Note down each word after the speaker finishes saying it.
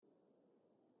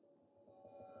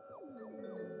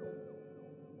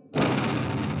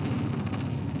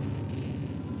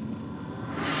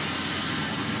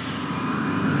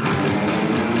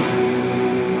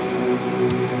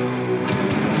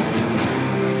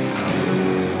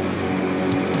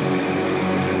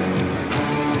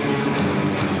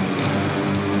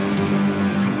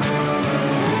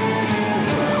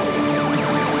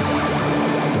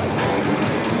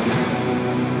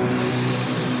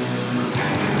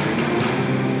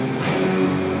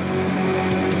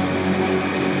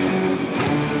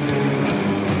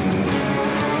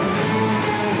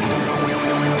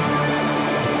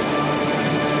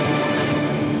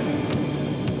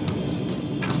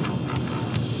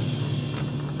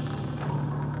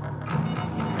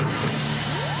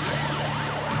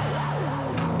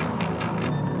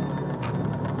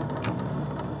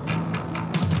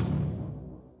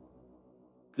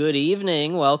Good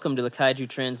evening. Welcome to the Kaiju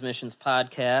Transmissions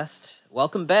podcast.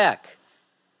 Welcome back.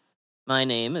 My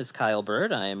name is Kyle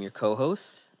Bird. I am your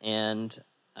co-host, and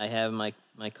I have my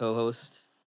co-host.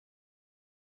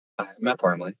 Matt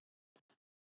Parmley.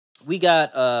 We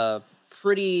got a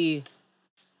pretty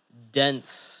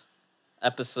dense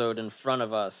episode in front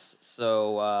of us,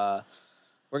 so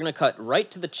we're going to cut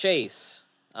right to the chase.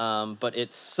 But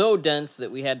it's so dense that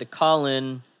we had to call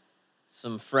in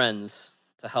some friends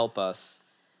to help us.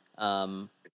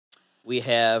 We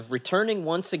have returning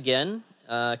once again,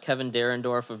 Kevin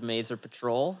Derendorf of Mazer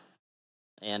Patrol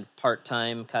and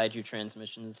part-time Kaiju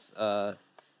Transmissions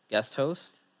guest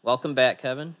host. Welcome back,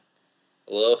 Kevin.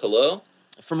 Hello.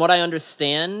 From what I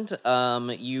understand,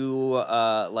 you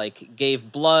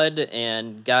gave blood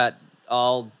and got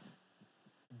all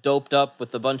doped up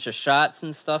with a bunch of shots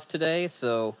and stuff today.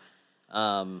 So,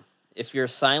 if you're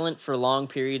silent for long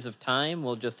periods of time,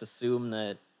 we'll just assume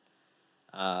that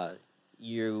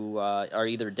you are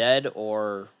either dead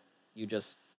or you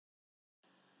just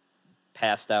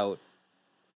passed out.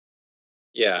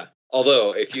 Yeah.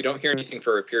 Although, if you don't hear anything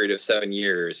for a period of 7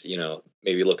 years,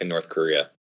 maybe look in North Korea.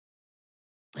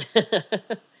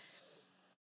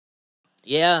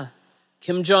 Yeah.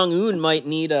 Kim Jong Il might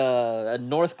need a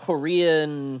North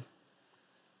Korean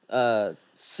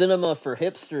cinema for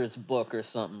hipsters book or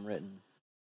something written.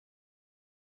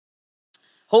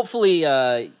 Hopefully,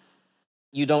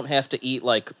 you don't have to eat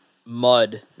like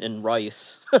mud and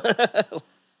rice.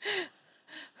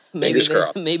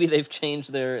 maybe they've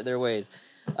changed their ways.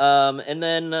 And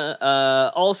then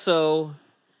also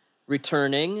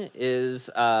returning is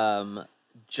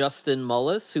Justin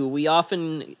Mullis, who we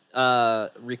often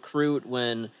recruit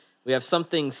when we have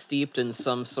something steeped in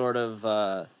some sort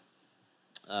of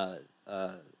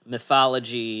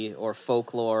mythology or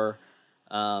folklore.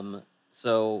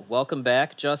 So welcome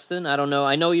back, Justin. I don't know.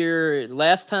 I know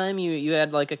last time you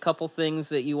had like a couple things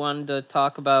that you wanted to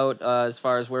talk about as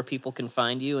far as where people can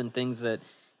find you and things that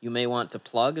you may want to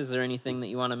plug. Is there anything that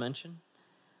you want to mention?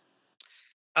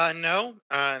 No,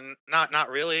 not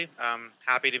really.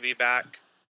 Happy to be back,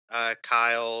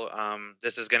 Kyle.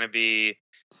 This is going to be,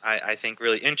 I think,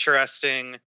 really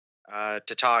interesting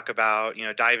to talk about.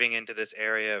 Diving into this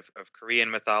area of Korean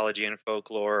mythology and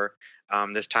folklore.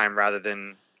 This time rather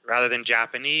than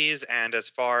Japanese. And as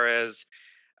far as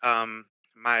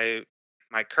my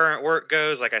current work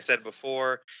goes, like I said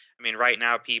before, right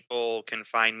now people can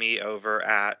find me over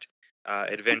at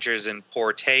Adventures in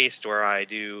Poor Taste, where I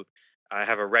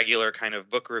have a regular kind of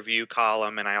book review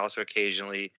column, and I also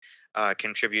occasionally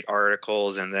contribute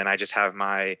articles. And then I just have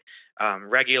my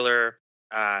regular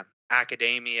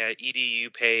academia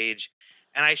edu page,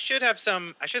 and I should have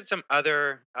some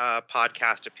other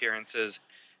podcast appearances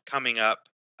coming up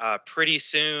pretty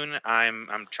soon.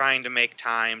 I'm trying to make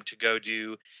time to go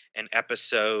do an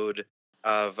episode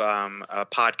of a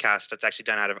podcast that's actually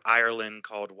done out of Ireland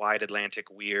called Wide Atlantic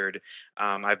Weird.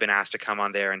 I've been asked to come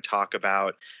on there and talk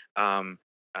about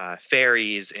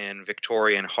fairies in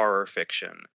Victorian horror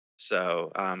fiction.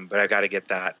 So, but I've got to get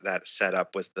that set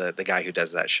up with the guy who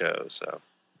does that show. So,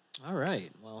 all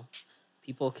right. Well,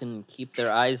 people can keep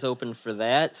their eyes open for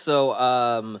that.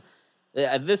 So,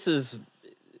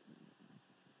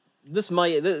 this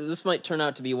might turn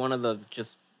out to be one of the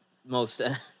just most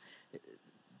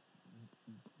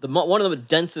one of the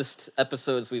densest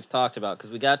episodes we've talked about,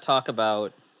 because we got to talk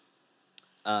about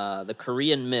the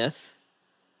Korean myth,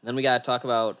 then we got to talk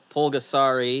about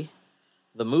Pulgasari,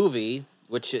 the movie,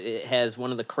 which it has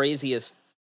one of the craziest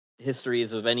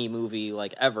histories of any movie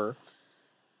like ever,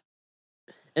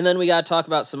 and then we got to talk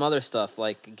about some other stuff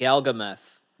like Galgameth.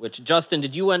 Which, Justin,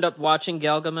 did you end up watching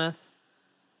Galgameth?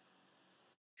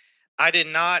 I did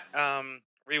not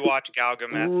rewatch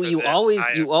Galgameth. Ooh, you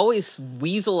always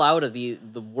weasel out of the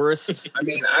worst.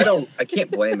 I can't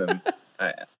blame him,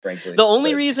 frankly. The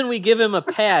only reason we give him a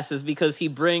pass is because he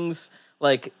brings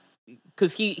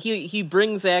he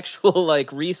brings actual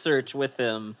research with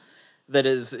him that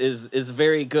is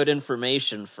very good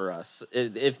information for us.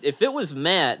 If it was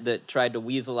Matt that tried to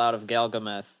weasel out of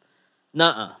Galgameth,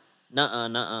 nuh-uh.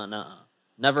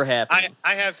 Never happened.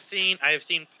 I have seen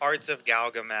parts of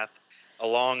Galgameth a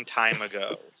long time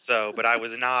ago. So, but I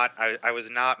was not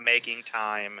making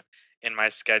time in my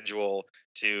schedule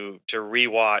to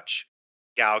rewatch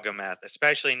Galgameth,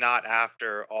 especially not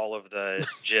after all of the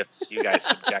GIFs you guys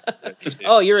subjected me to.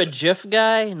 Oh, you're a GIF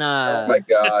guy? Nah. Oh my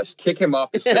gosh, kick him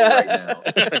off the show right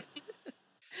now.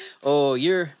 Oh,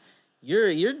 you're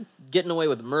getting away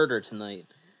with murder tonight.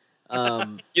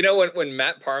 When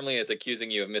Matt Parmley is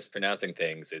accusing you of mispronouncing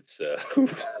things, it's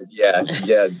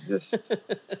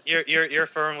You're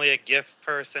firmly a GIF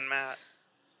person, Matt.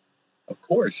 Of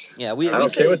course. Yeah, I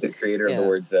don't care what the creator of the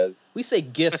word says. We say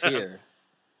GIF here.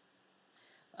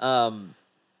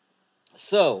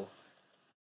 So,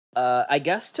 I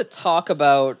guess to talk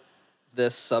about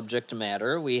this subject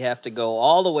matter, we have to go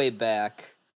all the way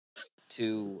back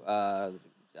to a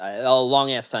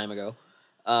long ass time ago,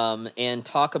 and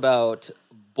talk about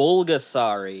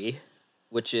Bulgasari,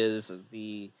 which is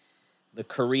the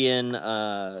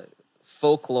Korean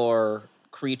folklore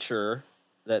creature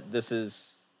that this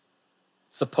is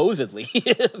supposedly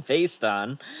based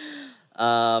on.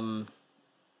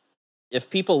 If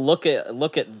people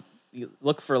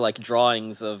look for like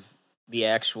drawings of the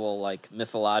actual like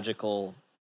mythological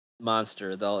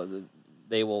monster,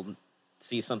 they will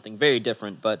see something very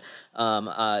different. But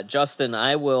Justin,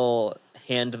 I will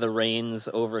hand the reins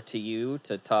over to you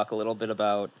to talk a little bit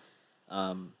about,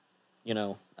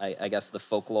 I guess the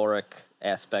folkloric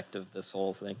aspect of this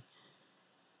whole thing.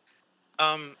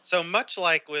 So much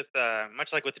like with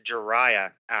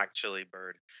Jiraiya, actually,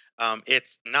 Bird,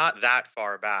 it's not that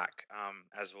far back,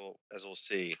 as we'll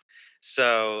see.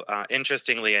 So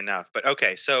interestingly enough, but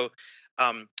okay, so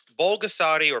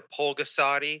Bulgasari or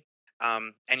Pulgasari,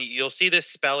 and you'll see this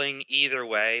spelling either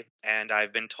way, and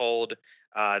I've been told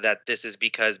that this is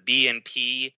because B and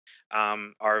P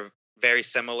are very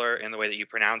similar in the way that you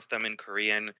pronounce them in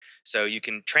Korean, so you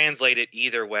can translate it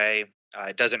either way.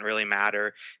 It doesn't really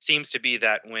matter. Seems to be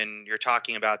that when you're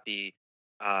talking about the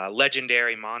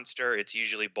legendary monster, it's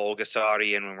usually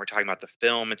Bulgasari, and when we're talking about the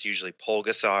film, it's usually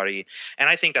Pulgasari. And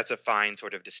I think that's a fine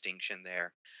sort of distinction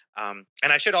there. And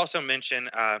I should also mention,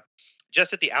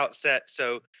 just at the outset,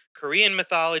 so Korean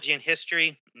mythology and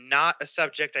history, not a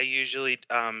subject I usually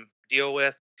deal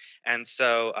with. And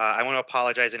so I want to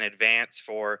apologize in advance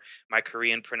for my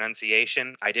Korean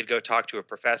pronunciation. I did go talk to a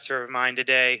professor of mine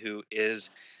today who is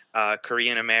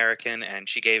Korean American, and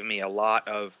she gave me a lot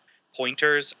of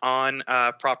pointers on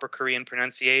proper Korean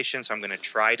pronunciation. So I'm going to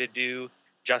try to do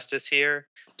justice here.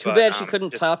 Too bad she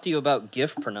couldn't talk to you about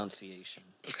GIF pronunciation.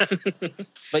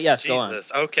 But yes, go on.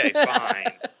 Jesus. Okay,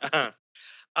 fine.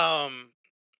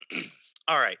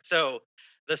 All right. So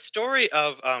the story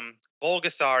of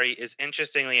Bulgasari is,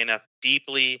 interestingly enough,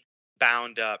 deeply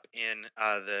bound up in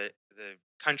the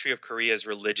country of Korea's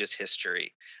religious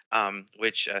history,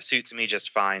 which suits me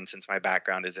just fine since my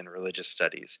background is in religious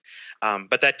studies.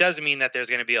 But that does mean that there's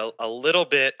going to be a little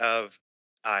bit of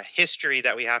history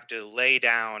that we have to lay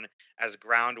down as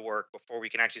groundwork before we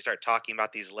can actually start talking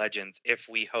about these legends, if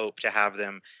we hope to have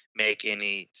them make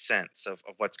any sense of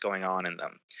what's going on in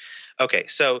them. Okay,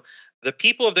 so the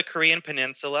people of the Korean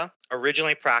Peninsula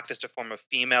originally practiced a form of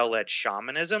female-led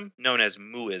shamanism known as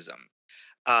Muism.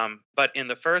 But in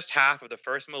the first half of the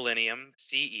first millennium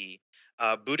CE,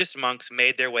 Buddhist monks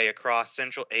made their way across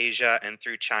Central Asia and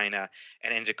through China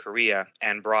and into Korea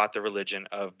and brought the religion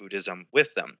of Buddhism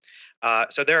with them.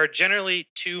 So there are generally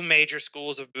two major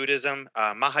schools of Buddhism,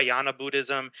 Mahayana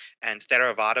Buddhism and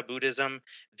Theravada Buddhism.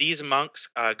 These monks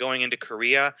going into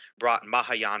Korea brought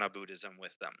Mahayana Buddhism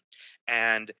with them.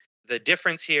 And the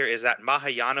difference here is that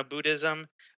Mahayana Buddhism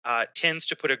tends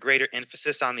to put a greater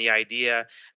emphasis on the idea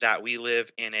that we live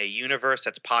in a universe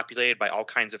that's populated by all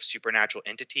kinds of supernatural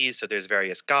entities. So there's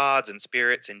various gods and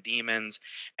spirits and demons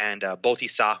and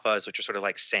bodhisattvas, which are sort of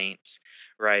like saints,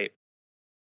 right?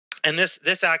 And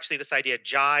this idea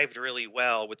jived really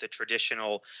well with the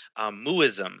traditional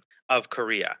Muism of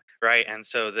Korea, right? And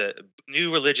so the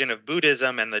new religion of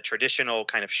Buddhism and the traditional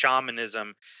kind of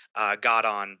shamanism got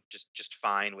on just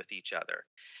fine with each other.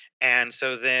 And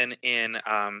so then in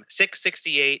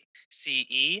 668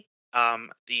 CE,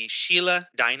 the Shilla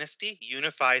dynasty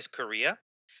unifies Korea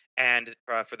and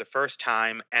for the first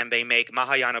time, and they make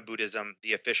Mahayana Buddhism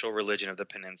the official religion of the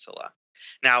peninsula.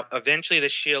 Now, eventually the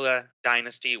Shilla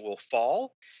dynasty will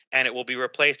fall, and it will be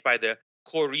replaced by the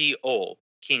Koryo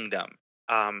kingdom,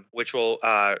 which will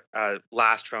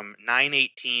last from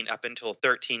 918 up until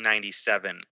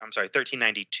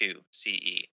 1392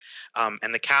 CE.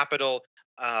 And the capital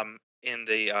in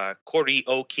the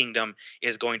Koryo kingdom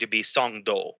is going to be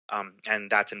Songdo, and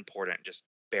that's important. Just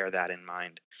bear that in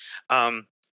mind.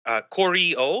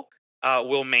 Koryo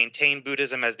will maintain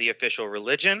Buddhism as the official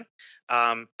religion,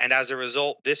 and as a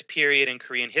result, this period in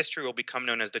Korean history will become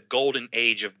known as the Golden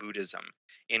Age of Buddhism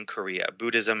in Korea.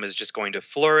 Buddhism is just going to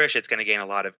flourish. It's going to gain a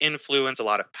lot of influence, a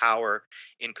lot of power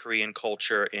in Korean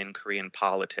culture, in Korean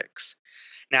politics.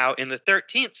 Now, in the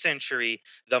 13th century,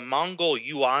 the Mongol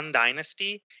Yuan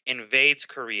dynasty invades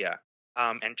Korea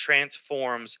and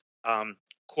transforms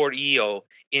Koryo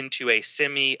into a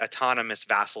semi-autonomous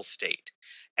vassal state.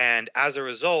 And as a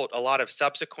result, a lot of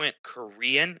subsequent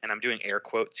Korean, and I'm doing air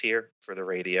quotes here for the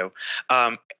radio,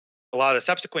 a lot of the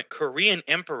subsequent Korean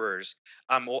emperors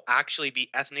will actually be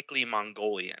ethnically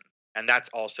Mongolian, and that's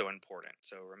also important.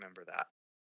 So remember that.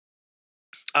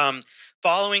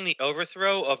 Following the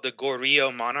overthrow of the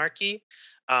Goryeo monarchy,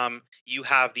 you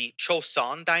have the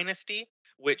Choson dynasty,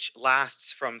 which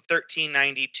lasts from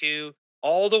 1392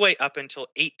 all the way up until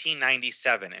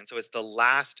 1897. And so it's the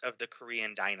last of the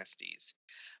Korean dynasties.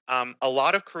 A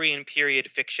lot of Korean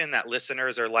period fiction that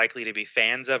listeners are likely to be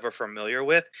fans of or familiar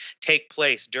with take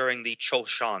place during the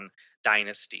Choson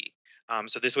dynasty.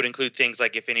 So this would include things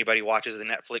like if anybody watches the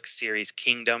Netflix series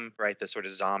Kingdom, right, the sort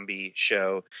of zombie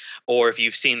show, or if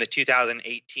you've seen the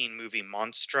 2018 movie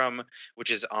Monstrum,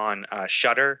 which is on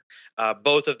Shudder.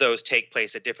 Both of those take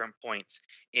place at different points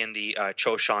in the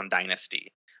Choson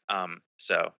dynasty.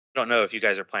 So I don't know if you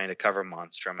guys are planning to cover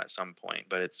Monstrum at some point,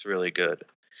 but it's really good.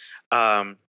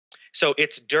 So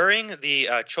it's during the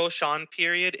Choson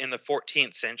period in the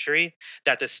 14th century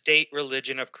that the state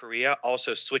religion of Korea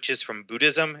also switches from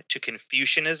Buddhism to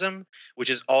Confucianism, which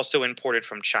is also imported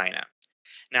from China.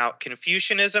 Now,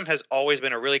 Confucianism has always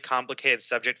been a really complicated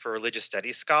subject for religious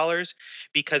studies scholars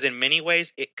because in many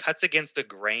ways it cuts against the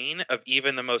grain of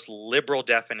even the most liberal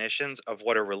definitions of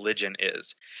what a religion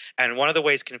is. And one of the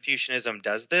ways Confucianism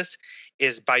does this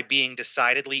is by being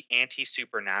decidedly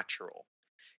anti-supernatural.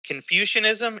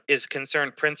 Confucianism is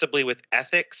concerned principally with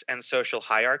ethics and social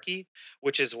hierarchy,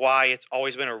 which is why it's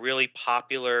always been a really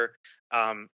popular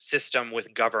system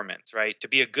with governments, right? To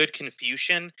be a good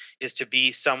Confucian is to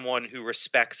be someone who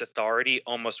respects authority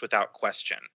almost without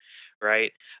question,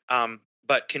 right?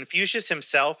 But Confucius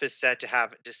himself is said to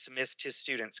have dismissed his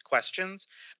students' questions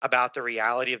about the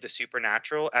reality of the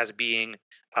supernatural as being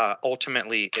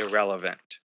ultimately irrelevant.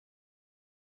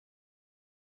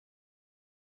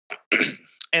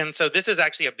 And so this is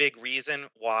actually a big reason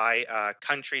why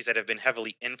countries that have been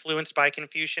heavily influenced by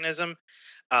Confucianism,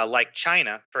 like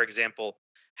China, for example,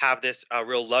 have this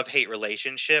real love-hate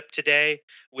relationship today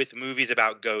with movies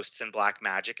about ghosts and black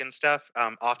magic and stuff.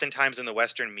 Oftentimes in the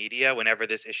Western media, whenever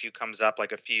this issue comes up,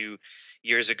 like a few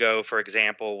years ago, for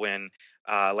example, when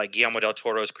like Guillermo del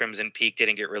Toro's Crimson Peak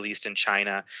didn't get released in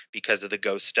China because of the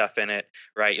ghost stuff in it,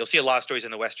 right? You'll see a lot of stories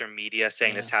in the Western media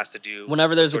saying this has to do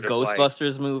whenever with there's a sort of like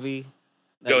Ghostbusters movie.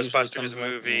 That usually comes Ghostbusters up,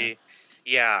 movie.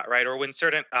 Yeah, right. Or when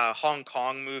certain Hong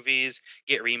Kong movies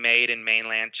get remade in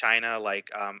mainland China, like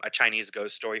a Chinese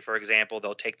ghost story, for example,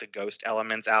 they'll take the ghost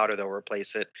elements out or they'll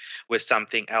replace it with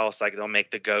something else. Like they'll make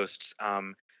the ghosts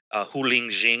Huling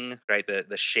Jing, right?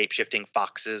 The shape shifting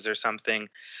foxes or something.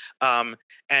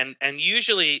 And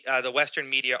usually the Western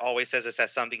media always says this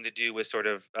has something to do with sort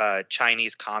of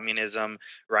Chinese communism,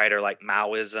 right? Or like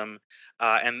Maoism.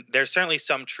 And there's certainly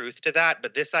some truth to that,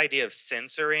 but this idea of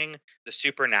censoring the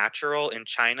supernatural in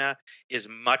China is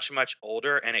much, much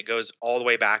older, and it goes all the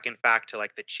way back, in fact, to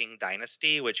like the Qing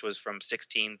dynasty, which was from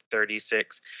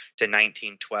 1636 to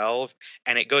 1912,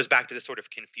 and it goes back to this sort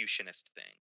of Confucianist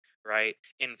thing, right?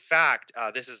 In fact,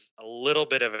 this is a little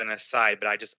bit of an aside, but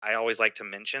I always like to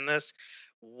mention this.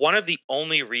 One of the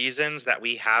only reasons that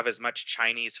we have as much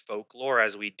Chinese folklore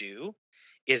as we do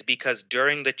is because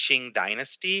during the Qing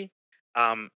dynasty,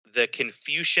 the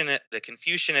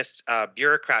Confucianist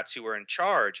bureaucrats who were in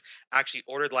charge actually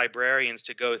ordered librarians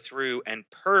to go through and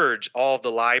purge all of the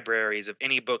libraries of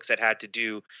any books that had to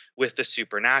do with the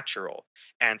supernatural.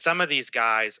 And some of these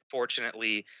guys,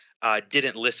 fortunately,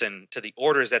 didn't listen to the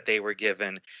orders that they were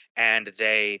given, and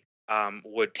they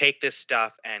would take this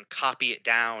stuff and copy it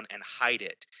down and hide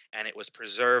it, and it was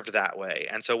preserved that way.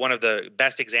 And so one of the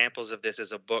best examples of this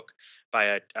is a book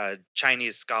by a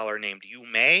Chinese scholar named Yu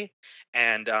Mei,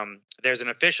 and there's an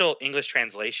official English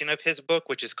translation of his book,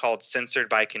 which is called Censored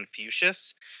by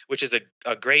Confucius, which is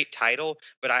a great title,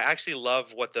 but I actually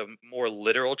love what the more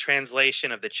literal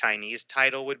translation of the Chinese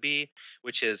title would be,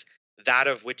 which is That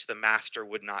of Which the Master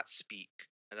Would Not Speak,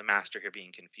 and the master here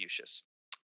being Confucius.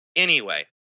 Anyway,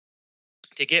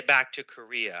 to get back to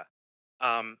Korea,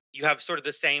 you have sort of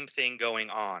the same thing going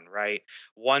on, right?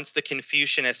 Once the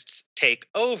Confucianists take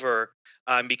over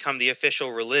and become the official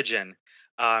religion,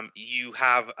 you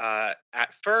have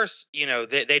at first,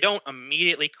 they don't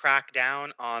immediately crack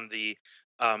down on the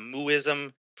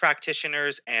Muism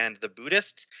practitioners and the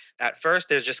Buddhists. At first,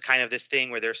 there's just kind of this thing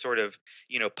where they're sort of,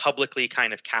 publicly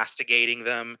kind of castigating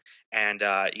them and,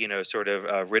 sort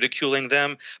of ridiculing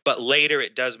them. But later,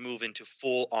 it does move into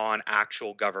full-on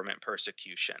actual government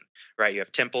persecution, right? You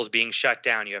have temples being shut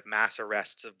down. You have mass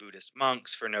arrests of Buddhist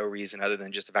monks for no reason other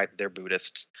than just the fact that they're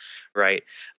Buddhists, right?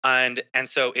 And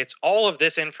so it's all of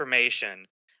this information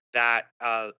that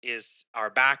is our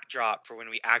backdrop for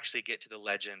when we actually get to the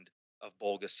legend of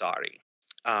Bulgasari.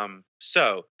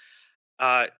 So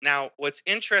now what's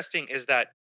interesting is that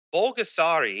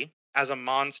Bulgasari as a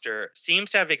monster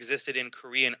seems to have existed in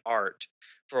Korean art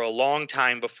for a long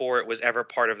time before it was ever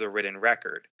part of the written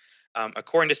record.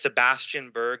 According to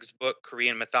Sebastian Berg's book,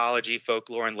 Korean Mythology,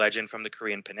 Folklore, and Legend from the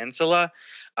Korean Peninsula,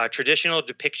 traditional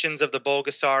depictions of the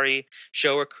Bulgasari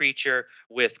show a creature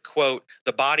with, quote,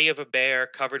 the body of a bear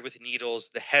covered with needles,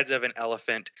 the heads of an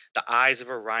elephant, the eyes of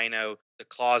a rhino, the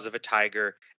claws of a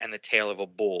tiger, and the tail of a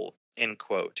bull, end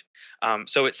quote.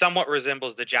 So it somewhat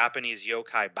resembles the Japanese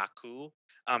yokai Baku,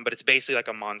 but it's basically like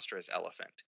a monstrous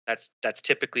elephant. That's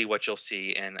typically what you'll see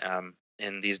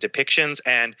in these depictions,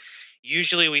 and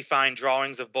usually we find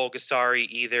drawings of Bulgasari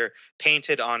either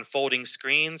painted on folding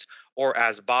screens or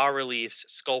as bas reliefs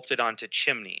sculpted onto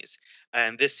chimneys.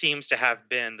 And this seems to have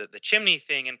been the chimney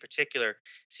thing in particular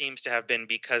seems to have been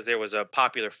because there was a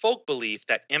popular folk belief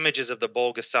that images of the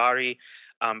Bulgasari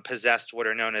possessed what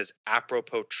are known as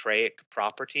apotropoic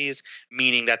properties,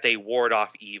 meaning that they ward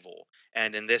off evil.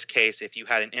 And in this case, if you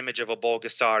had an image of a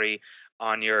Bulgasari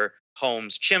on your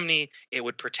home's chimney, it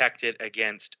would protect it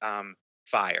against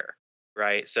fire,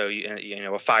 right? So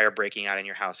a fire breaking out in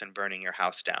your house and burning your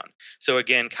house down. So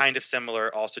again, kind of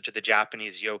similar also to the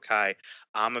Japanese yokai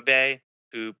Amabe,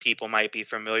 who people might be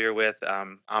familiar with.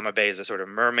 Amabe is a sort of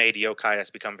mermaid yokai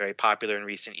that's become very popular in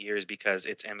recent years because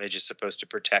its image is supposed to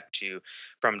protect you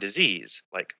from disease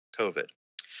like COVID.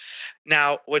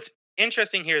 Now, what's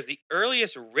interesting here is the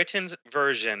earliest written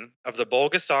version of the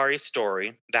Bulgasari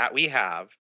story that we have,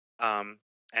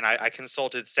 and I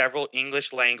consulted several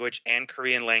English language and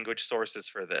Korean language sources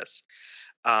for this.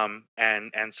 And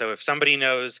so if somebody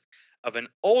knows of an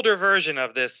older version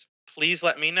of this, please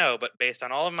let me know. But based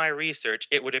on all of my research,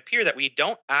 it would appear that we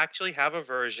don't actually have a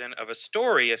version of a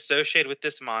story associated with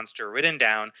this monster written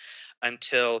down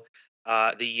until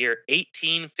the year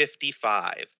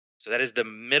 1855. So that is the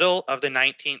middle of the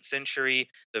 19th century,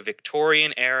 the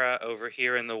Victorian era over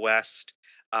here in the West.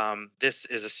 This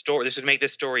is a story. This would make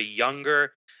this story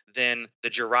younger than the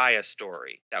Jiraiya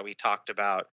story that we talked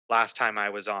about last time I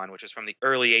was on, which is from the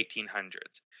early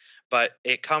 1800s. But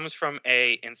it comes from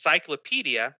a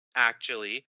encyclopedia,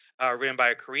 actually, written by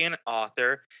a Korean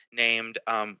author named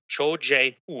Cho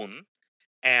Jae-hoon,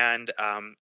 and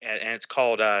it's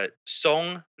called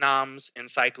Song Nam's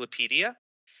Encyclopedia.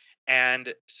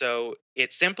 And so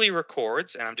it simply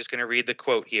records, and I'm just going to read the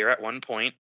quote here at one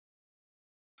point.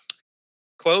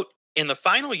 Quote, in the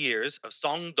final years of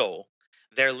Song-do,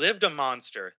 there lived a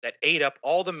monster that ate up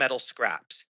all the metal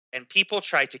scraps, and people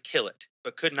tried to kill it,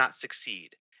 but could not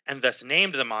succeed, and thus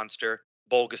named the monster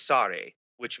Bulgasari,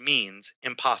 which means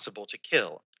impossible to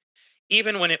kill.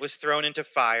 Even when it was thrown into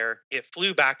fire, it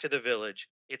flew back to the village,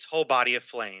 its whole body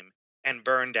aflame, and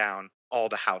burned down all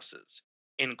the houses,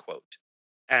 end quote.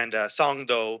 And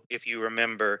Songdo, if you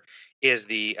remember, is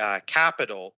the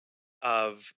capital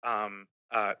of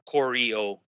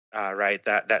Koryo, right?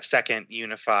 That second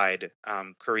unified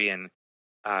Korean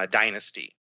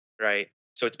dynasty, right?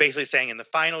 So it's basically saying in the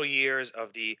final years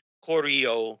of the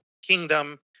Koryo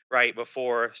kingdom, right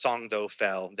before Songdo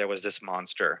fell, there was this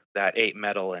monster that ate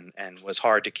metal and was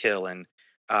hard to kill, and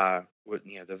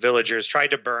the villagers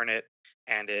tried to burn it,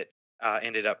 and it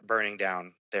ended up burning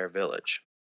down their village.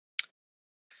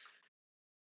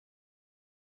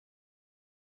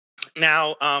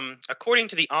 Now, according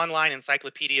to the online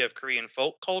Encyclopedia of Korean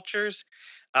Folk Cultures,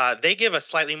 they give a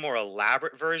slightly more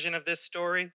elaborate version of this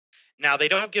story. Now, they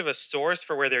don't give a source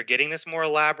for where they're getting this more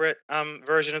elaborate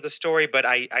version of the story, but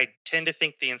I tend to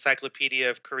think the Encyclopedia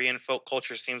of Korean Folk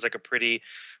Culture seems like a pretty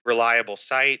reliable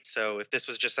site. So if this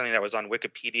was just something that was on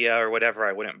Wikipedia or whatever,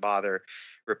 I wouldn't bother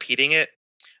repeating it.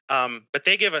 But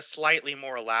they give a slightly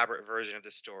more elaborate version of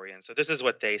the story. And so this is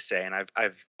what they say, and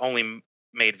I've only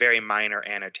made very minor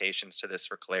annotations to this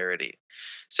for clarity.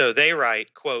 So they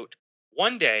write, quote,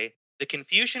 one day, the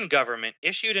Confucian government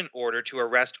issued an order to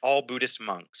arrest all Buddhist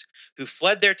monks who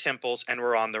fled their temples and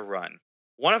were on the run.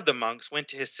 One of the monks went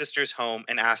to his sister's home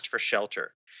and asked for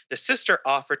shelter. The sister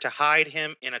offered to hide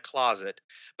him in a closet,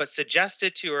 but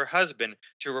suggested to her husband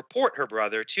to report her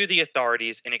brother to the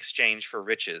authorities in exchange for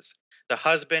riches. The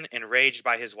husband, enraged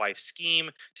by his wife's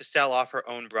scheme to sell off her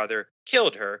own brother,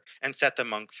 killed her and set the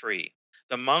monk free.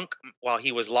 The monk, while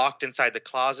he was locked inside the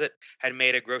closet, had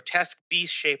made a grotesque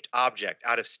beast-shaped object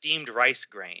out of steamed rice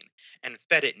grain and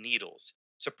fed it needles.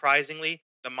 Surprisingly,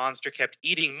 the monster kept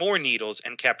eating more needles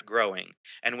and kept growing.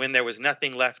 And when there was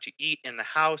nothing left to eat in the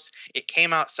house, it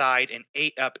came outside and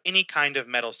ate up any kind of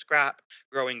metal scrap,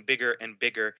 growing bigger and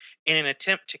bigger. In an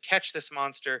attempt to catch this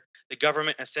monster, the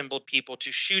government assembled people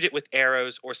to shoot it with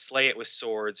arrows or slay it with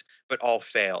swords, but all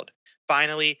failed.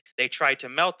 Finally, they tried to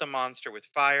melt the monster with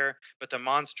fire, but the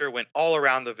monster went all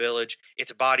around the village,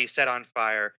 its body set on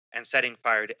fire and setting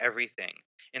fire to everything.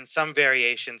 In some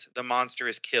variations, the monster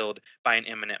is killed by an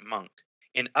eminent monk.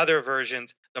 In other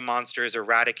versions, the monster is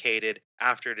eradicated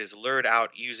after it is lured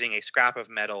out using a scrap of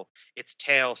metal, its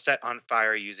tail set on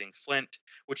fire using flint,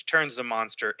 which turns the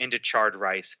monster into charred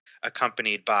rice,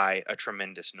 accompanied by a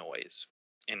tremendous noise.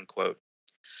 End quote.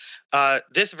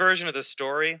 This version of the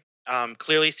story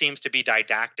clearly seems to be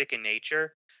didactic in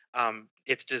nature.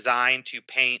 It's designed to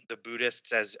paint the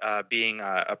Buddhists as being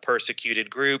a persecuted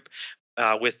group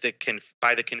by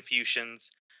the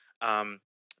Confucians.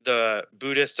 The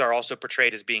Buddhists are also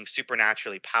portrayed as being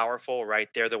supernaturally powerful, right?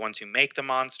 They're the ones who make the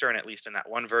monster, and at least in that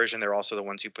one version, they're also the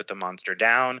ones who put the monster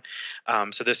down.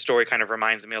 So this story kind of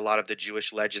reminds me a lot of the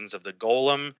Jewish legends of the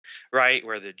Golem, right?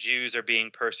 Where the Jews are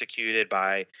being persecuted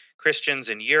by Christians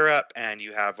in Europe, and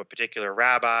you have a particular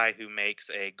rabbi who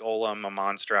makes a golem, a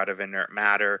monster out of inert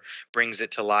matter, brings it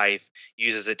to life,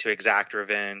 uses it to exact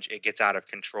revenge. It gets out of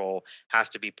control, has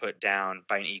to be put down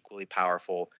by an equally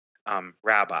powerful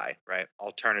rabbi, right?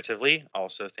 Alternatively,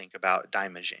 also think about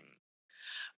Daimajin.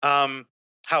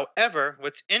 However,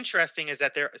 what's interesting is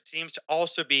that there seems to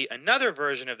also be another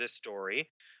version of this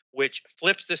story which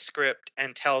flips the script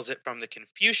and tells it from the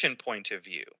Confucian point of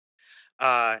view.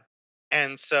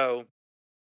 And so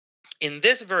in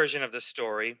this version of the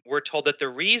story, we're told that the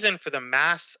reason for the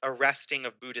mass arresting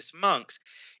of Buddhist monks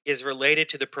is related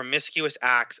to the promiscuous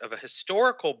acts of a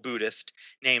historical Buddhist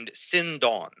named Sin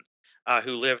Don,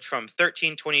 who lived from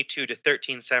 1322 to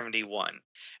 1371.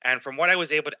 And from what I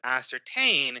was able to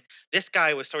ascertain, this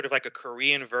guy was sort of like a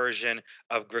Korean version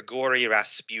of Grigory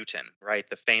Rasputin, right?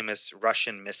 The famous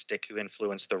Russian mystic who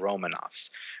influenced the Romanovs,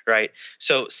 right?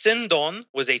 So Sin Don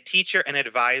was a teacher and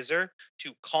advisor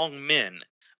to Kong Min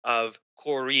of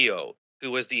Koryo,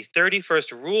 who was the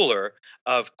 31st ruler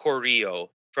of Koryo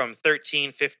from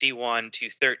 1351 to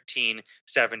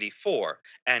 1374.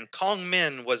 And Kong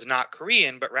Min was not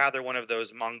Korean, but rather one of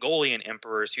those Mongolian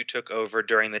emperors who took over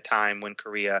during the time when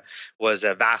Korea was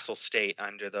a vassal state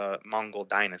under the Mongol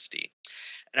dynasty.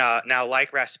 Now,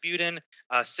 like Rasputin,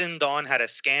 Sin Don had a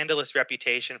scandalous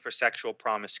reputation for sexual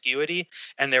promiscuity,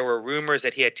 and there were rumors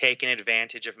that he had taken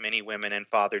advantage of many women and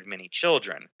fathered many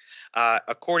children.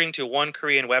 According to one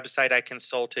Korean website I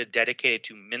consulted dedicated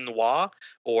to Minhwa,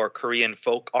 or Korean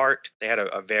folk art, they had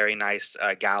a very nice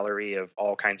gallery of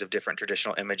all kinds of different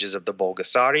traditional images of the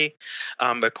Bulgasari.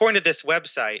 But according to this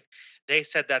website, they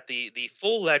said that the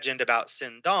full legend about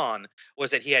Sin Don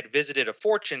was that he had visited a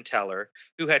fortune teller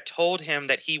who had told him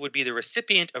that he would be the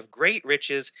recipient of great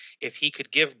riches if he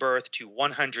could give birth to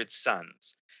 100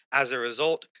 sons. As a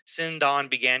result, Sin Don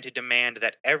began to demand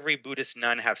that every Buddhist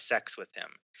nun have sex with him.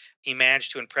 He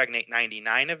managed to impregnate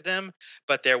 99 of them,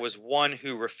 but there was one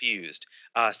who refused.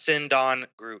 Sin Don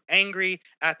grew angry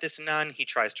at this nun. He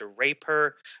tries to rape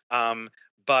her,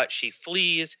 but she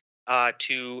flees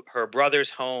to her brother's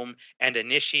home and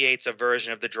initiates a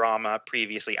version of the drama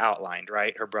previously outlined,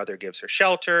 right? Her brother gives her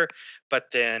shelter,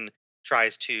 but then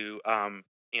tries to,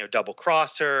 double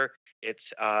cross her.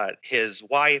 It's his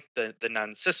wife, the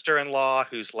nun's sister-in-law,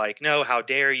 who's like, no, how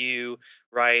dare you,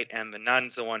 right? And the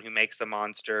nun's the one who makes the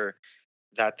monster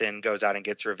that then goes out and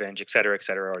gets revenge, et cetera, et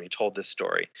cetera. I already told this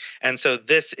story. And so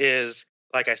this is,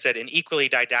 like I said, an equally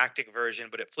didactic version,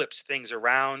 but it flips things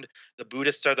around. The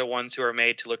Buddhists are the ones who are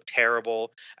made to look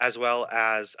terrible, as well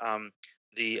as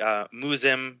the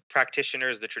Muzim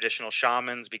practitioners, the traditional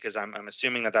shamans, because I'm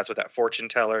assuming that that's what that fortune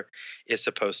teller is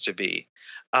supposed to be.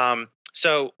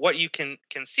 So what you can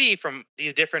see from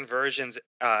these different versions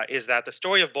is that the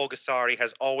story of Bulgasari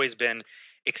has always been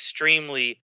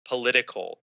extremely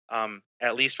political,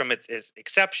 at least from its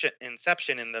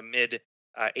inception in the mid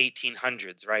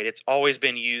 1800s, right? It's always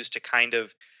been used to kind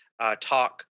of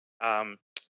talk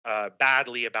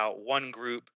badly about one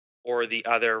group or the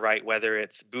other, right? Whether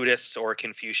it's Buddhists or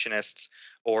Confucianists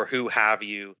or who have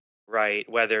you, right?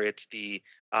 Whether it's the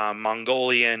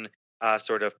Mongolian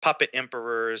sort of puppet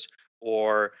emperors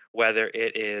or whether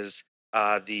it is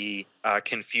the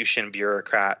Confucian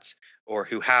bureaucrats or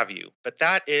who have you. But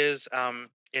that is,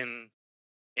 in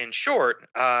short,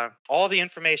 all the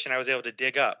information I was able to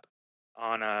dig up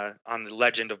on the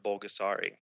legend of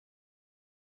Bulgasari.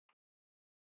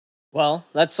 Well,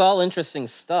 that's all interesting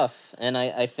stuff, and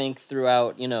I think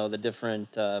throughout the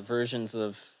different versions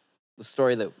of the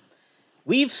story that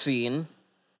we've seen,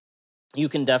 you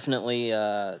can definitely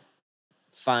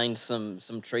find some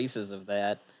traces of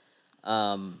that.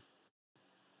 And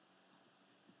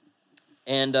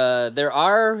there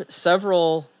are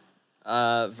several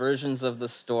versions of the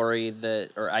story that,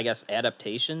 or I guess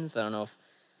adaptations. I don't know if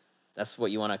that's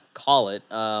what you want to call it,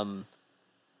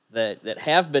 that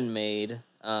have been made.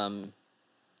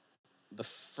 The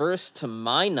first, to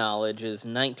my knowledge, is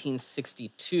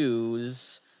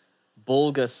 1962's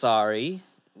Bulgasari,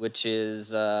 which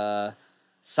is a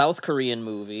South Korean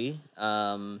movie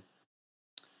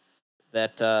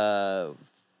that,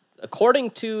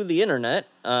 according to the internet,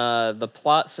 the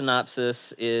plot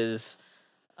synopsis is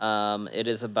it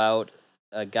is about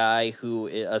a guy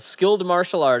a skilled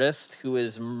martial artist who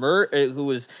was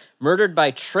murdered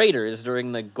by traitors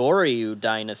during the Goryeo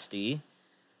dynasty.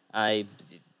 I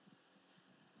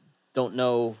don't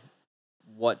know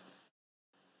what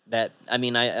that. I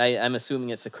mean, I'm assuming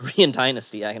it's a Korean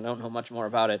dynasty. I don't know much more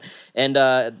about it. And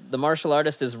the martial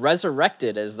artist is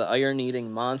resurrected as the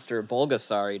iron-eating monster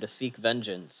Bulgasari to seek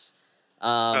vengeance.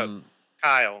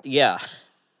 Kyle. Yeah.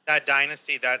 That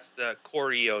dynasty, that's the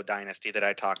Goryeo dynasty that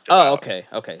I talked about.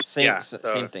 Oh, okay.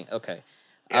 Same thing. Okay.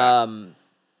 Yeah.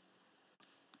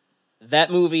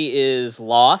 That movie is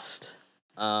lost.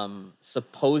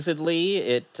 Supposedly,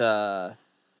 it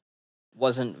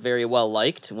wasn't very well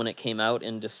liked when it came out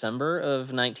in December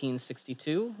of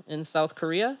 1962 in South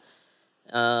Korea.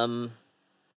 That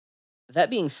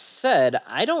being said,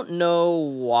 I don't know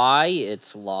why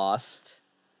it's lost,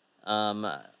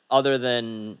 other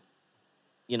than,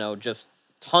 just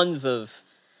tons of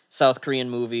South Korean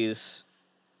movies,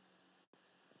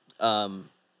 from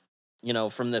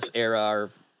this era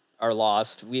are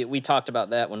lost. We talked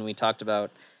about that when we talked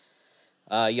about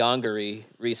Yongari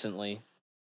recently.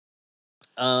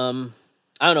 I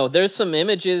don't know. There's some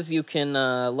images you can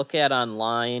look at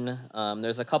online.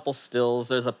 There's a couple stills.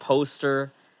 There's a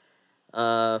poster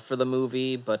for the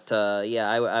movie, but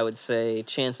I would say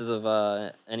chances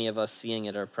of any of us seeing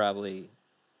it are probably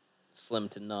slim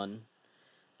to none.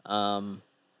 I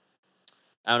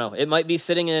don't know. It might be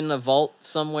sitting in a vault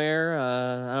somewhere.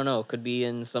 I don't know. It could be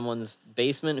in someone's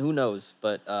basement. Who knows?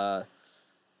 But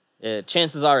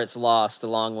chances are it's lost,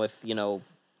 along with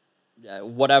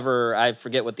whatever, I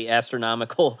forget what the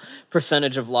astronomical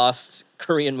percentage of lost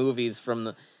Korean movies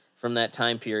from that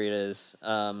time period is.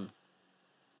 And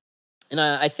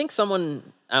I think someone,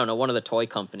 I don't know, one of the toy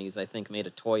companies, I think, made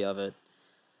a toy of it.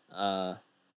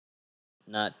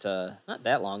 Not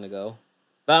that long ago.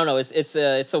 But I don't know.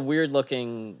 It's a weird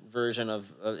looking version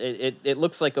of it. It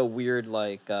looks like a weird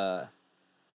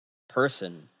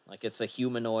person. Like it's a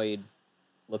humanoid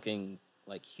looking,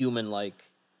 like human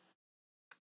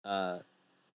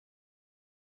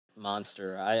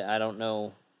monster. I don't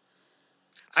know.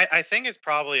 I think it's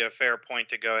probably a fair point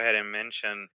to go ahead and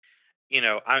mention,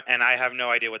 and I have no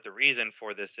idea what the reason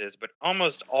for this is, but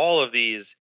almost all of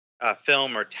these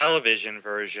film or television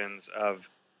versions of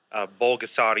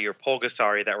Bulgasari or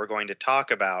Pulgasari that we're going to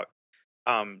talk about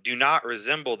do not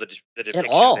resemble the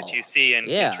depictions that you see in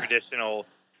traditional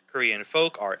Korean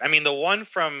folk art. I mean, the one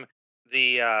from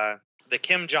the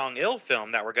Kim Jong Il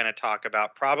film that we're going to talk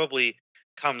about probably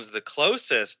comes the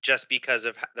closest, just because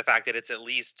of the fact that it's at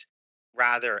least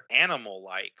rather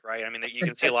animal-like, right? I mean, you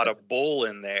can see a lot of bull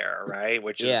in there, right?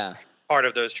 Which is part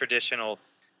of those traditional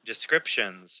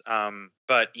descriptions.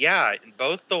 But yeah,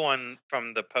 both the one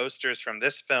from the posters from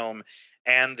this film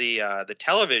and the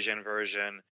television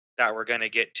version that we're going to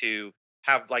get to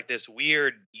have like this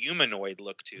weird humanoid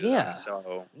look to them.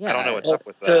 So I don't know what's up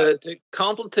with that. To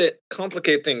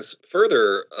complicate things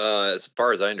further, as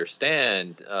far as I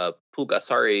understand,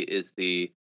 Pulgasari is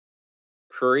the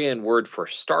Korean word for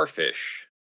starfish,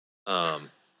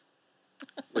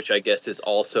 which I guess is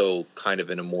also kind of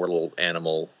an immortal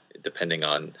animal, depending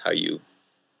on how you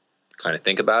kind of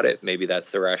think about it. Maybe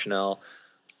that's the rationale.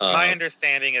 My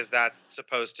understanding is that's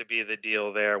supposed to be the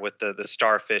deal there with the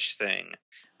starfish thing.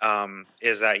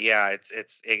 Is that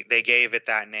they gave it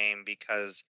that name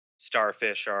because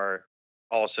starfish are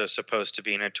also supposed to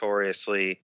be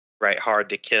notoriously hard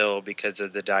to kill because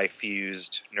of the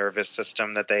diffused nervous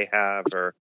system that they have,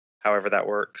 or however that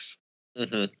works.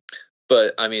 Mm-hmm.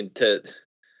 But I mean,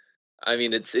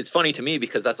 it's funny to me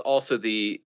because that's also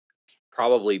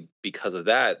probably because of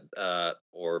that,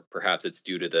 or perhaps it's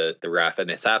due to the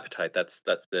ravenous appetite. That's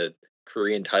the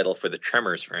Korean title for the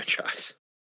Tremors franchise.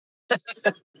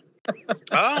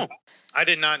 Oh, I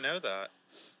did not know that.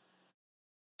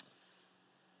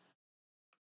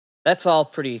 That's all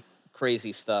pretty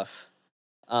crazy stuff.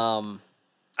 I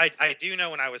do know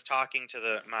when I was talking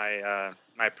to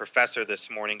my professor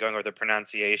this morning, going over the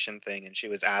pronunciation thing, and she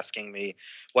was asking me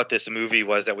what this movie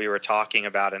was that we were talking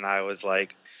about, and I was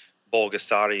like,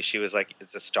 Bulgasari. She was like,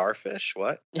 "It's a starfish,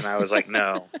 what?" And I was like,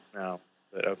 no,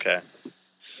 but okay.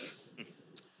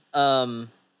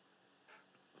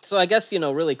 So I guess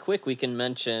really quick we can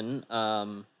mention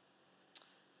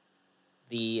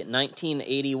the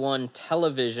 1981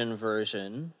 television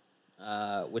version,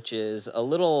 which is a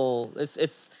little.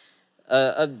 It's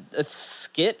a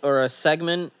skit or a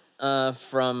segment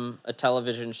from a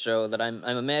television show that I'm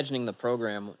imagining the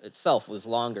program itself was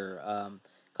longer,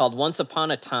 called Once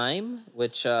Upon a Time,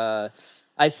 which I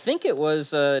think it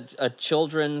was a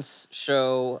children's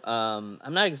show.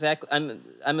 I'm not exactly.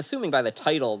 I'm assuming by the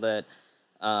title that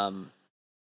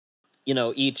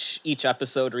each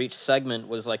episode or each segment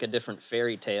was like a different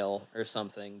fairy tale or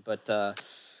something. But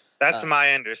that's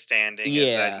my understanding. Yeah.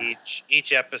 Is that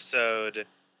each episode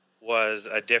was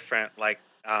a different, like,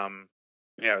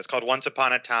 it was called Once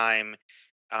Upon a Time.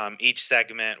 Each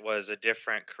segment was a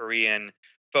different Korean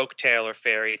folktale or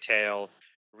fairy tale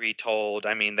retold.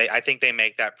 I mean, I think they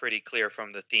make that pretty clear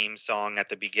from the theme song at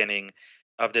the beginning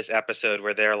of this episode,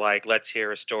 where they're like, let's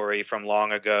hear a story from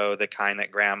long ago, the kind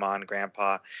that grandma and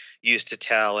grandpa used to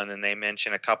tell. And then they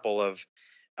mention a couple of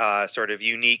sort of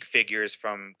unique figures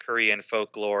from Korean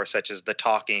folklore, such as the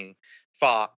talking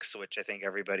fox, which I think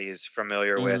everybody is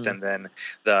familiar with. And then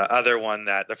the other one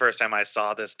that the first time I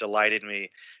saw this delighted me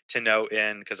to note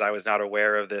in, because I was not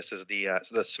aware of this, is the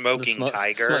smoking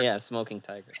tiger. Smoking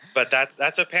tiger. But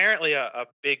that's apparently a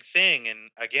big thing. And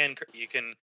again, you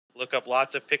can look up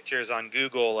lots of pictures on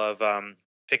Google of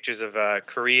pictures of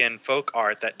Korean folk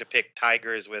art that depict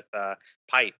tigers with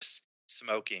pipes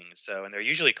smoking. So, and they're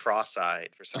usually cross-eyed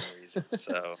for some reason.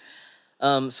 So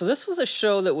so this was a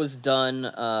show that was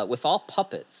done with all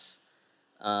puppets.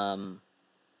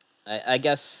 I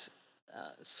guess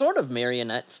sort of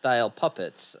marionette style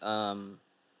puppets. And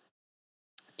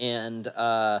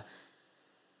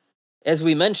as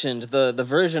we mentioned, the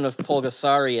version of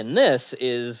Pulgasari in this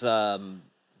is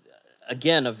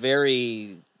again a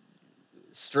very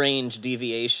strange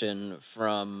deviation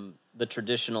from the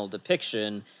traditional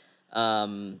depiction.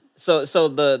 So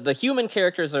the human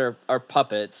characters are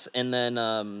puppets, and then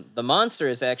the monster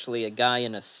is actually a guy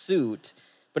in a suit,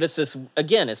 but it's this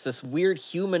weird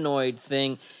humanoid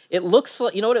thing. It looks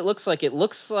like, you know what it looks like? It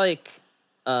looks like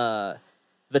the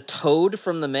Toad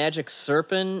from the Magic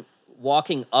Serpent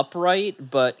walking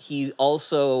upright, but he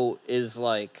also is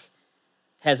like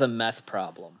has a meth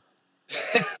problem.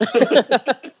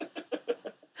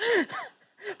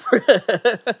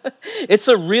 It's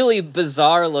a really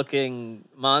bizarre looking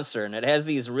monster, and it has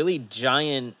these really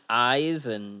giant eyes,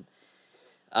 and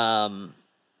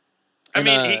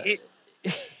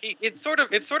it sort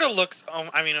of looks.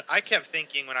 I mean, I kept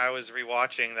thinking when I was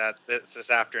rewatching that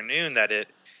this afternoon that it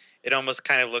almost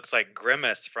kind of looks like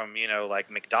Grimace from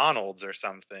like McDonald's or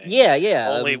something. Yeah.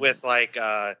 Only with like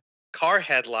car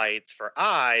headlights for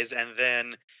eyes, and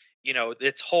then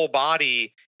its whole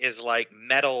body is like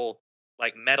metal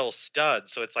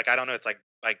studs. So it's like, I don't know, it's like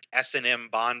S&M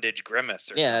bondage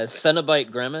Grimace or something. Yeah,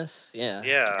 Cenobite Grimace. Yeah.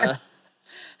 Yeah.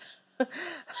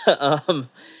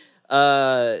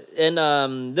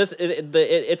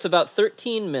 It's about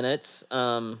 13 minutes. It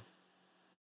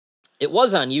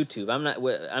was on YouTube. I'm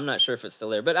not sure if it's still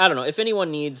there, but I don't know. If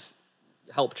anyone needs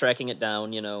help tracking it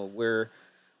down, we're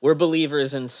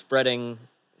believers in spreading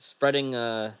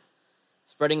the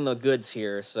goods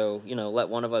here. So let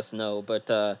one of us know.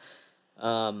 But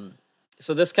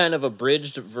so this kind of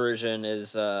abridged version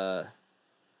is a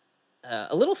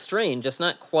little strange. It's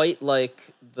not quite like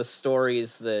the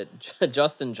stories that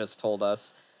Justin just told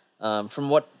us. From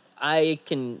what I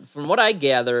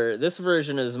gather, this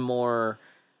version is more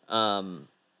a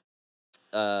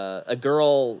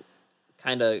girl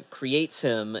kind of creates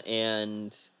him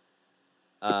and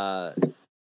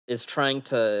is trying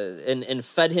to and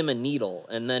fed him a needle,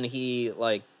 and then he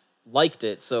liked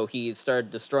it, so he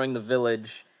started destroying the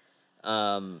village,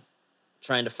 trying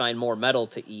to find more metal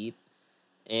to eat,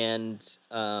 and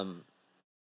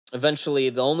eventually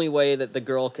the only way that the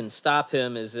girl can stop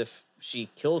him is if she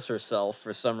kills herself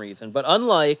for some reason. But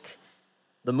unlike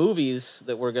the movies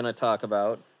that we're going to talk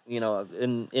about,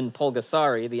 in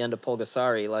Pulgasari, the end of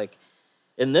Pulgasari,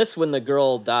 in this, when the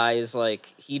girl dies,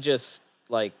 he just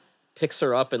picks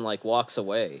her up and walks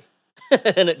away.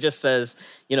 And it just says,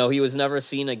 he was never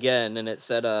seen again. And it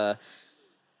said,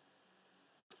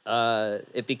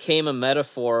 it became a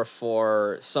metaphor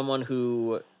for someone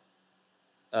who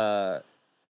could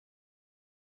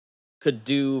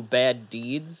do bad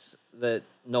deeds that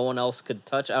no one else could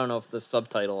touch. I don't know if the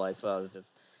subtitle I saw is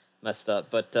just messed up,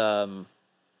 but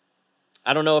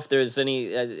I don't know if there's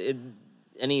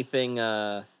anything.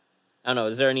 I don't know.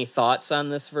 Is there any thoughts on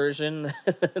this version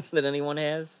that anyone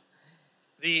has?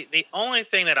 The only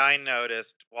thing that I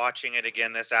noticed watching it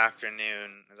again this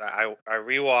afternoon is I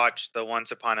rewatched the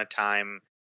Once Upon a Time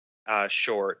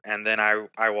short, and then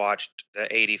I watched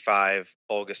the 85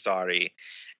 Bulgasari.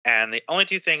 And the only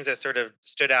two things that sort of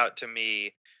stood out to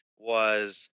me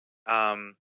was,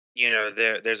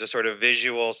 there's a sort of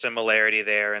visual similarity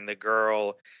there, and the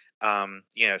girl,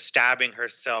 stabbing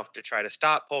herself to try to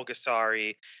stop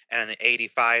Pulgasari. And in the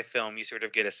 '85 film, you sort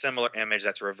of get a similar image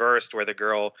that's reversed, where the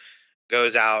girl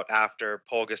goes out after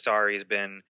Pulgasari's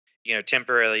been,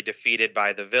 temporarily defeated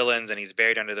by the villains, and he's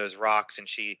buried under those rocks, and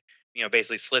she,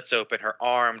 basically slits open her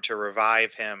arm to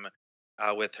revive him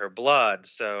with her blood.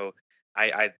 So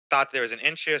I thought there was an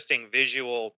interesting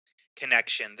visual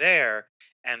connection there.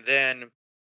 And then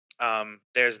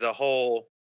there's the whole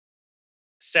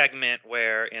segment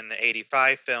where in the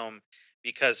 '85 film,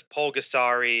 because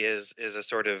Pulgasari is a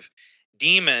sort of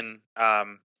demon,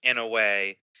 in a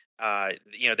way,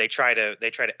 they try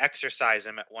to exorcise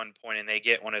him at one point, and they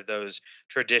get one of those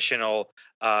traditional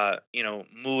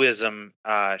Muism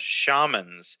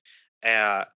shamans,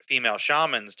 female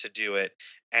shamans, to do it.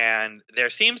 And there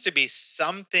seems to be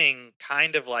something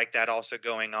kind of like that also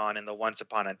going on in the Once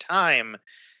Upon a Time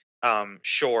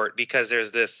short, because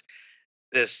there's this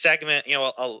segment,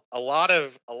 a lot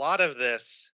of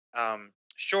this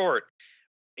short,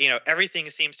 everything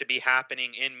seems to be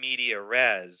happening in media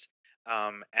res,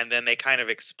 and then they kind of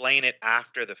explain it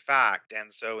after the fact.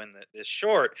 And so in this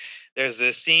short, there's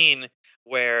this scene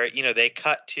where they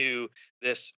cut to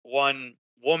this one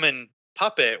woman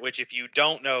puppet, which, if you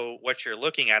don't know what you're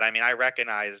looking at, I mean, I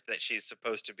recognize that she's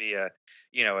supposed to be a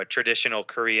traditional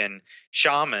Korean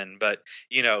shaman, but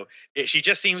she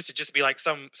just seems to just be like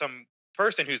some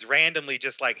person who's randomly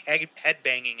just like head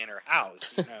banging in her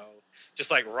house,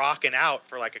 just like rocking out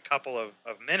for like a couple of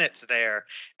minutes there.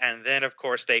 And then of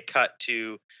course they cut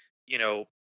to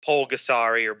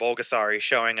Bulgasari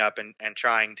showing up and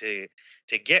trying to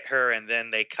get her, and then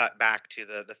they cut back to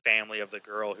the family of the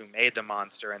girl who made the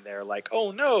monster, and they're like,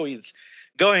 oh no, he's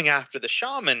going after the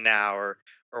shaman now, or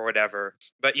whatever.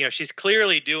 But she's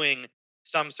clearly doing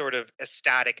some sort of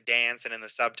ecstatic dance, and in the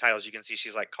subtitles you can see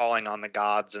she's like calling on the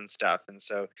gods and stuff. And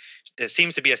so it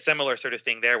seems to be a similar sort of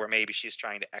thing there, where maybe she's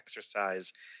trying to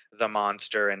exorcise the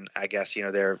monster. And I guess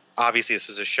they're obviously, this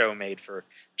is a show made for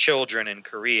children in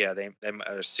Korea. They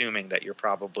are assuming that you're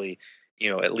probably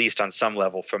at least on some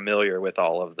level familiar with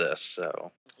all of this.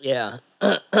 So yeah.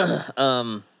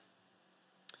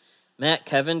 Matt,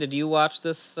 Kevin, did you watch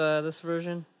this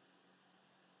version?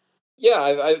 Yeah,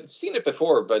 I've seen it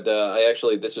before, but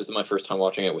this was my first time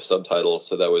watching it with subtitles,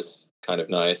 so that was kind of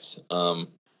nice. Me,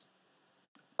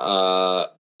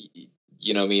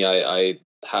 I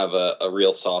have a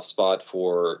real soft spot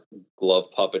for glove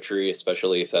puppetry,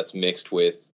 especially if that's mixed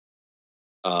with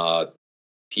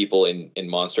people in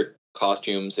monster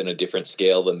costumes in a different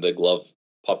scale than the glove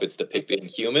puppets depicting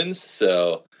humans.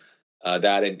 So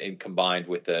that and combined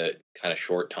with the kind of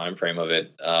short time frame of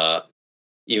it,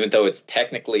 even though it's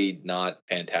technically not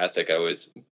fantastic, I was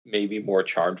maybe more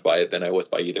charmed by it than I was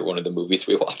by either one of the movies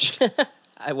we watched.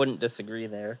 I wouldn't disagree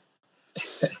there.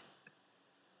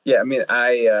 Yeah, I mean,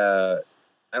 I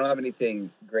don't have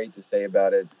anything great to say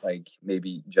about it, like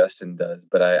maybe Justin does,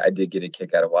 but I did get a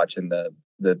kick out of watching the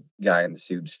guy in the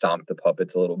suit stomp the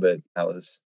puppets a little bit. That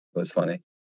was funny.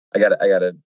 I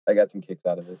got some kicks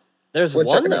out of it. There's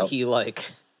one that he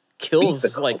kills kills the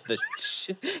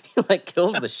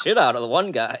shit out of the one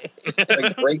guy.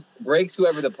 Like breaks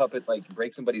whoever the puppet,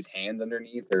 breaks somebody's hand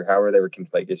underneath, or however they were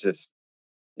it's just,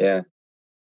 yeah.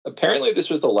 Apparently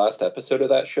this was the last episode of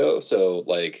that show, so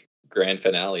grand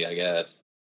finale, I guess.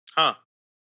 Huh.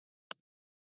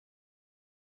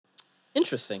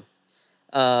 Interesting.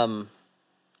 And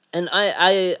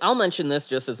I'll mention this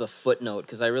just as a footnote,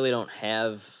 because I really don't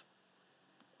have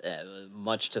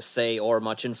much to say or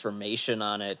much information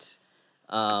on it.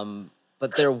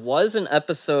 But there was an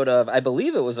episode of, I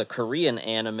believe it was a Korean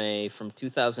anime from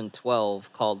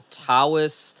 2012 called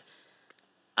Taoist.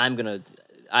 I'm gonna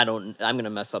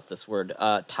mess up this word.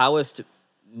 Taoist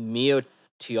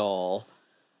Meteol.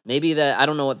 Maybe that, I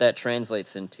don't know what that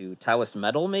translates into. Taoist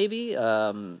metal, maybe.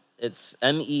 It's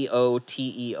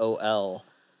Meoteol.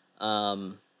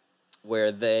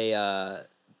 Where they,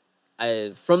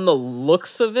 from the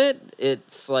looks of it,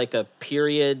 it's like a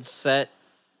period set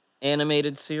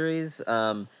animated series.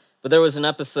 But there was an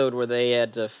episode where they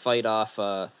had to fight off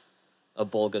a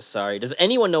Bulgasari. Does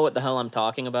anyone know what the hell I'm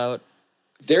talking about?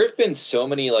 There have been so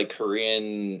many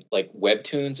Korean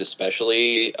webtoons,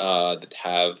 especially that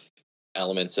have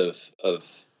elements of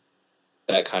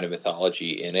that kind of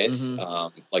mythology in it.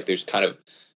 Mm-hmm. There's kind of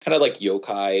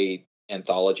yokai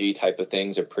anthology type of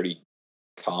things are pretty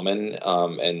common.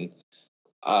 And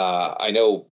I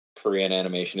know Korean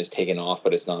animation is taken off,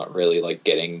 but it's not really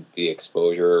getting the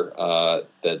exposure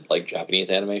that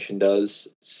Japanese animation does.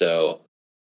 So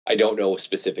I don't know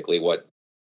specifically what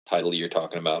title you're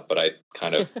talking about, but I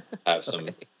kind of have some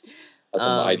Okay.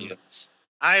 ideas.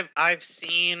 I've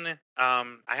seen I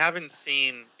haven't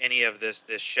seen any of this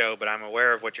show, but I'm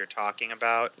aware of what you're talking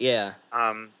about. Yeah.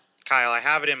 Kyle, I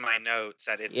have it in my notes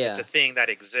that it's a thing that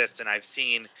exists, and I've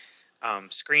seen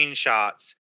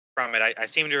screenshots from it. I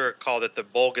seem to recall that the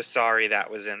Bulgasari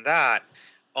that was in that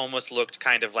almost looked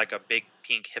kind of like a big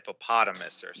pink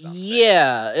hippopotamus or something.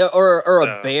 Yeah, or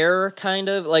a bear, kind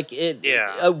of like it.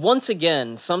 Yeah. Once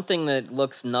again, something that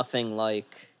looks nothing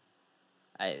like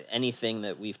anything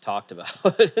that we've talked about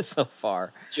so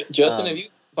far. Justin, have you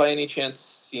by any chance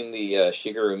seen the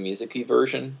Shigeru Mizuki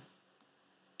version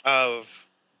of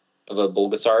a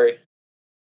Bulgasari?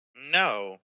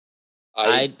 No.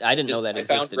 I didn't know that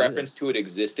existed. I found reference to it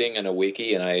existing in a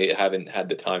wiki, and I haven't had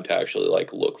the time to actually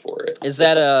look for it. Is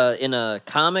that in a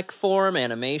comic form,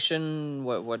 animation?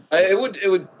 What? It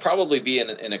would probably be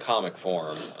in a comic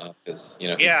form, because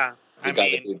Yeah, I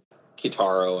mean,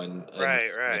 Kitaro and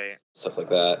right stuff like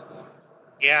that.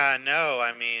 Yeah, no,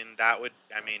 I mean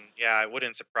yeah, it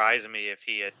wouldn't surprise me if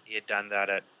he had done that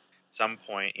at some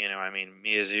point. I mean,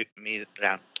 Mizuzuke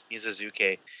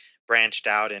branched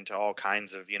out into all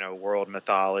kinds of world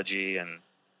mythology and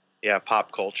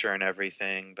pop culture and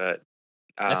everything. But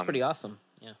that's pretty awesome.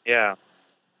 Yeah.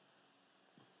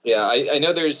 I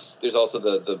know there's also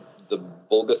the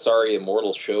Bulgasari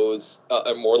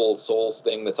Immortal Souls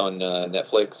thing that's on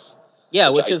Netflix. Yeah,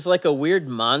 which is like a weird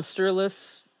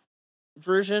monsterless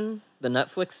version, the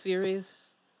Netflix series.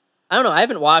 I don't know. I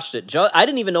haven't watched it. I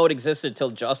didn't even know it existed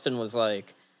until Justin was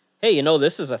like, "Hey,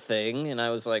 this is a thing," and I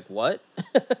was like, "What?"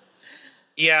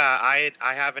 Yeah,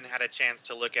 I haven't had a chance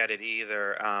to look at it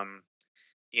either.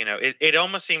 It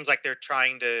almost seems like they're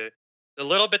trying to. The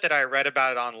little bit that I read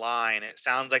about it online, it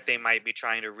sounds like they might be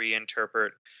trying to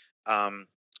reinterpret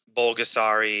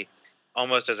Bulgasari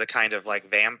almost as a kind of like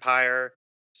vampire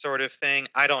sort of thing.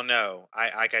 I don't know.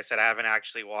 Like I said, I haven't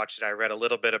actually watched it. I read a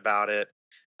little bit about it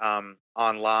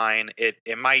online.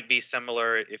 It might be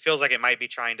similar. It feels like it might be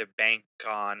trying to bank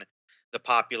on the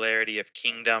popularity of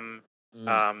Kingdom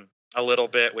a little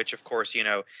bit, which of course,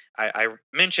 I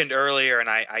mentioned earlier, and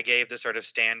I gave the sort of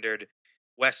standard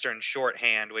Western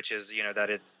shorthand, which is,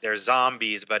 that they're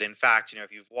zombies, but in fact,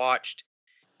 if you've watched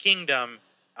Kingdom,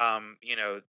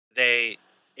 they're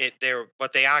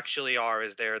what they actually are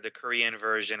is they're the Korean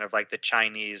version of like the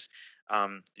Chinese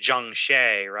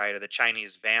zhengxie, right, or the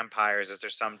Chinese vampires as they're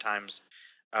sometimes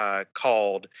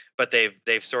called, but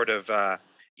they've sort of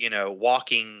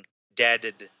walking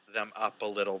deaded them up a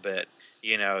little bit,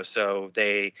 so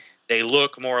they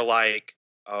look more like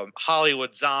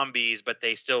Hollywood zombies, but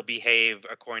they still behave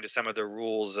according to some of the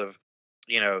rules of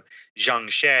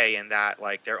zhengxie, in that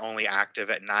like they're only active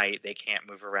at night, they can't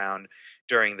move around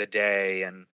during the day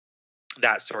and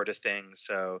that sort of thing.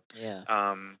 So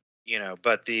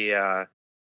but the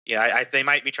they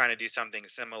might be trying to do something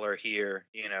similar here.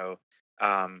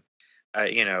 Again,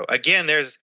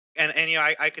 there's and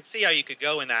I could see how you could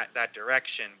go in that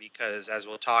direction, because as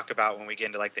we'll talk about when we get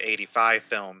into like the 85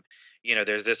 film,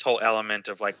 there's this whole element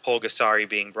of like Pulgasari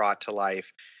being brought to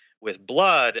life with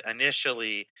blood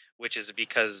initially, which is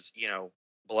because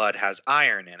blood has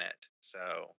iron in it.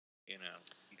 So you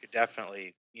could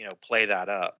definitely play that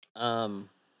up.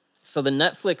 So the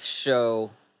Netflix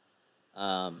show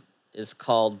is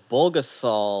called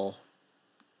Bulgasari,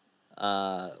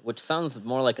 which sounds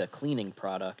more like a cleaning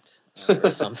product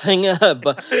or something.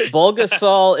 But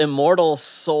Bulgasari Immortal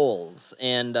Souls,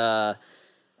 and the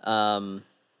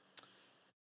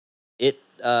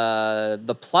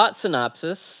plot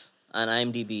synopsis on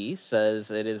IMDb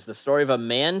says it is the story of a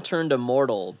man turned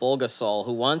immortal, Bulgasari,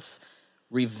 who wants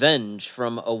revenge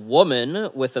from a woman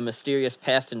with a mysterious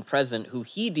past and present who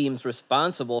he deems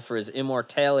responsible for his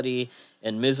immortality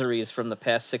and miseries from the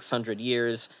past 600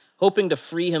 years, hoping to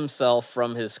free himself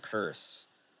from his curse.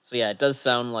 So yeah, it does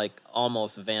sound like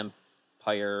almost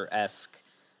vampire-esque.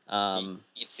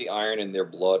 Eats the iron in their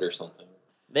blood or something.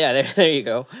 Yeah, there you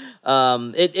go.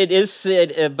 It is,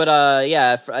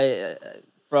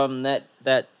 from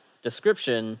that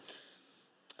description,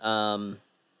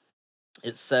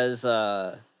 it says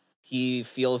he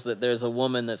feels that there's a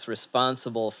woman that's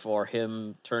responsible for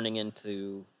him turning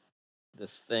into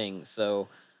this thing. So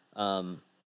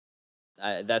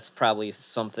that's probably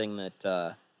something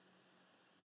that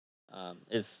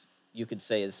is, you could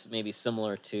say, is maybe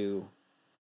similar to,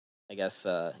 I guess,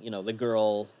 the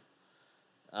girl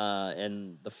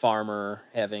and the farmer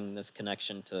having this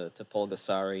connection to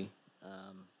Pulgasari.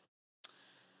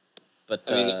 But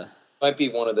I mean, it might be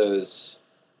one of those,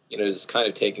 just kind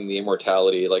of taking the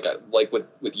immortality, like with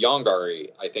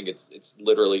Yongari. I think it's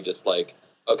literally just like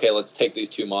okay, let's take these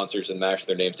two monsters and mash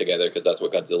their names together because that's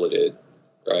what Godzilla did,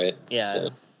 right? Yeah.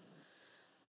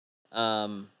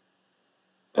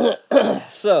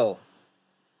 So,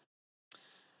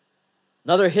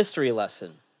 another history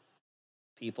lesson,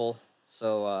 people.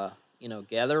 So,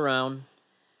 gather around.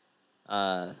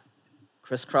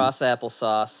 Crisscross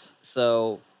applesauce.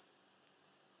 So,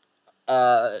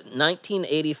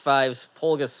 1985's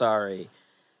Pulgasari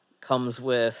comes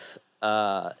with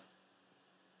a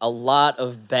lot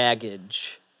of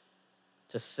baggage,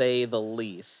 to say the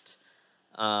least.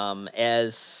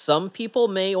 As some people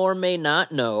may or may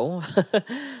not know,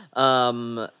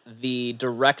 the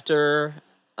director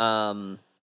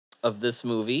of this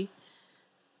movie,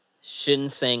 Shin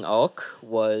Sang-ok,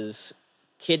 was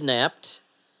kidnapped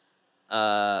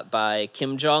by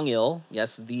Kim Jong Il,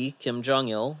 yes, the Kim Jong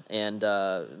Il, and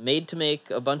made to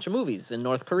make a bunch of movies in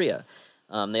North Korea.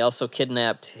 They also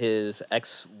kidnapped his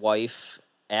ex-wife,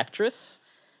 actress,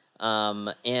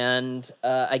 and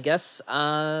I guess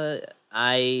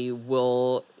I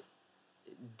will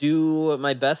do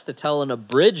my best to tell an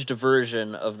abridged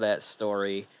version of that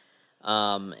story,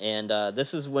 and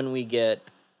this is when we get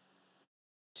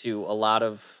to a lot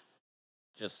of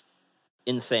just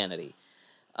insanity.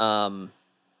 I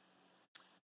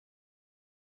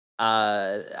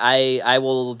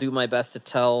will do my best to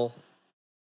tell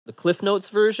the Cliff Notes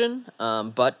version,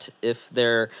 but if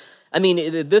there, I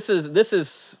mean, this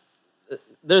is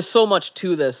there's so much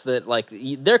to this that like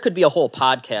there could be a whole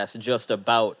podcast just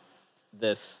about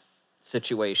this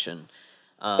situation.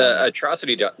 The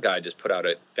Atrocity guy just put out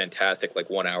a fantastic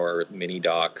 1 hour mini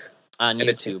doc on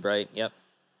YouTube, right? Yep.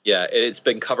 Yeah, it's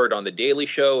been covered on The Daily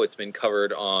Show. It's been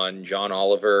covered on John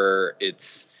Oliver.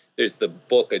 There's the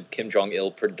book, a Kim Jong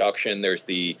Il production. There's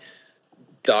the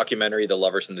documentary, The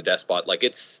Lovers and the Despot.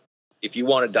 If you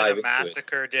want to dive into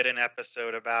Massacre did an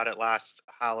episode about it last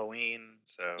Halloween.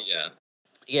 So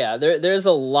yeah, there's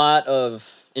a lot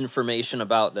of information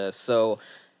about this. So,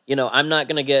 I'm not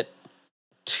going to get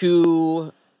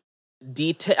too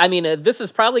detailed. I mean, this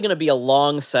is probably going to be a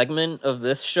long segment of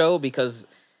this show because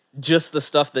just the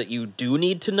stuff that you do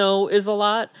need to know is a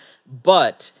lot.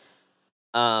 But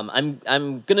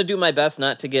I'm gonna do my best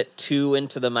not to get too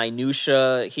into the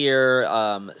minutia here.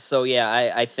 So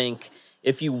yeah, I think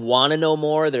if you want to know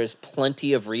more, there's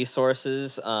plenty of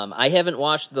resources. I haven't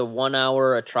watched the 1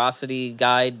 hour atrocity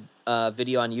guide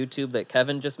video on YouTube that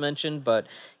Kevin just mentioned, but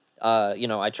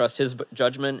I trust his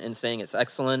judgment in saying it's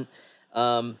excellent.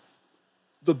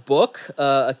 The book,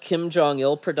 a Kim Jong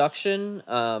Il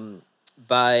production,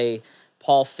 by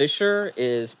Paul Fisher,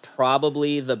 is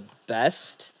probably the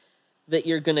best that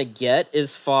you're gonna get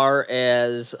as far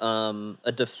as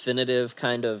a definitive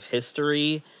kind of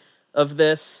history of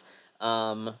this.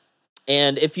 And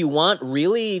if you want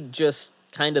really just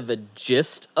kind of the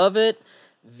gist of it,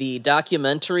 the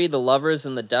documentary The Lovers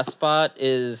and the Despot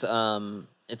is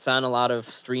it's on a lot of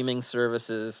streaming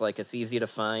services. It's easy to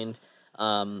find.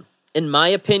 In my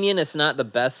opinion, it's not the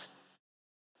best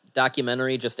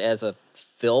documentary just as a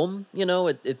film.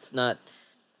 It's not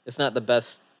the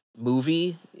best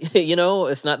movie.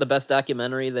 It's not the best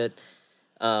documentary that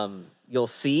you'll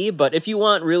see. But if you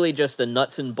want really just a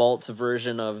nuts and bolts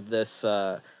version of this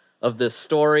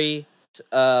story,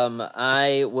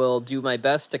 I will do my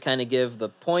best to kind of give the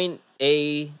point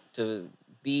A to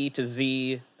B to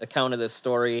Z account of this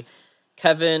story.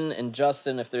 Kevin and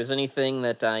Justin, if there's anything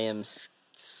that I am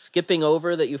skipping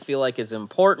over that you feel like is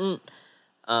important,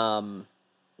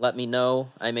 let me know.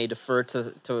 I may defer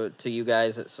to you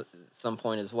guys at some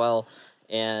point as well,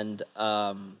 and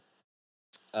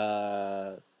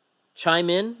chime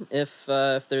in if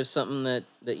there's something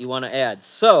that you want to add.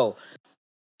 So,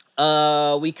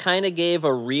 we kind of gave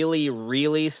a really,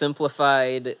 really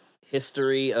simplified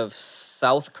history of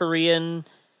South Korean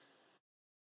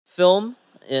film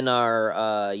in our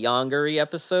Yongari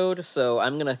episode. So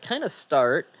I'm gonna kind of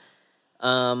start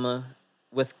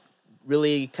with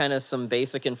really kind of some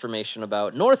basic information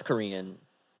about North Korean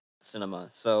cinema.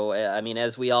 So, I mean,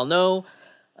 as we all know,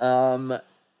 after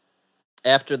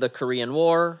the Korean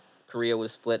War, Korea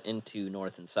was split into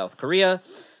North and South Korea.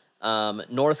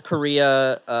 North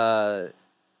Korea, I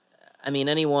mean,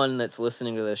 anyone that's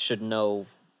listening to this should know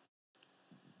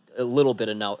a little bit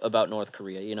about North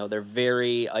Korea. They're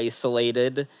very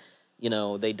isolated.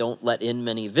 They don't let in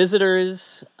many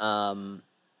visitors. And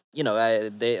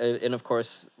of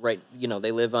course, right,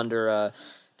 they live under a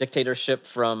dictatorship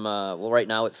from, right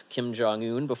now it's Kim Jong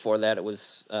Un. Before that, it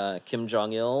was Kim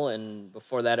Jong Il, and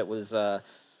before that, it was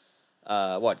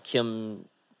Kim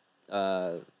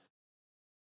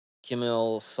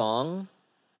Il Sung.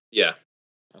 Yeah.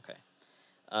 Okay.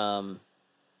 And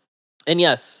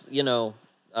yes,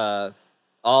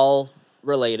 all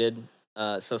related.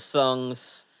 So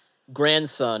Sung's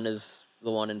grandson is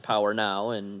the one in power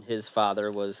now, and his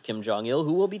father was Kim Jong Il,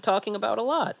 who we'll be talking about a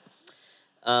lot.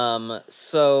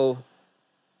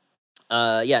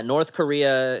 North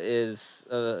Korea is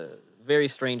a very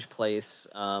strange place.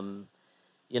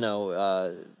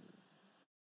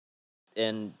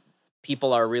 And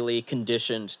people are really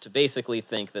conditioned to basically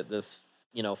think that this,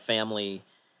 family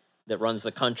that runs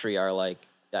the country are like,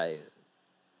 I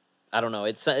don't know.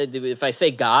 If I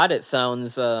say God, it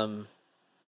sounds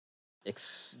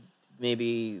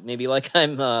maybe like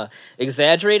I'm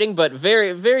exaggerating, but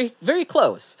very, very, very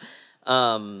close.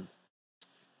 To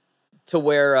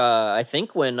where I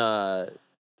think when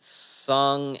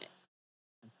Sung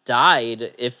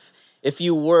died, if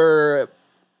you were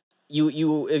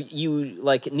you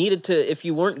like needed to, if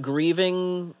you weren't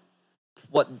grieving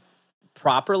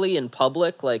properly in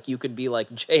public, like you could be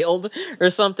like jailed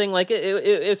or something. Like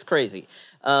it's crazy.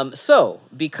 So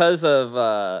because of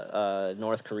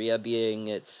North Korea being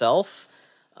itself,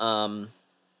 a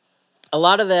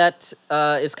lot of that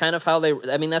is kind of how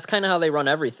that's kind of how they run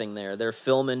everything there. Their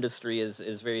film industry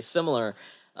is very similar.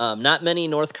 Not many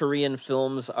North Korean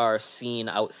films are seen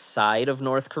outside of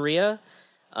North Korea.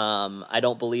 I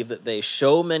don't believe that they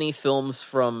show many films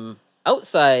from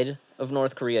outside of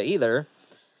North Korea either.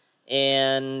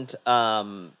 And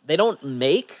they don't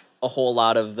make a whole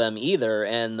lot of them either.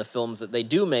 And the films that they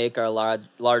do make are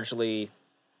largely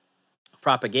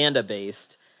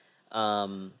propaganda-based.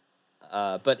 But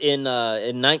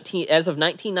as of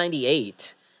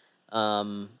 1998,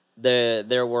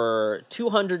 there were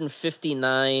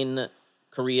 259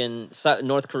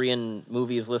 North Korean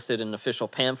movies listed in official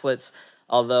pamphlets,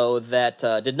 although that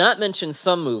did not mention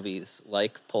some movies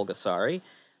like Pulgasari,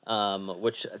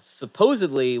 which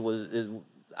supposedly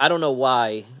I don't know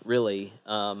why, really.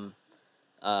 The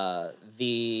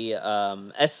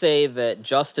essay that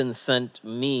Justin sent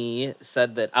me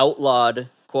said that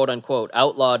quote unquote,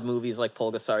 outlawed movies like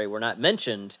Pulgasari were not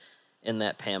mentioned in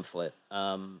that pamphlet.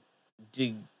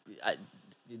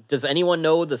 Does anyone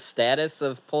know the status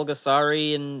of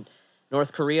Pulgasari in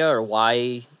North Korea, or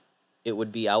why it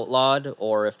would be outlawed,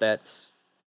 or if that's...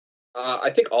 I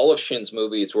think all of Shin's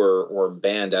movies were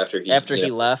banned after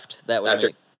he left. That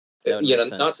would make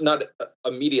sense. Not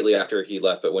immediately after he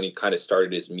left, but when he kind of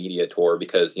started his media tour,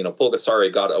 because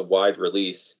Pulgasari got a wide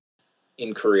release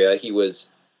in Korea. He was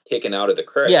taken out of the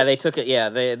credits. Yeah, they took it. Yeah,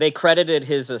 they credited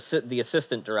the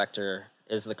assistant director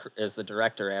as the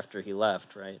director after he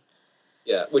left, right?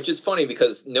 Yeah, which is funny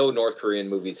because no North Korean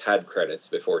movies had credits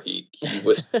before he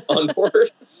was on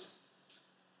board.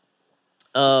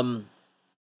 I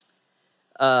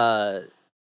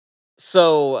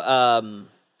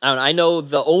know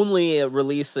the only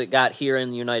release that got here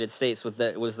in the United States was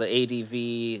the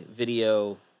ADV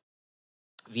video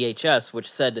VHS,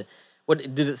 which said,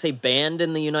 what did it say, banned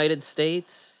in the United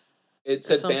States? It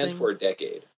said banned for a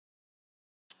decade.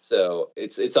 So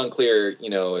it's unclear,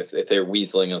 if they're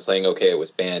weaseling and saying, okay, it was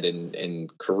banned in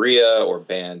Korea or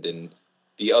banned in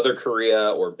the other Korea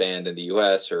or banned in the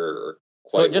US or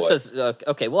quite. So it just says,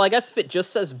 okay, well, I guess if it just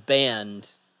says banned,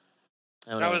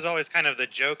 I don't know. That was always kind of the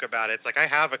joke about it. It's like, I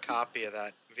have a copy of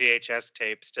that VHS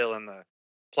tape still in the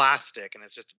plastic, and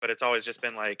it's always just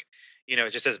been like, it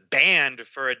just says banned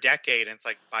for a decade, and it's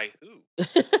like, by who?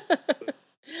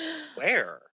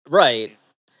 Where? Right.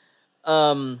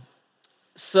 But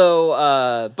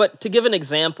to give an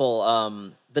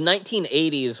example, the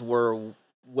 1980s were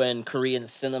when North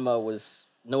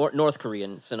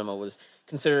Korean cinema was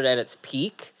considered at its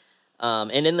peak.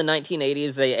 And in the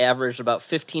 1980s, they averaged about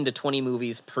 15 to 20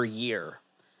 movies per year.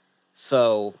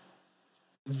 So,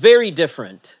 very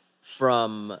different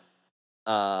from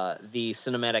the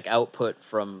cinematic output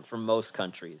from most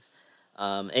countries.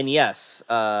 And yes,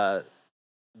 the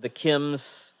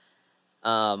Kims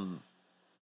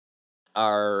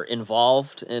are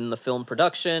involved in the film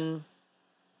production.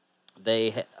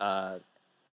 They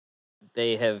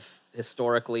have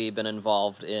historically been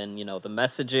involved in, the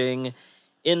messaging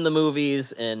in the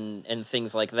movies and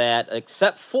things like that,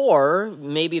 except for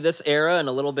maybe this era and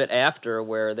a little bit after,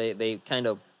 where they kind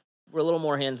of were a little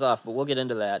more hands-off, but we'll get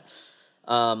into that.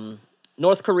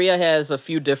 North Korea has a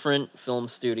few different film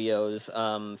studios.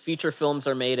 Feature films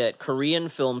are made at Korean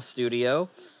Film Studio,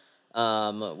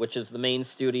 which is the main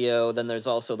studio. Then there's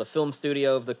also the film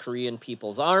studio of the Korean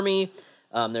People's Army.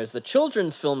 There's the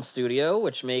Children's Film Studio,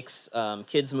 which makes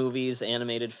kids' movies,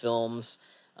 animated films.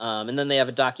 And then they have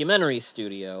a documentary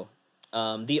studio.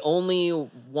 The only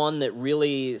one that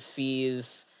really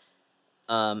sees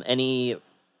any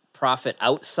profit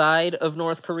outside of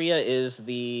North Korea is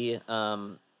the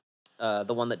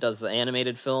the one that does the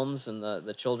animated films and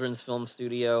the children's film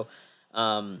studio,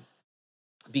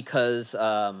 because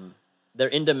they're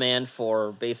in demand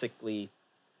for basically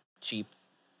cheap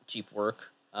work.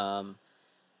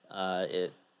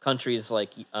 Countries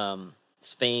like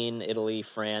Spain, Italy,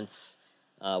 France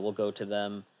will go to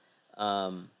them.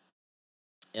 But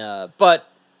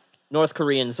North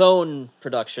Korean's own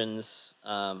productions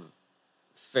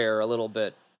fare a little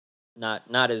bit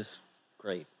not as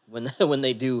great when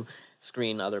they do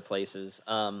screen other places.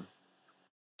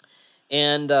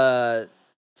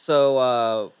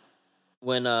 So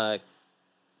when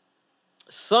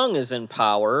Sung is in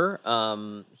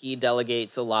power, he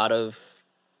delegates a lot of,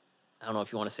 I don't know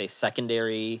if you want to say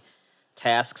secondary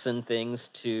tasks and things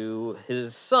to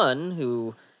his son,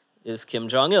 who is Kim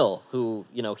Jong Il, who,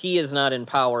 he is not in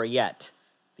power yet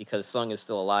because Sung is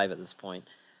still alive at this point.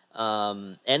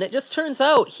 And it just turns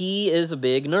out he is a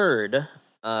big nerd,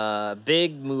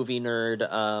 big movie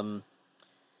nerd.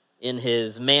 In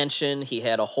his mansion, he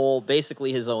had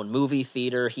basically his own movie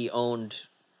theater. He owned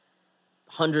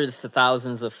hundreds to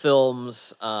thousands of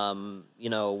films,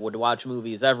 would watch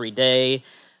movies every day.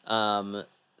 And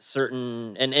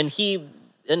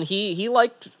he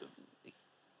liked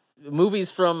movies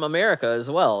from America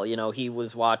as well. He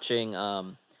was watching,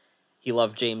 he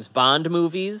loved James Bond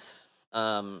movies,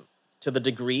 to the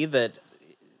degree that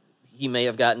he may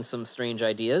have gotten some strange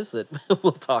ideas that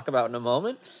we'll talk about in a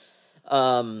moment.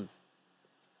 Friday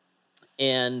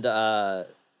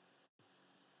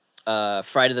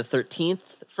the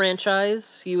 13th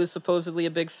franchise, he was supposedly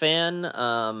a big fan.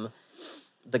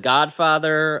 The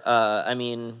Godfather,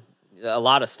 a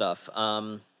lot of stuff.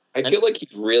 I feel like he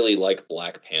really liked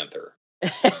Black Panther.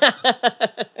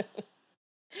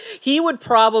 He would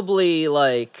probably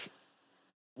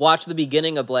watch the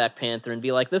beginning of Black Panther and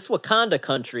be like, this Wakanda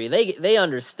country, they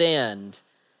understand,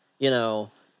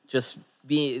 just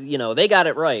be, they got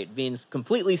it right, being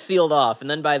completely sealed off. And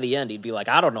then by the end, he'd be like,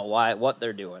 I don't know what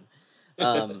they're doing.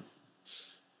 So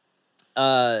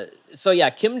yeah,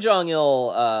 Kim Jong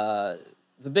Il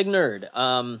is a big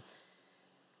nerd.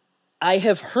 I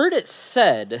have heard it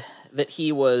said that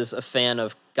he was a fan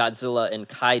of Godzilla and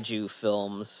kaiju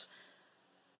films.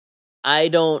 I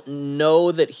don't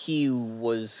know that he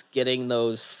was getting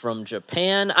those from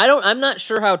Japan. I'm not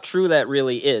sure how true that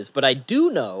really is, but I do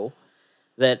know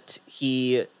that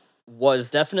he was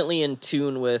definitely in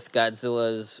tune with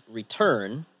Godzilla's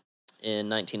return in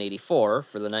 1984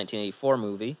 for the 1984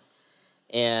 movie,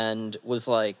 and was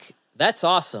like, that's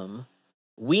awesome.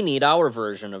 We need our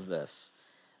version of this.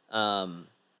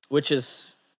 Which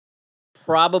is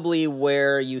probably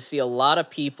where you see a lot of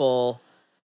people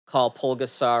call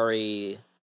Pulgasari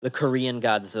the Korean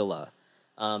Godzilla.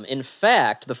 In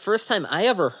fact, the first time I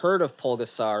ever heard of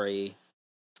Pulgasari,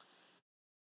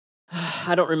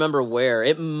 I don't remember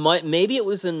where. Maybe it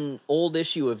was an old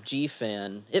issue of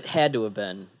G-Fan. It had to have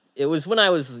been. It was when I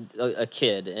was a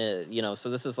kid, so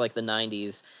this is like the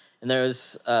 90s, and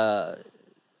there's a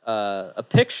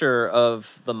picture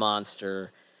of the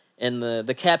monster, and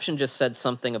the caption just said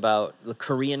something about the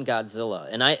Korean Godzilla,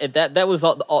 and that was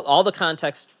all the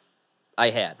context I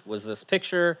had was this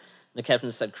picture, and the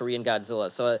caption said Korean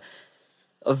Godzilla. So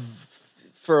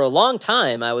for a long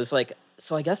time, I was like,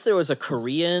 so I guess there was a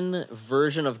Korean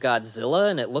version of Godzilla,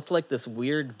 and it looked like this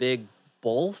weird big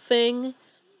bull thing.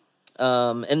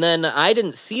 And then I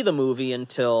didn't see the movie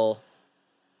until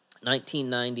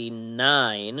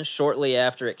 1999, shortly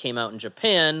after it came out in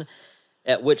Japan,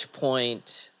 at which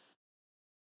point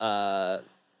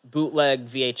bootleg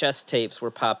VHS tapes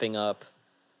were popping up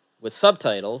with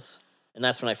subtitles, and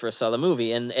that's when I first saw the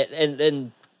movie.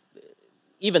 And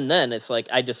even then, it's like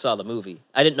I just saw the movie.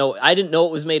 I didn't know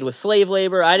it was made with slave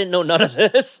labor. I didn't know none of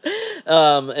this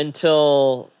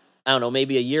until, I don't know,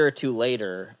 maybe a year or two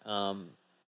later.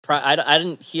 I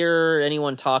didn't hear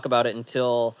anyone talk about it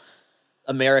until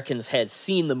Americans had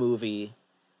seen the movie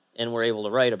and were able to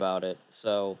write about it.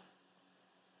 So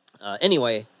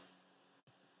anyway,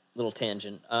 little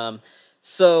tangent.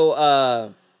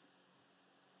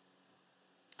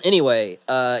 Anyway,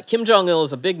 Kim Jong Il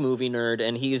is a big movie nerd,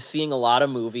 and he's seeing a lot of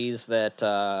movies that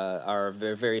are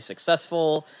very, very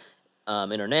successful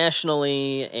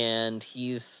internationally, and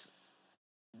he's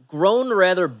grown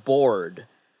rather bored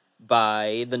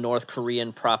by the North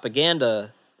Korean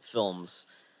propaganda films.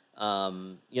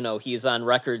 He's on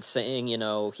record saying,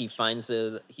 he finds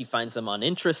them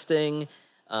uninteresting.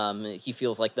 He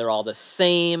feels like they're all the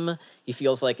same. He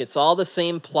feels like it's all the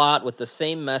same plot with the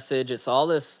same message. It's all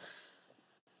this,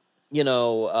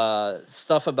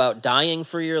 stuff about dying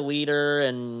for your leader,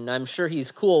 and I'm sure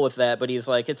he's cool with that, but he's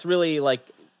like, it's really like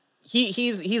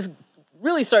he's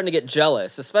really starting to get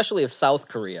jealous, especially of South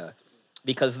Korea,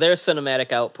 because their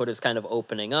cinematic output is kind of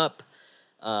opening up.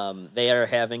 They are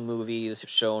having movies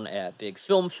shown at big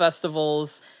film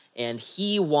festivals, and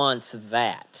he wants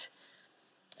that.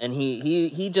 And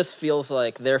he just feels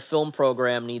like their film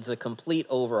program needs a complete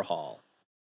overhaul.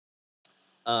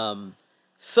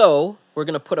 So we're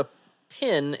going to put a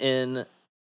pin in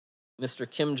Mr.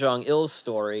 Kim Jong Il's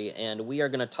story, and we are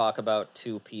going to talk about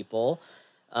two people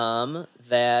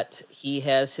that he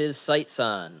has his sights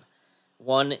on.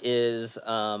 One is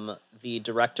the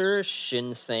director,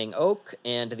 Shin Sang-ok,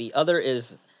 and the other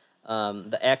is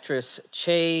the actress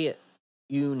Chae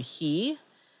Yoon-hee,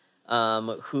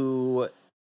 who,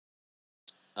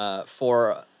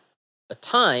 for a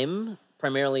time,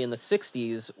 primarily in the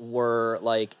 60s, were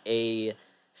like a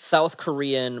South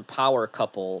Korean power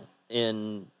couple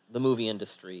in the movie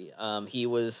industry. He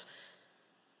was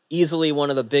easily one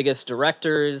of the biggest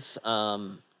directors,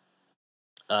 ton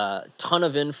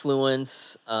of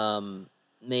influence,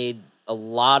 made a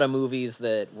lot of movies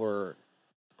that were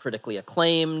critically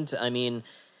acclaimed. I mean,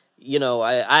 you know,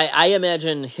 I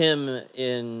imagine him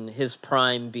in his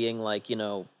prime being like, you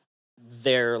know,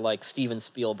 their like Steven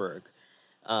Spielberg.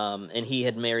 And he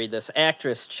had married this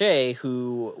actress, Chae,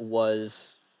 who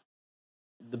was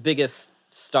the biggest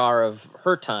star of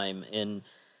her time in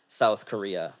South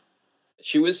Korea.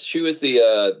 She was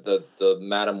the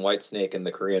Madam Whitesnake in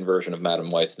the Korean version of Madam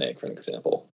Whitesnake, for an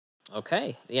example.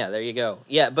 Okay, yeah, there you go.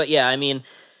 Yeah, but yeah, I mean,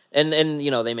 and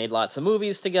you know, they made lots of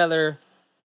movies together.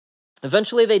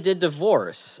 Eventually, they did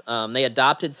divorce. They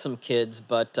adopted some kids,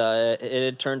 but it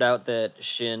had turned out that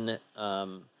Shin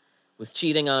was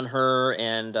cheating on her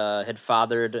and had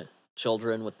fathered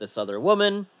children with this other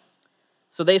woman.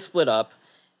 So they split up,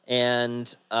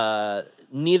 and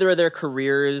neither of their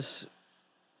careers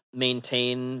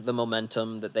maintain the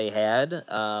momentum that they had.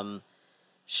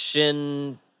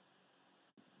 Shin,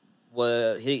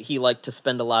 he liked to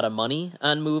spend a lot of money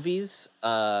on movies,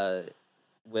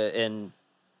 and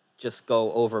just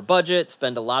go over budget,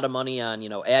 spend a lot of money on, you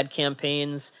know, ad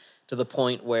campaigns, to the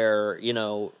point where, you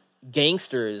know,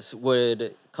 gangsters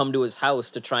would come to his house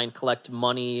to try and collect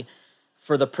money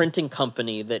for the printing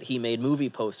company that he made movie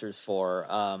posters for.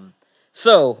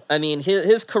 So, I mean,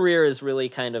 his career is really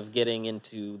kind of getting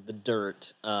into the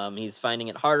dirt. He's finding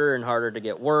it harder and harder to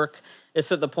get work.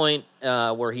 It's at the point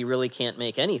where he really can't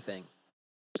make anything.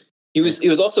 He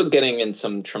was also getting in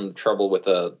some trouble with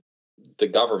the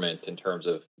government in terms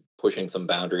of pushing some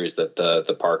boundaries that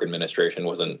the Park administration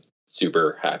wasn't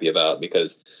super happy about,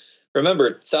 because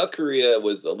remember, South Korea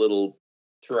was a little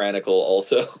tyrannical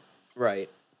also. Right.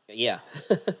 Yeah.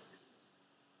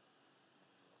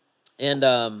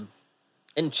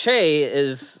 And Chae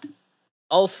is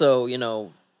also, you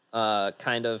know,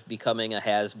 kind of becoming a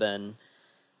has-been,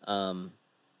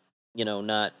 you know,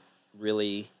 not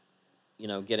really, you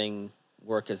know, getting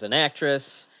work as an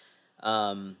actress.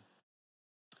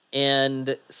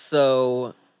 And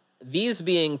so these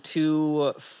being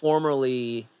two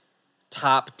formerly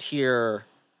top-tier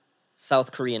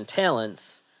South Korean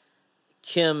talents,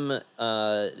 Kim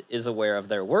is aware of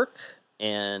their work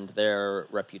and their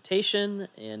reputation,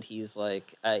 and he's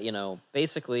like, you know,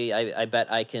 basically, I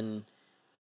bet I can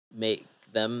make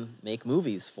them make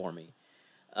movies for me.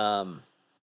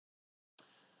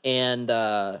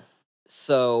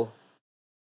 So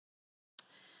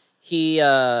he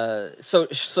so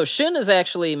Shin is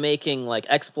actually making like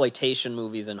exploitation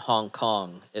movies in Hong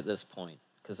Kong at this point,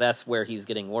 because that's where he's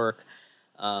getting work.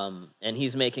 And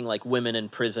he's making like women in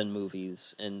prison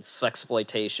movies and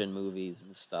sexploitation movies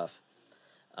and stuff.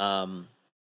 And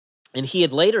he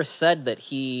had later said that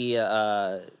he,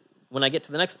 when I get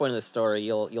to the next point of the story,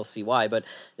 you'll see why. But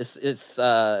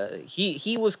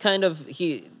he was kind of,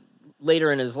 he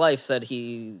later in his life said,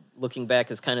 he, looking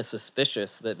back, is kind of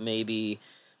suspicious that maybe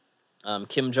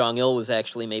Kim Jong Il was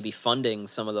actually maybe funding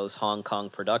some of those Hong Kong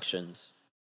productions.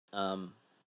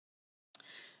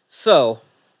 So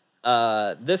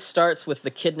this starts with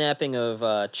the kidnapping of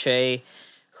Chae,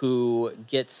 who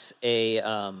gets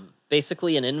a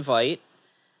basically an invite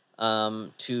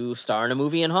to star in a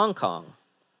movie in Hong Kong.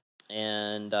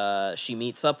 And she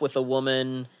meets up with a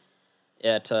woman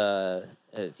at,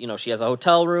 you know, she has a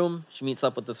hotel room. She meets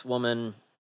up with this woman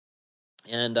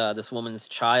and this woman's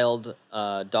child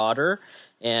daughter.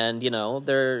 And, you know,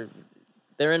 they're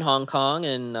in Hong Kong,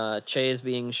 and Chae is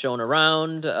being shown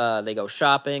around. They go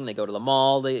shopping. They go to the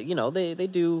mall. They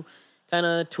do kind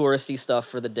of touristy stuff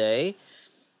for the day.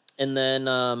 And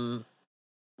then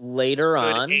later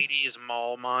on, 80s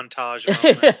mall montage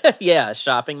moment. Yeah,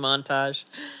 shopping montage.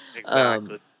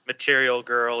 Exactly. Material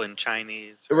Girl in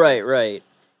Chinese. Right.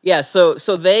 Yeah, so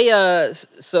they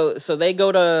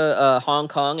go to Hong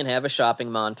Kong and have a shopping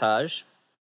montage.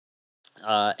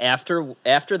 After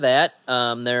that,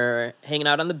 they're hanging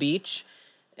out on the beach,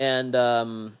 and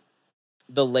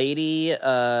the lady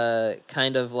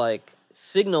kind of like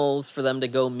signals for them to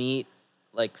go meet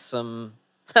like some,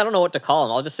 I don't know what to call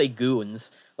them. I'll just say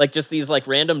goons, like just these like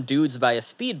random dudes by a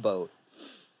speedboat,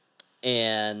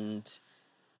 and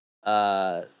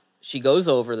she goes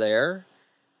over there.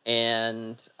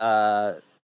 And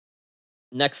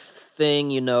next thing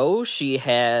you know, she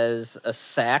has a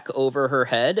sack over her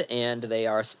head, and they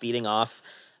are speeding off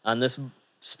on this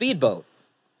speedboat.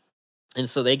 And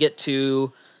so they get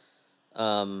to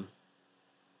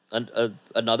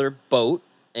another boat,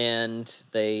 and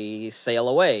they sail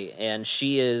away. And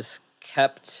she is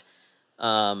kept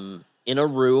in a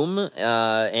room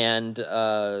and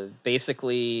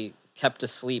basically kept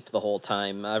asleep the whole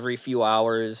time. Every few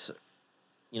hours,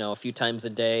 a few times a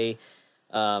day,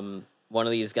 one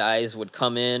of these guys would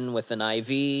come in with an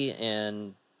IV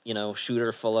and, shoot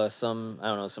her full of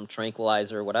some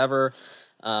tranquilizer or whatever.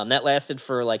 That lasted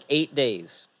for like 8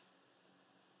 days.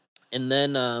 And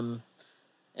then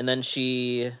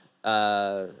she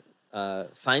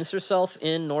finds herself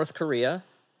in North Korea,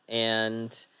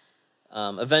 and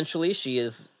eventually she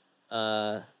is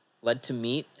led to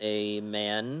meet a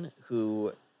man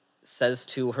who says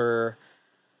to her,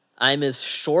 "I'm as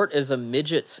short as a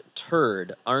midget's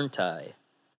turd, aren't I?"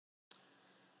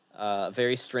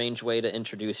 Very strange way to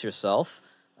introduce yourself.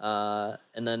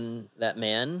 And then that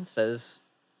man says,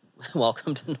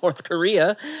 "Welcome to North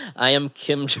Korea. I am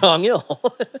Kim Jong Il."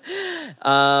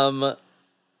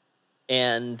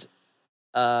 And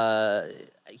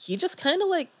he just kind of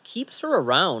like keeps her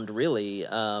around, really.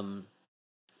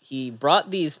 He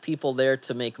brought these people there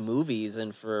to make movies,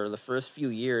 and for the first few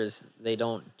years, they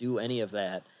don't do any of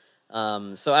that.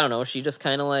 So I don't know, she just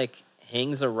kind of like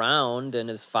hangs around and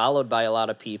is followed by a lot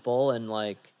of people, and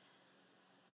like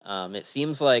it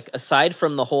seems like, aside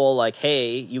from the whole like,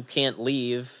 hey, you can't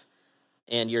leave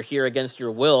and you're here against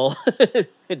your will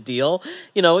deal,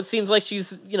 it seems like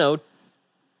she's,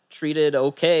 treated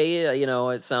okay.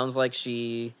 It sounds like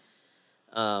she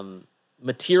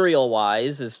material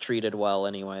wise is treated well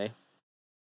anyway.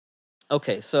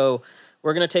 Okay, so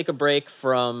we're going to take a break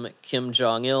from Kim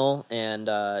Jong Il and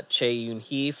Chae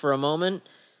Yoon-hee for a moment,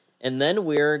 and then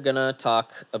we're going to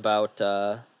talk about,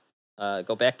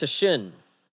 go back to Shin.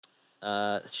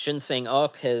 Shin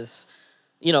Sang-ok has,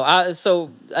 Chae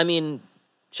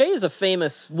is a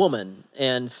famous woman,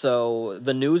 and so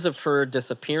the news of her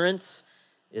disappearance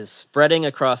is spreading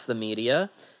across the media.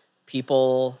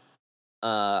 People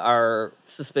are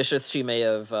suspicious she may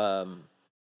have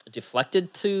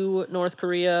deflected to North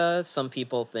Korea. Some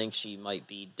people think she might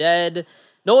be dead.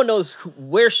 No one knows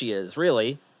where she is,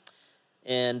 really.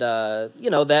 And,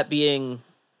 that being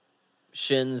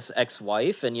Shin's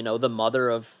ex-wife and, the mother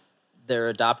of their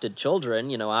adopted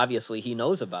children, obviously he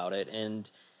knows about it. And,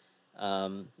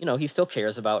 he still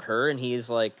cares about her, and he's,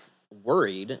 like,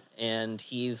 worried. And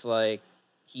he's, like,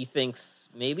 he thinks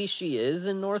maybe she is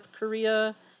in North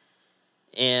Korea.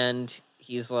 And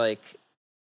he's, like,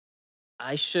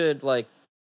 I should, like,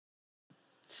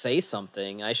 say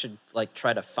something. I should, like,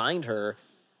 try to find her.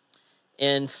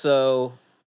 And so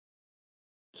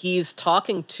he's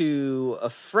talking to a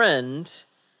friend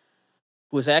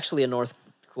who's actually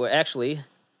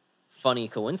funny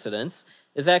coincidence,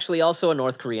 is actually also a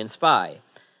North Korean spy.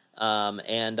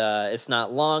 And it's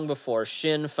not long before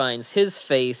Shin finds his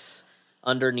face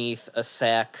underneath a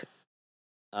sack,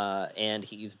 and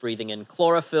he's breathing in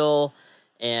chlorophyll,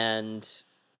 and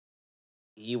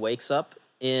he wakes up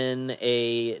in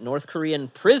a North Korean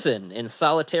prison in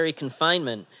solitary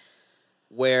confinement,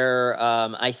 where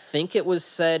I think it was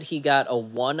said he got a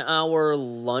 1 hour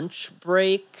lunch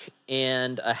break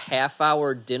and a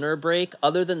half-hour dinner break.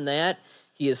 Other than that,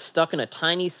 he is stuck in a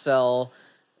tiny cell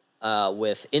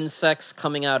with insects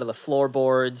coming out of the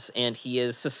floorboards, and he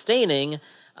is sustaining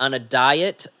on a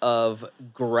diet of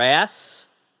grass,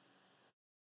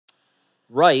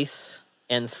 rice,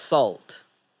 and salt.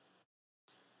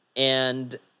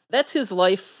 And that's his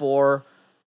life for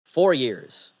 4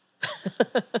 years.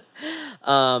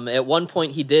 At one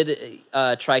point, he did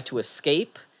try to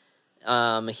escape.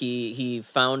 He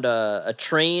found a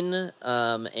train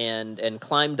and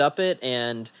climbed up it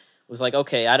and was like,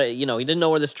 okay, he didn't know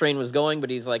where this train was going, but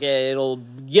he's like, hey, it'll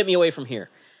get me away from here.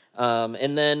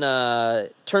 And then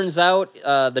turns out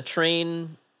the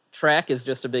train track is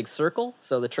just a big circle.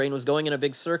 So the train was going in a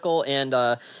big circle,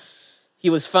 and he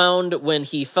was found when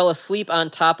he fell asleep on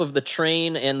top of the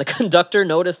train, and the conductor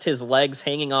noticed his legs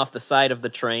hanging off the side of the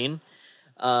train.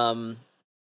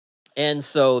 And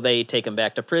so they take him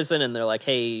back to prison, and they're like,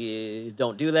 hey,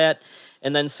 don't do that.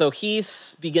 And then so he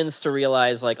begins to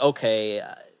realize, like, okay,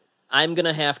 I'm going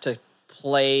to have to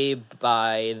play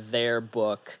by their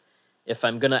book if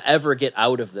I'm going to ever get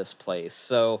out of this place.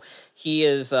 So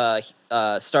he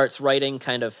starts writing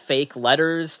kind of fake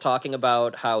letters talking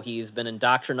about how he's been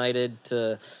indoctrinated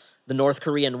to the North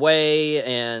Korean way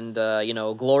and,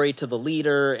 glory to the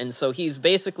leader. And so he's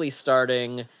basically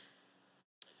starting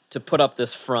to put up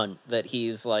this front that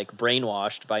he's, like,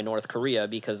 brainwashed by North Korea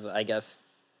because I guess,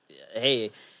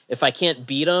 hey, if I can't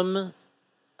beat them,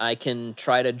 I can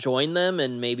try to join them,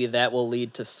 and maybe that will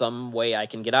lead to some way I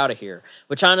can get out of here.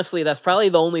 Which, honestly, that's probably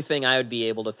the only thing I would be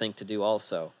able to think to do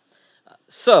also.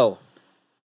 So,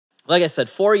 like I said,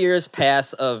 4 years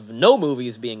pass of no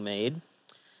movies being made.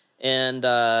 And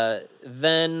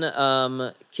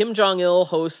then Kim Jong Il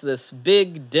hosts this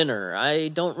big dinner.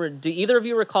 Do either of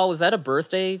you recall, was that a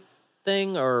birthday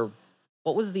thing, or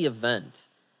what was the event?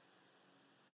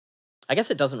 I guess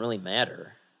it doesn't really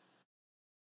matter.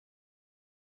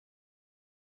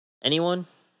 Anyone?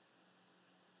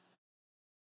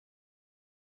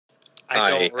 I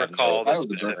don't recall the That was a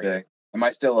specific. birthday. Am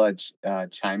I still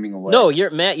chiming away? No,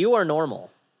 Matt. You are normal.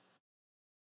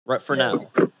 Right for Yeah.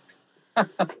 now.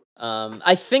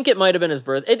 I think it might have been his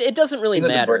birthday. It doesn't really It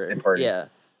was a matter. birthday party. Yeah.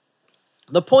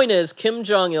 The point is, Kim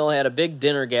Jong Il had a big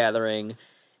dinner gathering,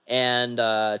 and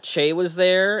Che was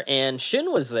there, and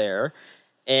Shin was there,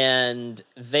 and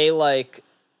they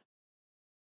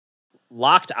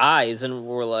locked eyes and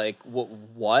were like,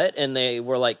 what? And they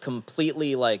were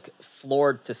completely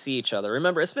floored to see each other.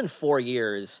 Remember, it's been 4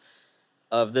 years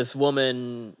of this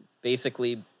woman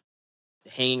basically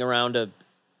hanging around a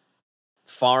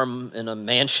farm in a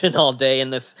mansion all day,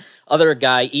 and this other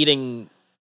guy eating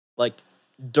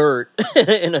dirt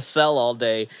in a cell all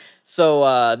day.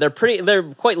 So they're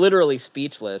quite literally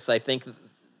speechless. I think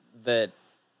that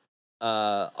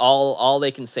all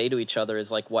they can say to each other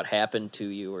is what happened to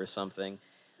you or something.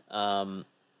 And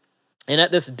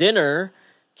at this dinner,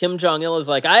 Kim Jong Il is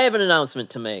like, I have an announcement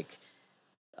to make.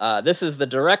 This is the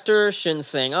director, Shin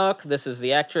Sang-ok. This is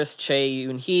the actress, Chae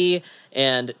Yoon-hee.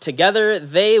 And together,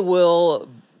 they will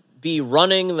be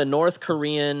running the North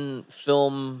Korean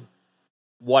film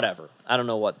whatever. I don't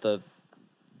know what the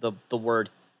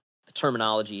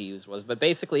terminology he used was. But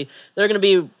basically, they're going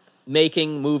to be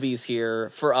making movies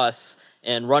here for us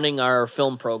and running our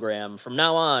film program from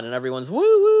now on. And everyone's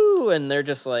woo-woo. And they're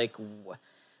just like,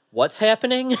 what's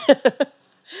happening?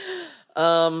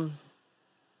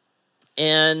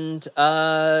 And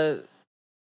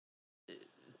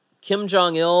Kim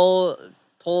Jong-il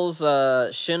pulls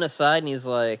Shin aside and he's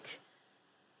like,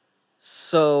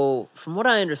 so from what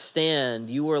I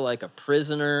understand, you were a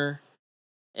prisoner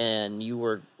and you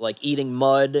were eating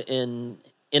mud in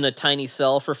a tiny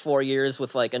cell for 4 years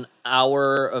with an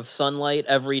hour of sunlight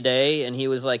every day. And he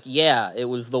was like, yeah, it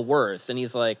was the worst. And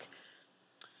he's like,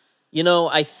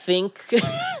 I think...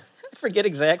 I forget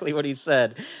exactly what he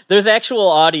said. There's actual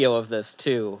audio of this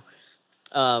too,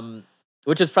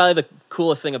 which is probably the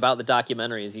coolest thing about the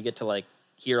documentary is you get to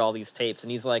hear all these tapes. And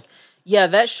he's like, yeah,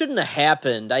 that shouldn't have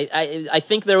happened. I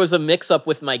think there was a mix-up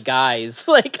with my guys.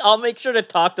 I'll make sure to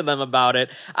talk to them about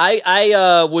it.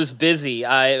 I was busy.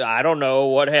 I don't know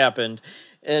what happened.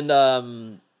 And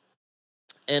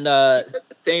he said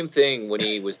the same thing when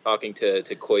he was talking to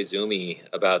Koizumi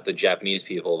about the Japanese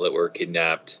people that were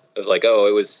kidnapped. Of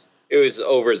it was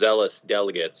overzealous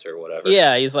delegates or whatever.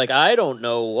 Yeah, he's like, I don't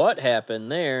know what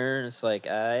happened there. And it's like,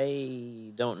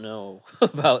 I don't know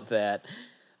about that.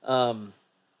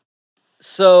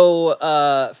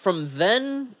 So from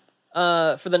then,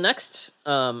 for the next,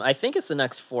 I think it's the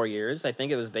next 4 years. I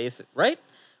think it was basic, right?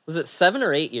 Was it 7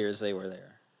 or 8 years they were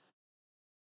there?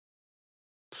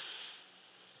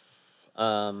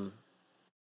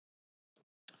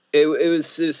 It was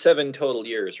 7 total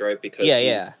years, right? Because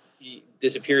he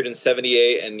disappeared in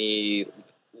 78 and he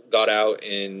got out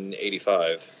in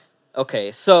 85.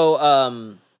 Okay,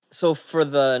 so for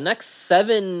the next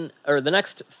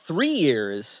 3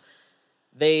 years,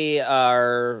 they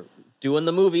are doing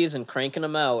the movies and cranking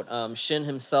them out. Shin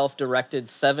himself directed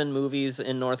 7 movies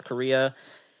in North Korea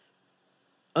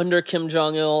under Kim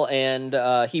Jong Il,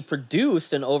 and he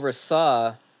produced and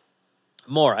oversaw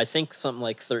more. I think something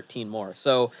like 13 more.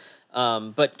 So,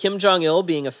 but Kim Jong Il,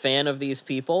 being a fan of these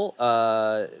people,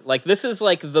 this is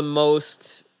the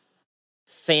most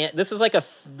this is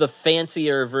the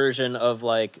fancier version of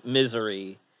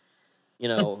Misery,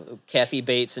 Kathy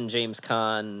Bates and James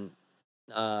Caan.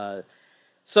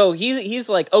 So he's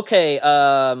like, okay,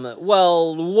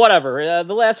 well, whatever.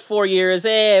 The last 4 years,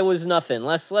 it was nothing.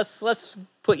 Let's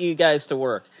put you guys to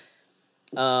work.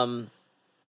 And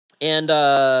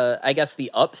I guess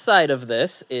the upside of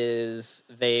this is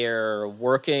they're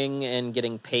working and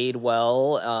getting paid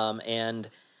well. And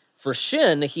for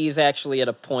Shin, he's actually at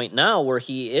a point now where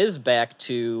he is back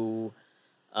to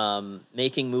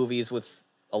making movies with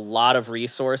a lot of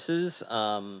resources.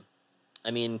 I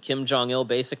mean, Kim Jong Il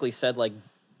basically said, like,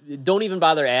 don't even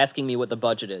bother asking me what the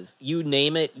budget is. You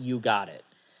name it, you got it.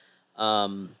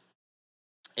 And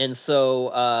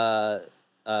so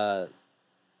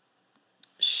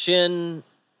Shin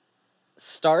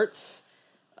starts,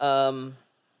 and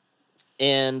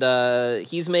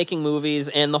he's making movies,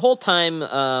 and the whole time,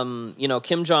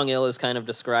 Kim Jong Il is kind of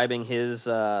describing his,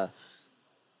 I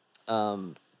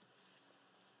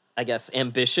guess,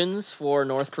 ambitions for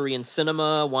North Korean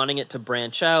cinema, wanting it to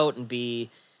branch out and be,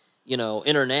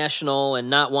 international, and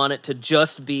not want it to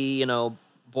just be,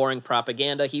 boring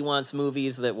propaganda. He wants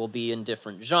movies that will be in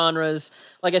different genres.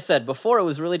 Like I said, before it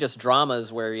was really just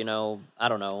dramas where, I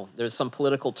don't know, there's some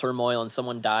political turmoil and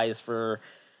someone dies for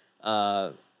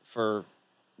North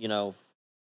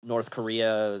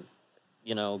Korea,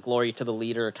 glory to the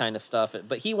leader kind of stuff.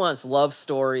 But he wants love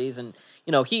stories, and,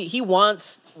 he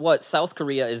wants what South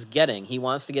Korea is getting. He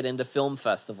wants to get into film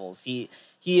festivals. He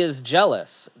is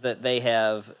jealous that they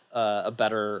have a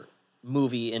better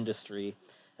movie industry,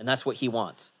 and that's what he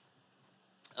wants.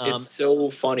 It's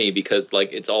so funny because,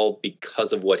 like, it's all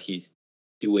because of what he's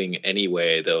doing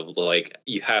anyway, though. Like,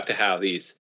 you have to have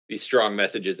these strong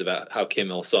messages about how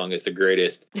Kim Il-sung is the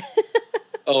greatest.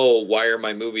 Oh, why are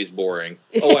my movies boring?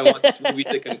 Oh, I want these movies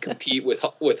that can compete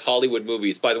with Hollywood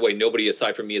movies. By the way, nobody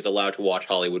aside from me is allowed to watch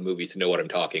Hollywood movies to know what I'm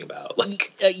talking about.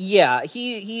 Like, yeah,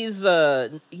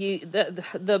 the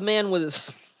man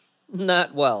was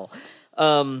not well.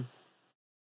 And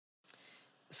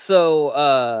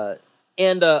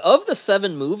of the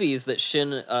 7 movies that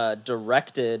Shin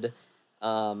directed,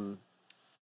 Paul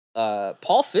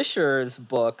Fisher's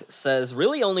book says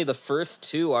really only the first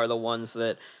 2 are the ones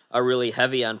that are really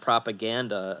heavy on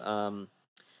propaganda.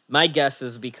 My guess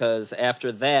is because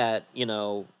after that,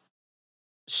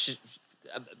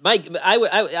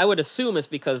 I would assume it's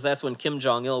because that's when Kim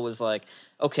Jong Il was like,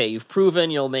 okay, you've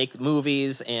proven you'll make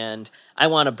movies, and I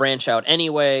want to branch out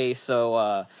anyway.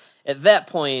 So at that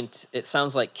point, it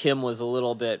sounds like Kim was a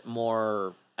little bit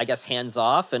more, I guess, hands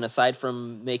off. And aside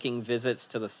from making visits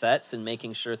to the sets and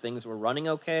making sure things were running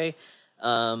okay,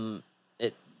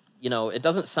 it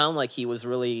doesn't sound like he was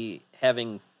really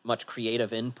having much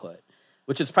creative input,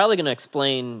 which is probably going to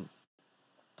explain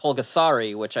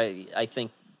Pulgasari, which I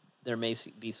think there may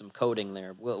be some coding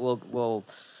there. We'll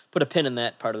put a pin in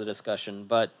that part of the discussion,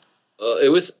 but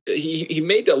it was he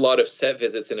made a lot of set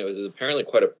visits, and it was apparently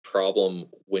quite a problem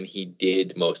when he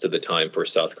did most of the time for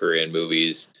South Korean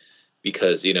movies,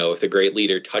 because if the great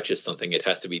leader touches something, it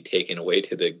has to be taken away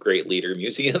to the Great Leader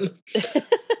Museum,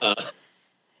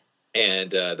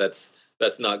 and that's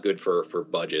not good for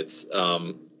budgets.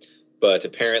 But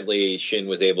apparently Shin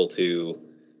was able to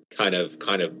kind of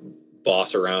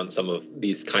boss around some of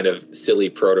these kind of silly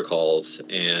protocols,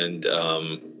 and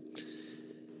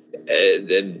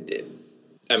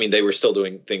I mean, they were still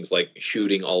doing things like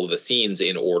shooting all of the scenes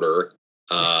in order,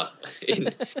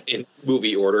 in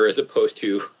movie order, as opposed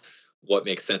to what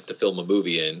makes sense to film a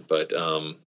movie in. But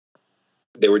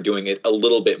they were doing it a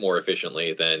little bit more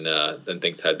efficiently than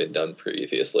things had been done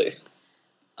previously.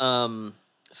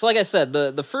 So like I said,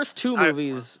 the first 2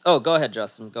 movies... Oh, go ahead,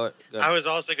 Justin. Go ahead. I was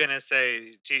also going to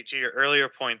say, to your earlier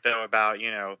point, though, about,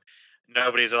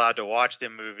 nobody's allowed to watch the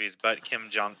movies but Kim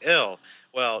Jong Il.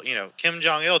 Well, Kim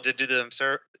Jong Il did do them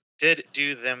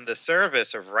the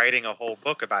service of writing a whole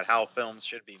book about how films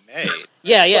should be made.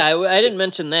 Yeah, I didn't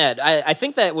mention that. I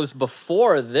think that was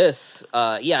before this.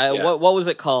 Yeah. What was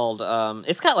it called?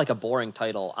 It's got like a boring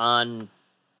title, On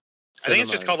I think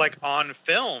it's just called like On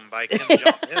Film by Kim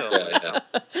Jong Il.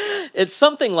 It's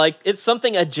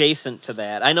something adjacent to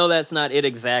that. I know that's not it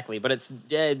exactly, but it's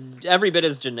every bit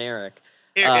as generic.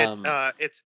 Here,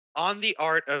 it's On the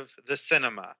Art of the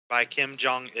Cinema by Kim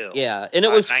Jong Il. Yeah, and it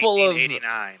was full of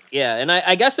 1989. Yeah, and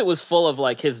I guess it was full of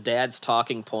like his dad's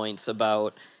talking points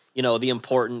about the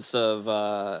importance of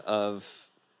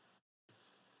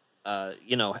I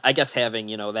guess having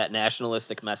that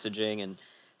nationalistic messaging and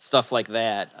stuff like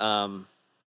that.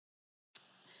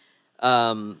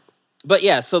 But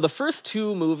yeah, so the first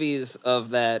 2 movies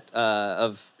of that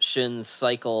of Shin's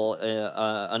cycle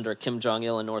under Kim Jong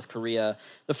Il in North Korea,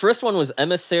 the first one was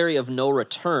Emissary of No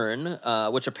Return,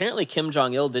 which apparently Kim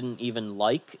Jong Il didn't even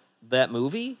like that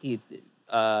movie.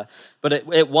 But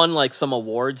it won like some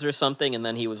awards or something, and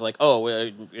then he was like, "Oh,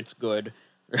 it's good."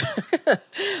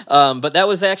 But that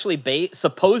was actually based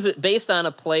on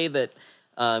a play that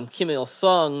Kim Il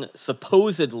Sung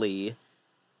supposedly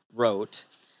wrote.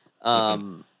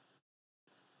 And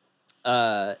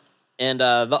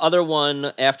the other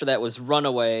one after that was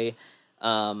Runaway.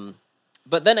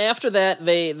 But then after that,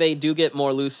 they do get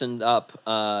more loosened up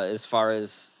as far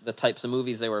as the types of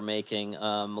movies they were making.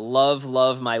 Love,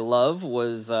 Love, My Love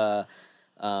was a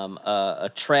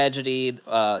tragedy.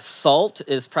 Salt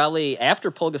is probably,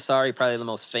 after Pulgasari, probably the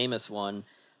most famous one.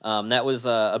 That was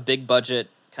a big budget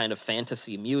kind of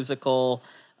fantasy musical.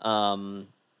 And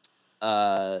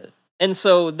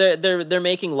so they're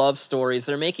making love stories.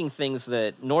 They're making things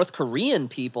that North Korean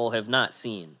people have not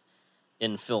seen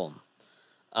in film.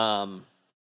 And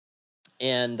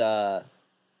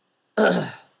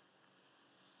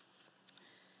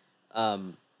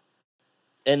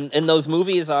those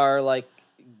movies are like,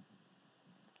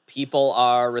 people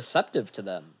are receptive to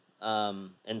them.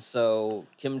 And so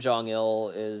Kim Jong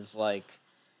Il is like,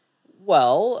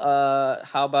 well,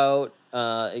 how about,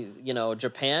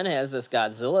 Japan has this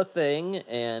Godzilla thing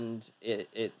and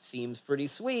it seems pretty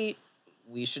sweet.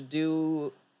 We should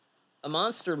do a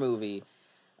monster movie.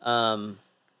 And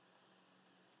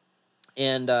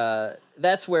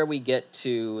that's where we get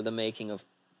to the making of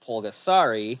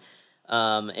Pulgasari.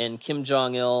 And Kim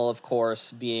Jong Il, of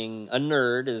course, being a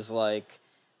nerd, is like,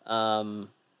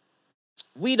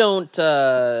 we don't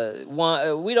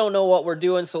know what we're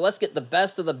doing, so let's get the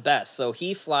best of the best. So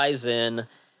he flies in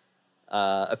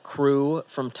a crew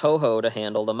from Toho to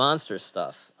handle the monster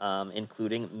stuff,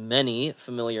 including many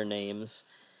familiar names.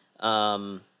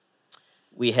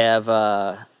 We have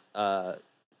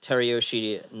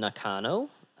Teruyoshi Nakano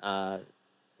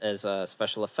as a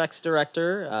special effects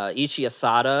director. Ichi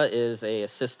Asada is a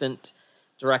assistant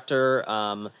director.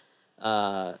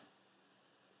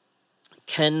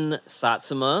 Ken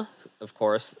Satsuma, of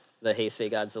course, the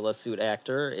Heisei Godzilla suit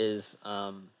actor, is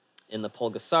in the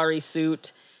Pulgasari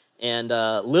suit. And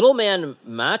Little Man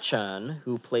Machan,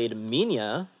 who played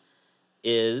Minya,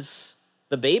 is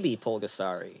the baby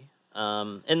Pulgasari.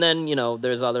 And then,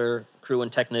 there's other crew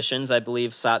and technicians. I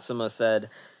believe Satsuma said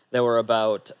there were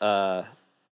about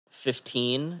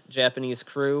 15 Japanese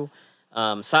crew.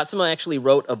 Satsuma actually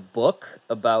wrote a book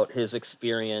about his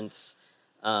experience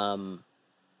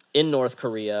in North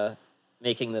Korea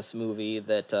making this movie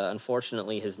that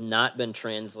unfortunately has not been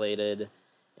translated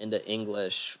into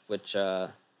English, which is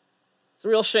a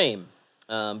real shame.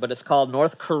 But it's called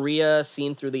North Korea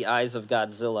Seen Through the Eyes of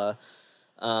Godzilla.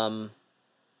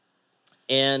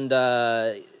 And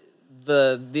the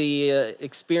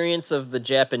experience of the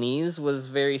Japanese was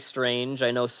very strange.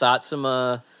 I know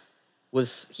Satsuma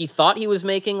he thought he was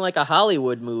making like a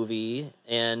Hollywood movie,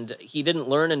 and he didn't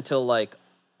learn until like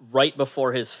right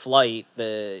before his flight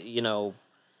that he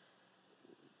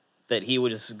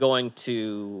was going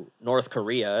to North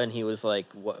Korea, and he was like,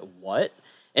 what?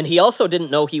 And he also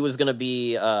didn't know he was going to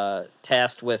be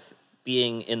tasked with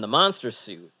being in the monster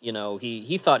suit.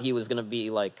 He thought he was going to be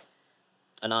like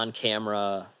an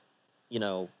on-camera,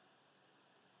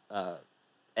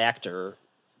 actor,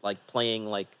 like playing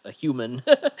like a human.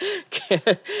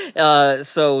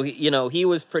 So, he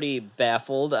was pretty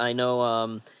baffled. I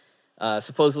know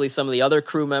supposedly some of the other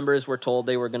crew members were told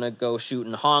they were going to go shoot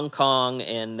in Hong Kong,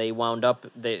 and they wound up,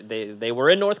 they were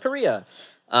in North Korea.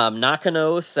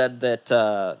 Nakano said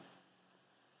that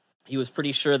he was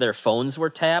pretty sure their phones were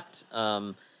tapped.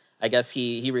 I guess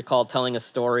he recalled telling a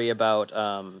story about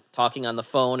talking on the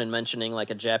phone and mentioning like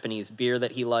a Japanese beer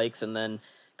that he likes, and then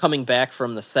coming back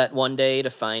from the set one day to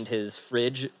find his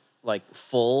fridge like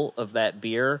full of that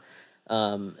beer.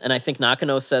 And I think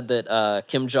Nakano said that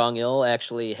Kim Jong Il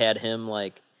actually had him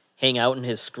like hang out in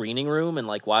his screening room and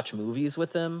like watch movies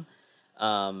with him.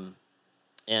 And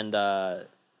the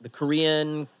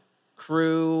Korean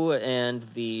crew and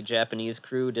the Japanese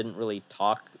crew didn't really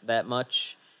talk that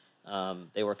much.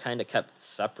 They were kind of kept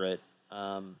separate.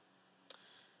 Anyway.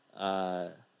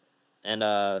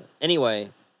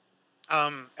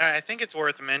 I think it's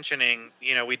worth mentioning,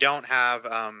 we don't have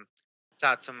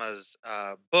Satsuma's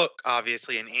book,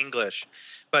 obviously, in English,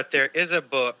 but there is a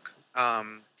book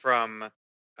from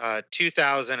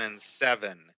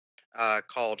 2007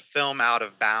 called Film Out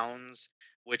of Bounds,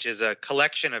 which is a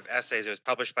collection of essays. It was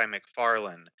published by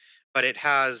McFarlane, but it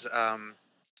has a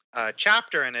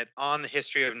chapter in it on the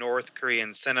history of North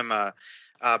Korean cinema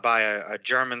by a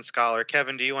German scholar.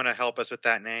 Kevin, do you want to help us with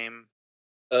that name?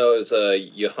 Oh, it was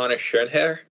Johannes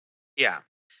Schönherr? Yeah.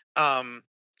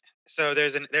 So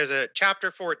there's a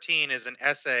chapter 14 is an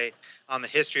essay on the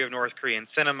history of North Korean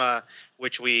cinema,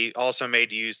 which we also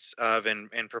made use of in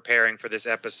preparing for this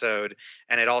episode.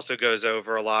 And it also goes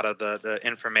over a lot of the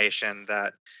information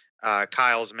that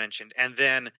Kyle's mentioned. And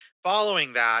then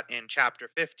following that, in chapter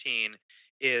 15,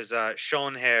 is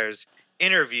Shonher's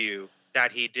interview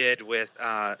that he did with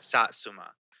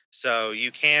Satsuma. So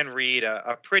you can read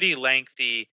a pretty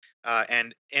lengthy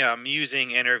and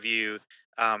amusing interview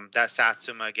that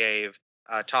Satsuma gave,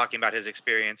 talking about his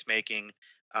experience making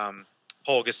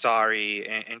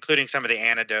Pulgasari, including some of the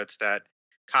anecdotes that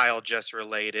Kyle just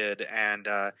related, and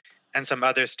some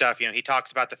other stuff. He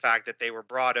talks about the fact that they were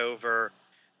brought over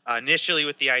initially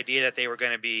with the idea that they were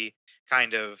going to be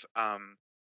kind of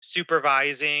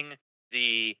supervising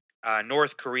the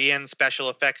North Korean special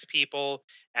effects people,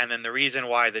 and then the reason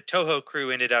why the Toho crew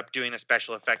ended up doing the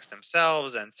special effects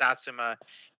themselves and Satsuma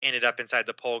ended up inside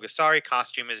the Pulgasari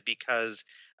costume is because,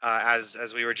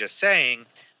 as we were just saying,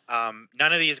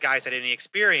 none of these guys had any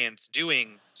experience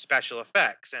doing special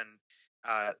effects, and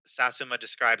Satsuma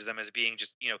describes them as being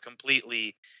just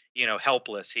completely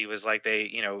helpless. He was like,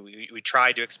 we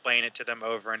tried to explain it to them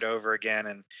over and over again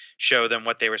and show them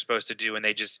what they were supposed to do, and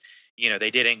they just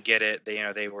they didn't get it.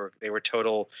 They were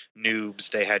total noobs.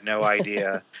 They had no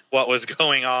idea what was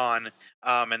going on.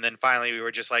 And then finally we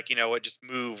were just like, what, just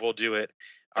move, we'll do it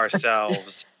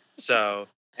ourselves. So,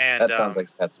 and that sounds like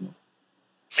Satsuma.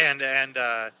 And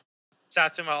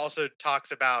Satsuma also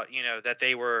talks about that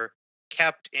they were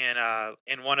kept in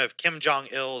one of Kim Jong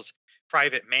Il's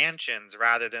private mansions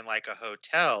rather than like a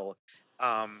hotel,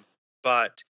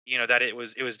 but that it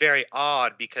was very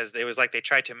odd because it was like they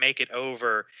tried to make it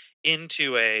over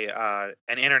into an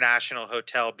international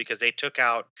hotel because they took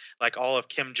out like all of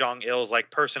Kim Jong Il's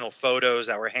like personal photos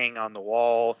that were hanging on the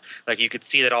wall. Like you could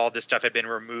see that all this stuff had been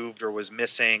removed or was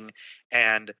missing,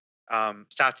 and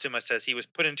Satsuma says he was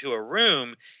put into a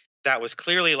room that was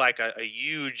clearly like a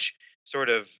huge sort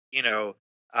of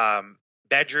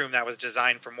bedroom that was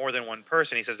designed for more than one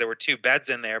person. He says there were 2 beds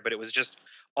in there, but it was just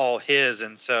all his,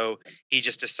 and so he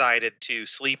just decided to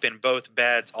sleep in both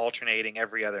beds, alternating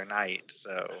every other night.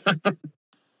 So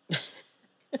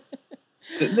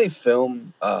didn't they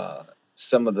film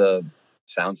some of the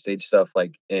soundstage stuff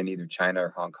like in either China or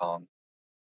Hong Kong?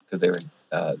 Because there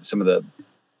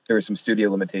were some studio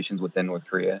limitations within North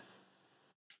Korea.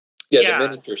 Yeah, the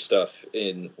miniature stuff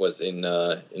was in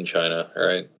China,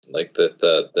 right? Like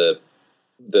the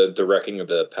wrecking of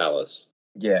the palace.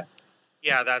 Yeah.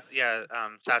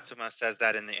 Satsuma says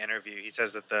that in the interview. He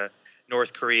says that the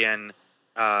North Korean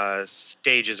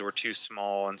stages were too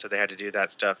small, and so they had to do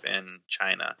that stuff in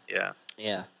China. Yeah.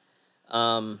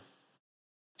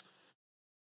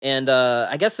 And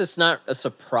I guess it's not a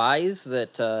surprise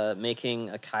that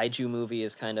making a kaiju movie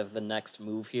is kind of the next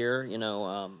move here.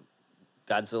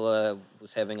 Godzilla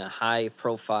was having a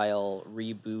high-profile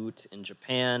reboot in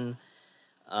Japan.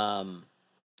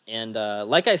 And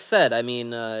like I said, I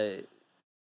mean,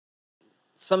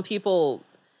 some people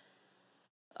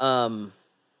call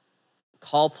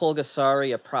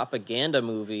Pulgasari a propaganda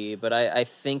movie, but I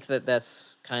think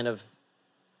that's kind of,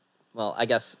 well, I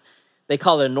guess they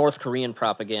call it a North Korean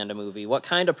propaganda movie. What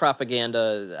kind of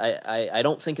propaganda? I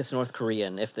don't think it's North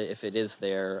Korean if it is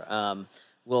there.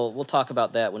 We'll talk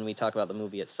about that when we talk about the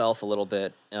movie itself a little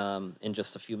bit in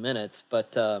just a few minutes.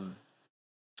 But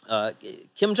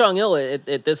Kim Jong Il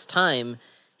at this time,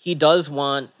 he does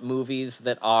want movies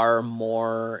that are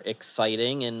more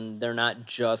exciting, and they're not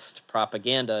just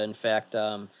propaganda. In fact,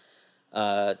 2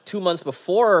 months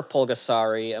before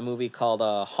Pulgasari, a movie called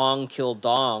Hong Kil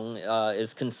Dong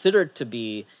is considered to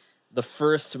be the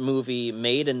first movie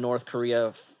made in North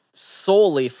Korea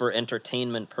solely for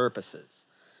entertainment purposes.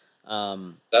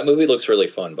 That movie looks really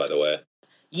fun, by the way.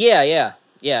 Yeah,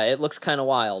 it looks kind of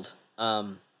wild.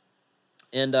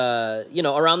 And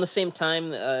around the same time,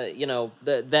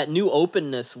 that new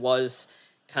openness was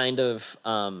kind of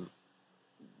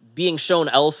being shown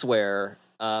elsewhere.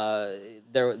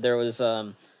 There was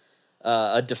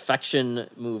a defection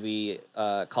movie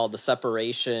called The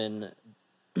Separation,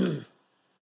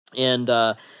 and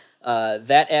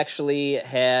that actually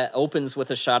opens with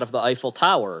a shot of the Eiffel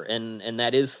Tower, and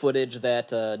that is footage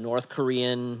that North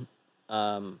Korean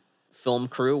film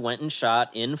crew went and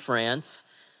shot in France.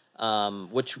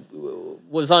 Which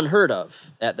was unheard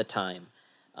of at the time.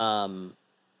 And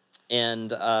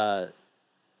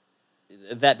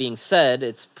that being said,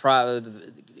 it's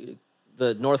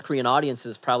the North Korean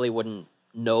audiences probably wouldn't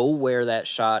know where that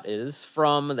shot is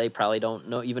from. They probably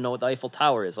don't even know what the Eiffel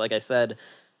Tower is. Like I said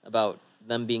about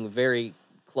them being very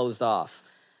closed off.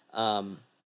 And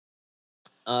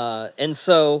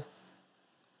so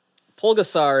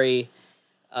Pulgasari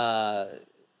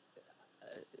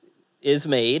is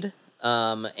made,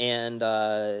 and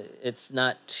it's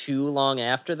not too long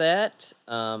after that.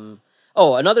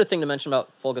 Oh, another thing to mention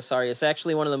about Pulgasari, it's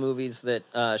actually one of the movies that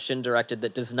Shin directed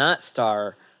that does not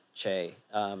star Che.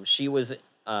 She was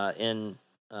in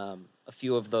a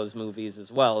few of those movies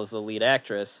as well as the lead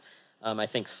actress. I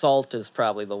think Salt is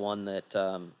probably the one that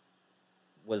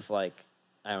was like,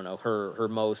 I don't know, her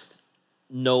most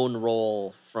known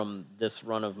role from this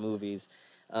run of movies.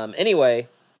 Anyway,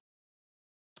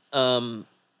 so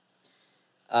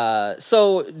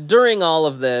during all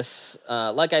of this,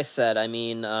 like I said, I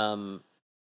mean,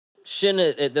 Shin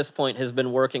at this point has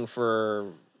been working for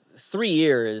 3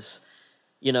 years,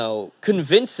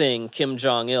 convincing Kim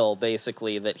Jong Il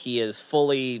basically that he is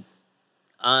fully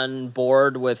on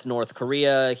board with North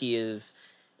Korea. He is,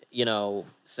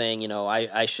 saying,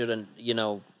 I shouldn't,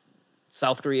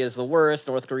 South Korea is the worst,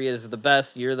 North Korea is the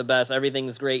best, you're the best,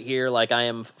 everything's great here. Like, I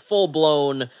am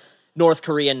full-blown North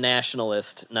Korean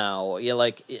nationalist now.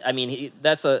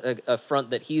 That's a front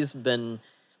that he's been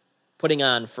putting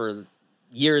on for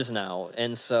years now.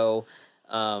 And so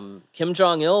Kim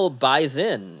Jong Il buys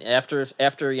in after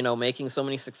making so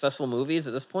many successful movies.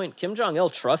 At this point, Kim Jong Il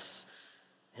trusts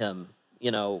him,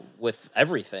 with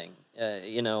everything.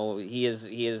 He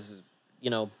is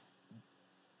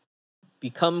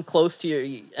become close to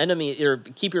your enemy, or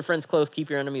keep your friends close, keep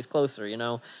your enemies closer,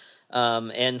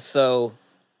 and so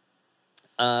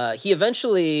he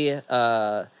eventually,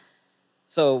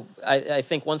 so I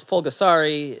think once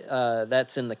Pulgasari,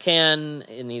 that's in the can,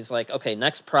 and he's like, okay,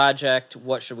 next project,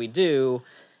 what should we do?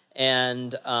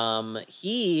 And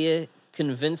he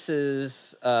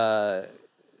convinces Kim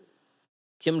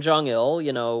Jong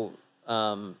Il,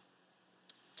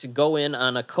 to go in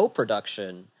on a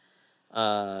co-production,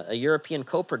 a European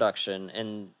co-production,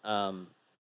 and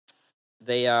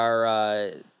they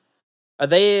are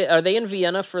they in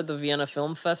Vienna for the Vienna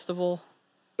Film Festival?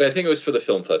 I think it was for the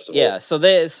film festival. Yeah, so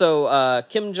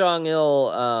Kim Jong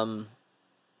Il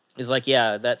is like,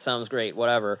 yeah, that sounds great,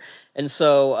 whatever. And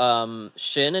so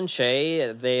Shin and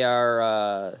Che, they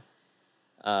are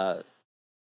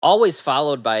always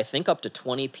followed by, I think, up to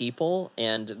 20 people,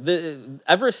 and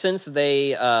ever since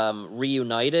they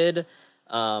reunited,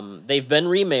 they've been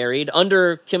remarried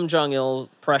under Kim Jong Il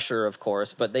pressure, of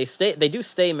course, but they do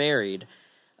stay married.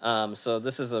 So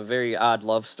this is a very odd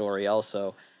love story,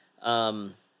 also.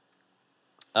 And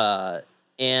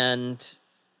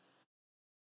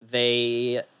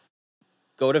they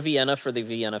go to Vienna for the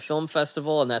Vienna Film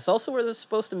Festival, and that's also where they're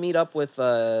supposed to meet up with.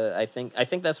 I think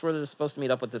that's where they're supposed to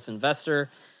meet up with this investor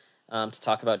to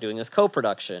talk about doing this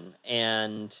co-production.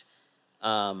 And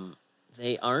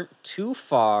they aren't too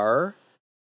far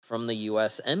from the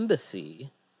U.S.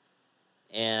 Embassy,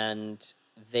 and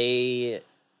they.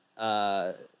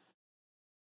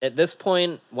 At this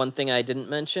point, one thing I didn't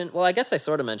mention, well, I guess I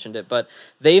sort of mentioned it, but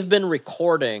they've been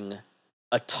recording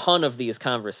a ton of these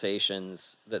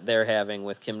conversations that they're having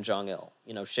with Kim Jong-il.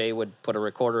 Shay would put a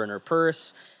recorder in her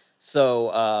purse.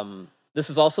 So this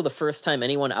is also the first time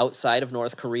anyone outside of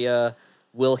North Korea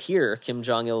will hear Kim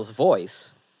Jong-il's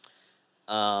voice.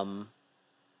 Like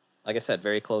I said,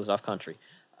 very closed-off country.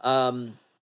 And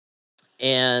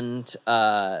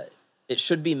it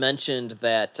should be mentioned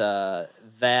that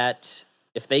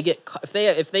if they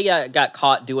got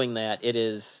caught doing that, it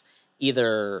is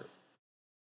either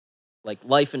like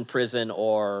life in prison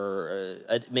or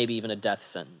maybe even a death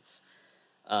sentence.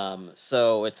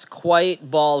 So it's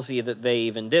quite ballsy that they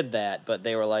even did that, but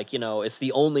they were like, it's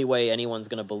the only way anyone's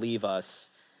going to believe us.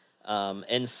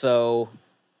 And so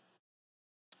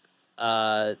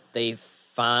they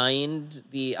find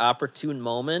the opportune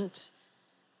moment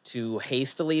to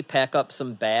hastily pack up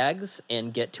some bags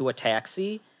and get to a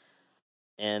taxi.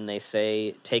 And they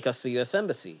say, take us to the U.S.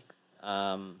 Embassy.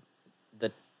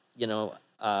 The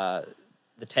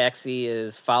taxi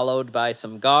is followed by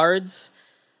some guards,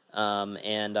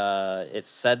 and it's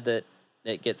said that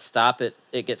it gets stopped at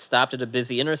a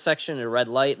busy intersection at a red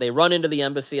light. They run into the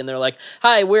embassy and they're like,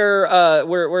 "Hi,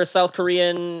 we're South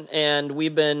Korean and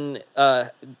we've been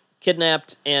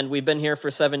kidnapped and we've been here for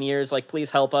 7 years. Like,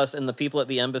 please help us." And the people at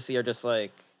the embassy are just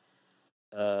like,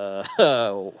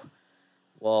 "Oh,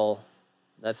 well,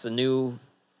 that's new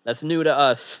to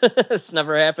us. It's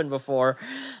never happened before."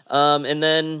 And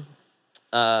then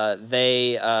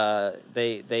they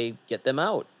get them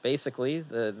out. Basically,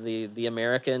 the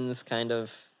Americans kind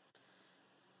of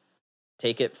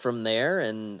take it from there,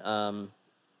 and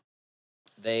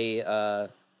they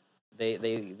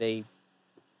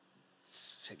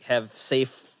have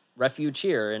safe refuge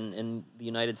here in the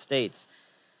United States.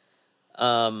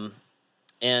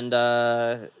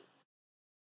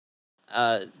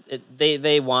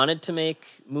 They wanted to make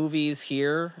movies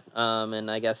here,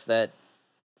 and I guess that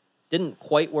didn't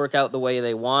quite work out the way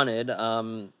they wanted.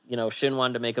 Shin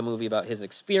wanted to make a movie about his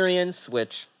experience,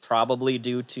 which probably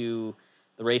due to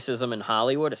the racism in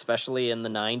Hollywood, especially in the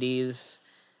 90s,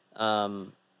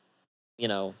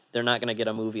 they're not going to get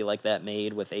a movie like that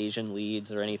made with Asian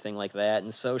leads or anything like that.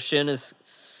 And so Shin is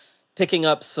picking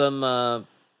up some,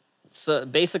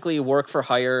 basically work for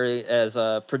hire as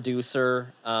a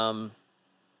producer.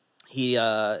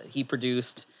 He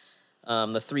produced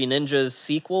the Three Ninjas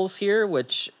sequels here,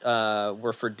 which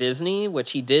were for Disney,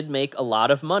 which he did make a lot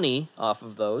of money off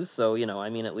of those. So,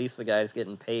 at least the guy's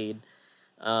getting paid.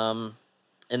 And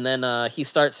then he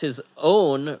starts his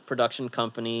own production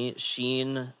company,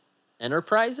 Sheen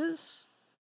Enterprises.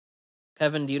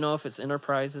 Kevin, do you know if it's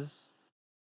Enterprises?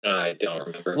 I don't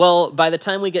remember. Well, by the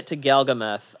time we get to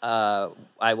Galgameth,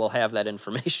 I will have that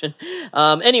information.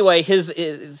 Anyway,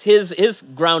 his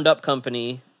ground up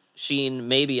company, Sheen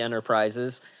Maybe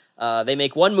Enterprises, they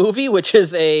make one movie, which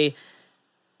is a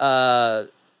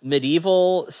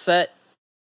medieval set,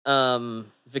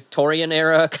 Victorian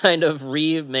era kind of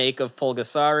remake of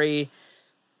Pulgasari,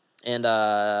 and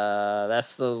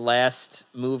that's the last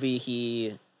movie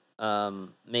he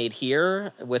made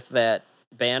here with that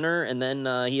banner. And then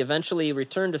he eventually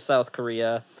returned to South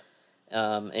Korea,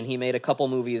 and he made a couple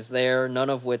movies there, none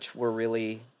of which were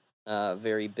really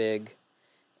very big.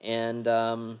 And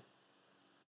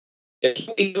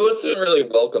he wasn't really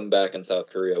welcome back in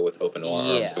South Korea with open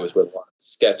arms. Yeah. It was with a lot of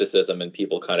skepticism, and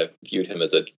people kind of viewed him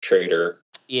as a traitor.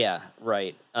 Yeah,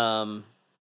 right.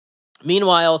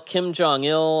 Meanwhile, Kim Jong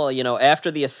Il,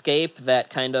 after the escape, that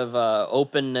kind of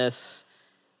openness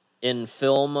in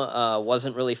film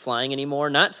wasn't really flying anymore.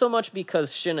 Not so much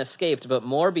because Shin escaped, but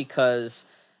more because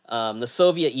the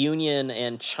Soviet Union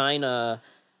and China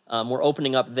were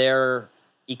opening up their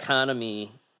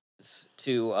economy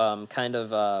to kind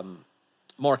of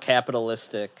more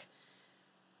capitalistic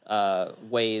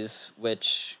ways,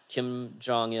 which Kim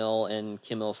Jong Il and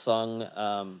Kim Il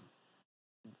Sung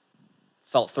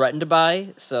felt threatened by.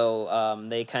 So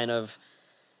they kind of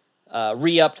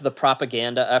re-upped the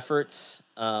propaganda efforts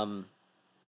to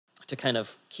kind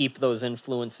of keep those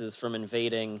influences from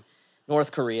invading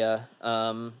North Korea.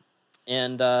 Kim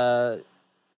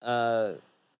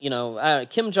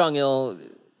Jong Il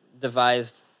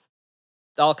devised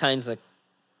all kinds of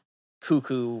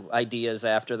cuckoo ideas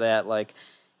after that, like,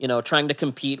 trying to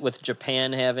compete with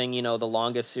Japan having, the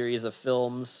longest series of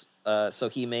films. So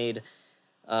he made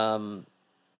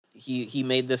he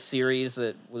made this series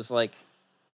that was like,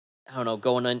 I don't know,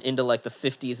 going into like the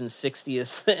 50s and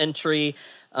 60th entry,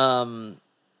 all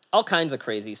kinds of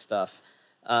crazy stuff.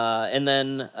 And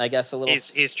then I guess a little.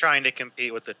 He's trying to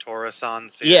compete with the Tora-san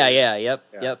series. Yep.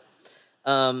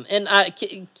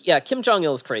 Kim Jong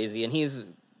Il is crazy, and he's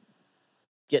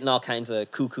getting all kinds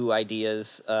of cuckoo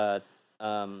ideas. But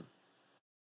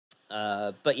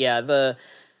yeah, the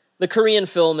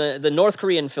North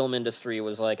Korean film industry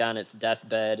was like on its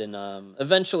deathbed, and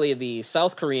eventually the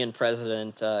South Korean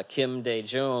president Kim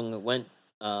Dae-jung went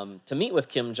to meet with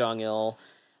Kim Jong Il,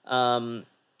 and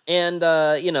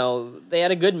they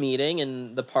had a good meeting,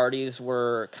 and the parties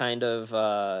were kind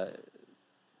of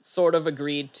sort of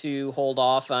agreed to hold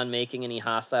off on making any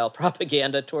hostile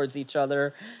propaganda towards each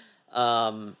other.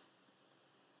 But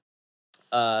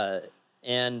that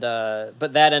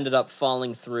ended up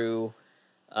falling through,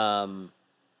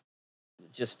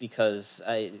 just because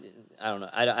I don't know,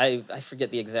 I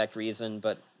forget the exact reason,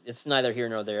 but it's neither here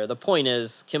nor there. The point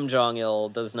is, Kim Jong Il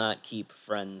does not keep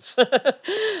friends.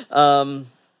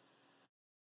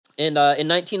 In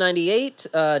 1998,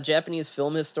 a Japanese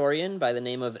film historian by the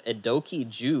name of Edoki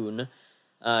Jun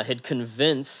had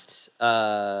convinced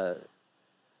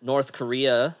North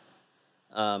Korea,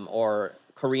 or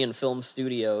Korean film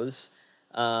studios,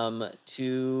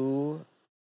 to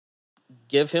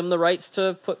give him the rights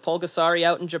to put Pulgasari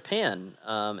out in Japan.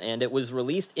 And it was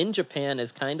released in Japan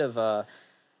as kind of a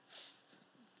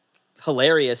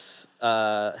hilariously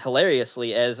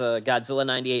as a Godzilla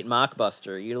 98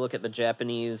 mockbuster. You look at the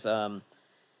Japanese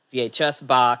VHS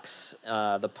box,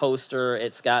 the poster,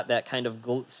 it's got that kind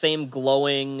of same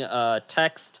glowing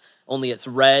text, only it's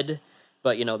red,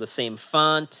 but the same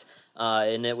font.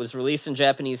 And it was released in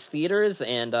Japanese theaters,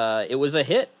 and it was a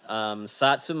hit.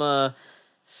 Satsuma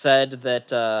said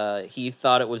that he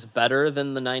thought it was better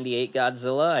than the 98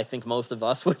 Godzilla. I think most of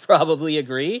us would probably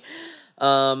agree.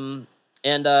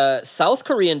 And South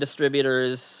Korean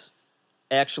distributors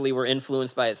actually were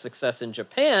influenced by its success in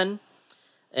Japan,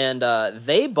 and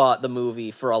they bought the movie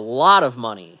for a lot of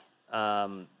money,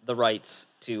 the rights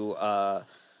to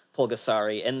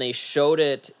Pulgasari, and they showed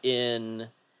it in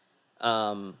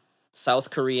South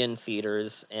Korean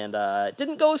theaters, and it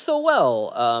didn't go so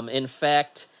well. In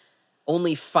fact,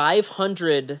 only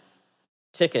 500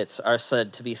 tickets are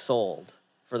said to be sold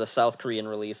for the South Korean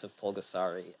release of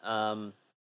Pulgasari.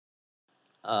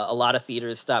 A lot of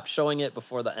theaters stopped showing it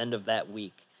before the end of that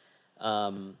week.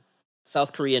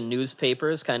 South Korean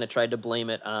newspapers kind of tried to blame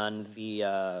it on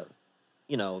the,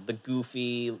 the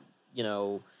goofy,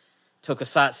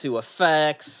 tokusatsu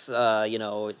effects.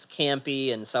 It's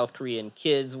campy and South Korean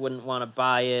kids wouldn't want to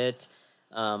buy it.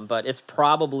 But it's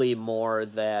probably more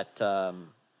that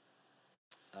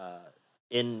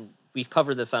we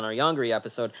covered this on our Yongri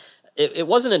episode. It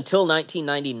wasn't until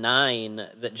 1999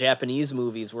 that Japanese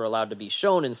movies were allowed to be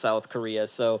shown in South Korea,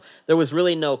 so there was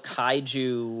really no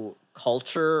kaiju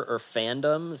culture or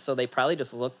fandom, so they probably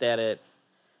just looked at it,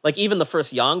 like even the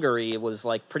first Yongari was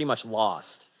like pretty much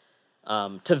lost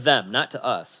to them, not to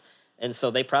us. And so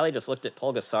they probably just looked at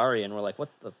Pulgasari and were like, what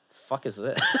the fuck is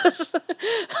this?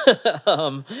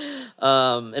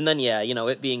 And then,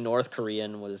 it being North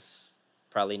Korean was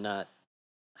probably not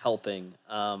helping.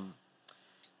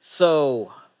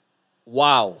 So,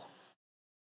 wow.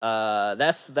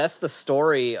 That's the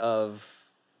story of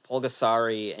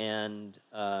Pulgasari and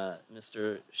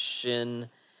Mr. Shin.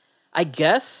 I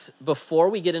guess before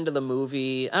we get into the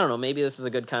movie, I don't know, maybe this is a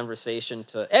good conversation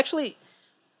to actually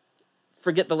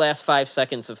forget the last 5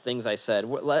 seconds of things I said.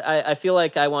 I feel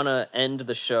like I want to end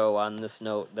the show on this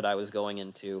note that I was going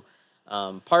into,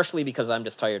 partially because I'm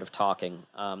just tired of talking.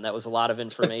 That was a lot of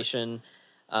information.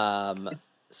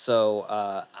 So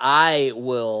I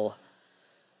will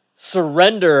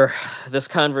surrender this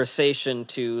conversation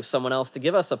to someone else to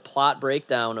give us a plot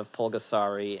breakdown of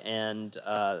Pulgasari, and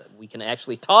we can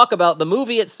actually talk about the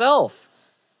movie itself.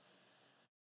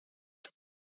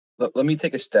 Let me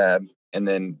take a stab, and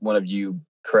then one of you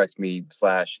correct me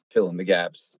 / fill in the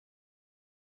gaps.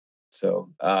 So,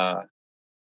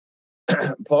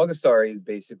 Pulgasari is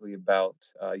basically about,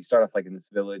 you start off like in this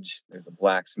village, there's a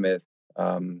blacksmith,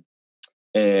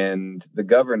 and the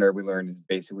governor, we learned, is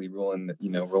basically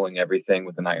ruling everything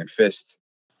with an iron fist.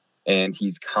 And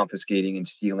he's confiscating and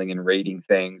stealing and raiding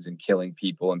things and killing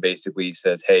people. And basically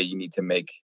says, hey, you need to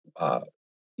make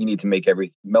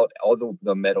melt all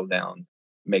the metal down,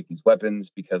 make these weapons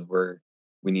because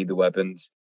we need the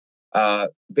weapons.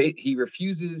 He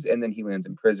refuses, and then he lands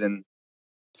in prison.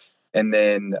 And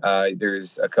then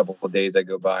there's a couple of days that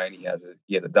go by, and he has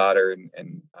a daughter,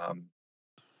 and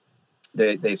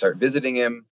they start visiting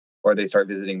him, or they start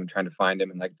visiting him trying to find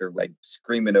him, and like they're like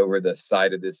screaming over the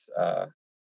side of this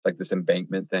like this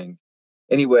embankment thing.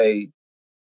 Anyway,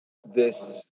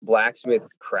 this blacksmith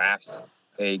crafts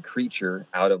a creature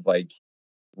out of like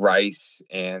rice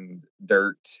and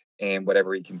dirt and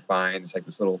whatever he can find. It's like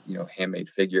this little handmade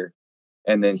figure,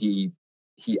 and then he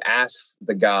asks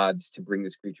the gods to bring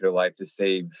this creature to life to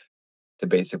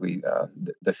basically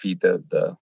defeat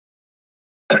the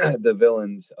the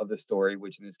villains of the story,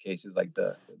 which in this case is like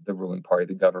the ruling party,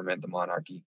 the government, the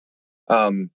monarchy.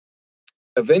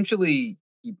 Eventually,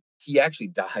 he actually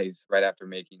dies right after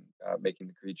making the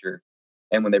creature,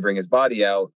 and when they bring his body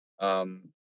out,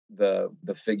 the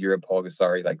figure of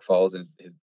Pulgasari like falls, and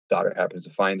his daughter happens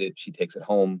to find it. She takes it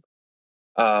home.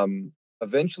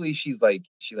 Eventually, she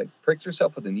pricks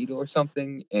herself with a needle or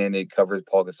something, and it covers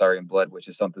Pulgasari in blood, which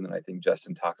is something that I think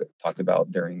Justin talked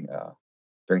about during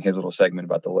his little segment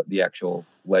about the actual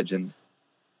legend.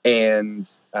 And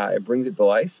it brings it to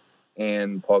life,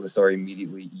 and Pulgasari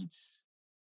immediately eats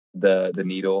the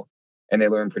needle, and they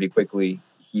learn pretty quickly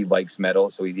he likes metal,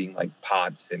 so he's eating like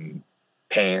pots and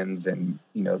pans and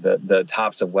the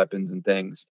tops of weapons and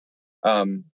things.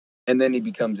 And then he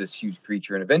becomes this huge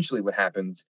creature, and eventually what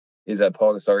happens is that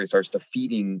Pulgasari starts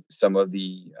defeating some of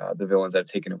the villains that have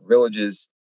taken over villages.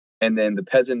 And then the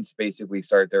peasants basically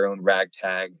start their own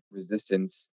ragtag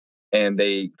resistance, and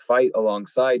they fight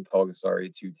alongside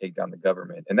Pulgasari to take down the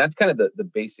government. And that's kind of the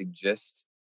basic gist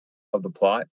of the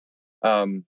plot.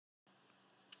 So,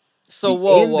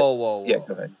 whoa. Yeah,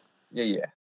 go ahead. Yeah.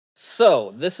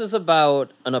 So, this is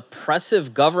about an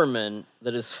oppressive government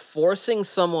that is forcing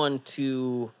someone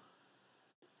to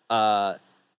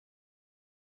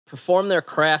perform their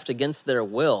craft against their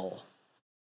will.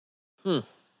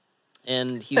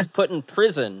 And he's put in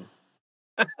prison.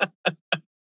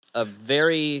 A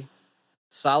very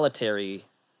solitary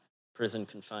prison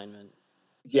confinement.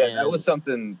 Yeah, that was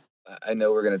something I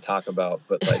know we're going to talk about,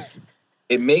 but like,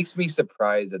 it makes me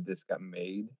surprised that this got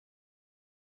made.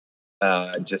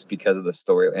 Just because of the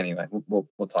story. Anyway, we'll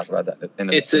talk about that in a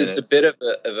minute. It's a bit of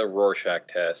a Rorschach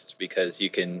test, because you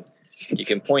can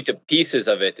point to pieces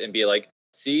of it and be like,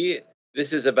 see,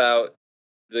 this is about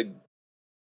the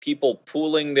people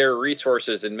pooling their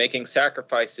resources and making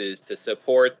sacrifices to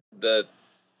support the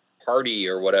party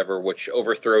or whatever, which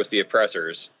overthrows the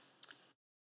oppressors.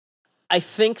 I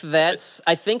think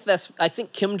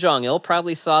Kim Jong Il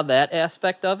probably saw that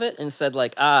aspect of it and said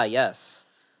like, yes,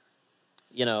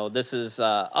 this is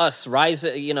us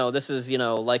rising. This is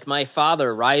like my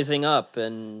father rising up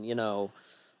and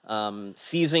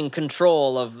seizing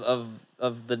control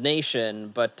of the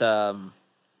nation. But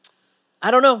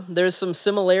I don't know. There's some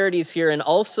similarities here, and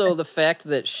also the fact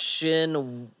that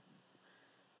Shin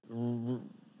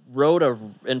wrote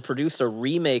and produced a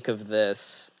remake of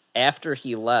this after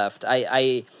he left.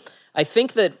 I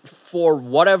think that for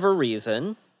whatever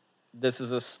reason, this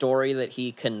is a story that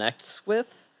he connects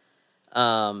with.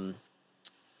 And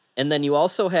then you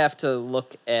also have to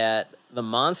look at the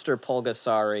monster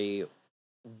Pulgasari.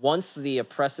 Once the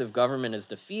oppressive government is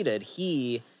defeated,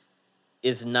 he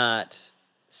is not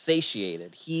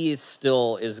satiated. He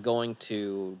still is going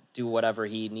to do whatever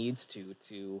he needs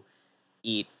to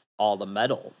eat all the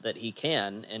metal that he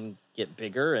can and get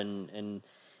bigger, and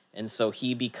so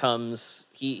he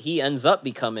ends up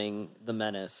becoming the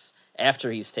menace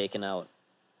after he's taken out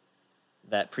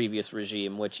that previous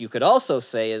regime, which you could also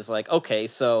say is like, okay,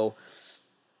 so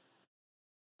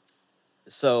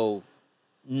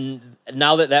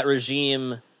now that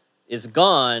regime is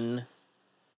gone,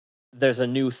 there's a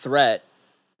new threat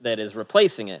that is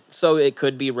replacing it. So it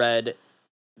could be read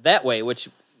that way, which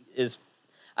is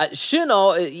Shin,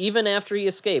 even after he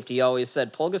escaped, he always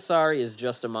said Pulgasari is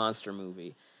just a monster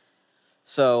movie.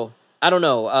 So I don't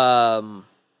know.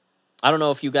 I don't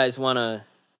know if you guys want to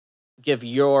give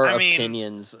your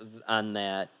opinions on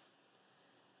that.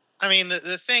 I mean,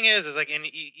 the thing is like, and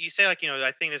you say like,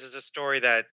 I think this is a story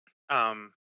that,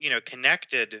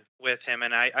 connected with him.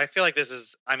 And I feel like this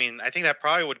is, I think that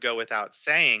probably would go without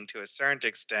saying to a certain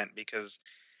extent, because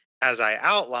as I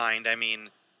outlined,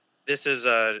 this is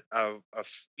a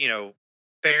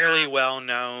fairly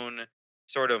well-known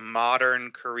sort of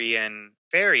modern Korean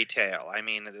fairy tale.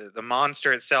 The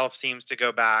monster itself seems to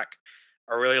go back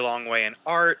a really long way in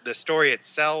art. The story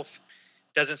itself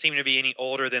doesn't seem to be any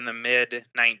older than the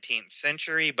mid-19th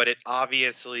century, but it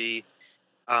obviously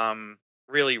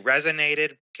really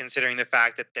resonated, considering the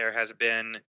fact that there has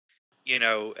been,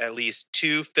 at least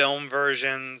 2 film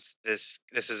versions. This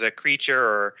is a creature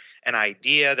or an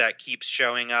idea that keeps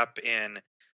showing up in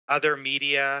other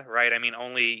media, right?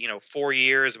 Only 4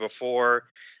 years before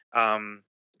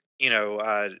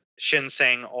Shin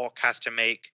Sang-ok has to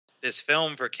make this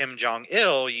film for Kim Jong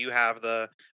Il, you have the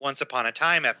Once Upon a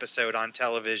Time episode on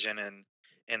television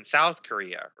in South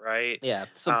Korea, right? Yeah,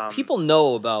 so people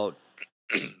know about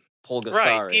Pulgasari.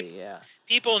 Right.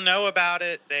 People know about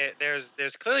it.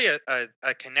 There's clearly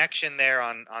a connection there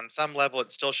on some level.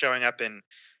 It's still showing up in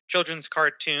children's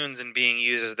cartoons and being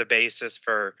used as the basis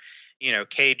for,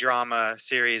 K-drama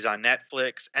series on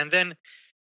Netflix. And then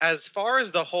as far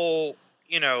as the whole,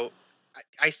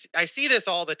 I see this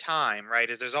all the time, right?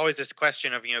 Is there's always this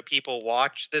question of, people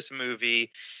watch this movie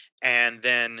and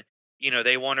then,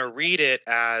 they want to read it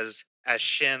as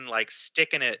Shin like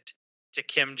sticking it to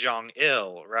Kim Jong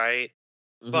Il, right?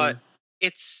 Mm-hmm. But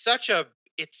it's such a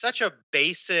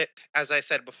basic, as I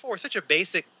said before, such a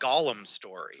basic Gollum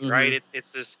story, mm-hmm. right?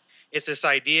 It's this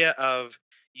idea of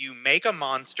you make a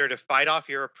monster to fight off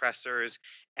your oppressors,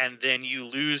 and then you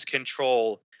lose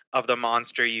control of the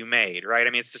monster you made, right?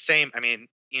 It's the same.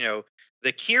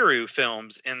 The Kiru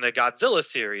films in the Godzilla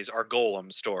series are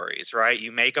Golem stories, right?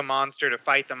 You make a monster to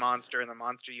fight the monster, and the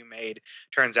monster you made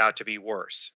turns out to be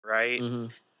worse, right?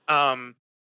 Mm-hmm.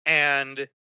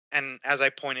 And as I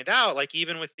pointed out, like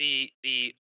even with the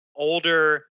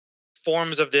older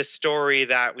forms of this story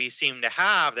that we seem to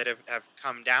have that have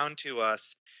come down to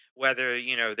us, whether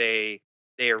they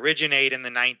originate in the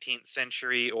 19th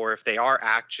century or if they are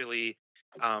actually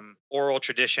oral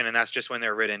tradition and that's just when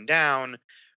they're written down,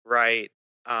 right?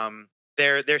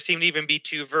 There seem to even be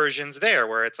 2 versions there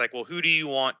where it's like, well, who do you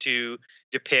want to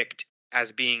depict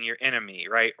as being your enemy,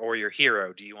 right? Or your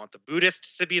hero? Do you want the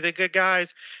Buddhists to be the good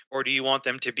guys, or do you want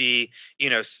them to be,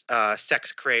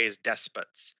 sex crazed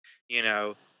despots,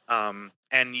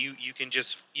 and you can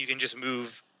just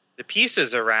move the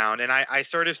pieces around. And I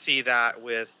sort of see that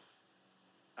with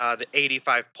the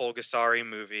 85 Pulgasari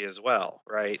movie as well,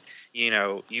 right?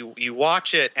 You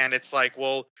watch it and it's like,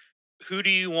 well, who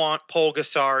do you want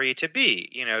Pulgasari to be?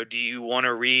 Do you want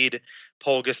to read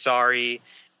Pulgasari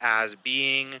as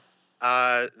being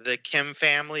the Kim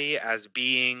family, as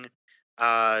being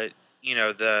the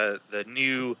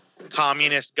new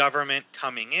communist government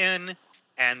coming in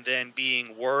and then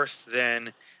being worse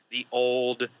than the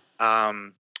old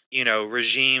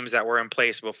regimes that were in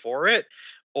place before it?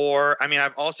 Or, I mean,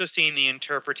 I've also seen the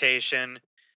interpretation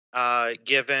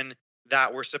given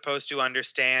that we're supposed to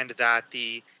understand that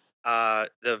the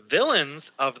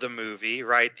villains of the movie,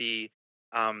 right, the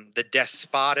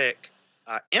despotic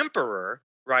emperor,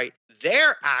 right,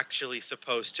 they're actually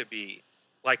supposed to be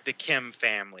like the Kim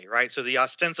family, right? So the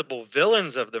ostensible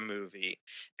villains of the movie,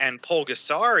 and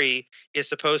Pulgasari is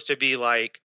supposed to be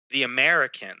like the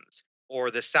Americans or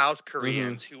the South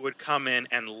Koreans who would come in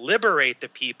and liberate the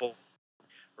people,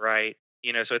 right?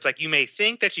 So it's like you may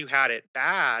think that you had it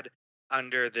bad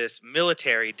under this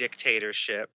military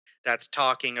dictatorship that's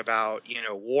talking about,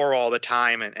 war all the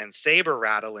time and saber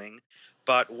rattling,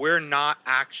 but we're not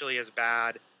actually as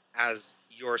bad as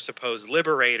your supposed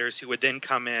liberators who would then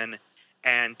come in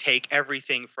and take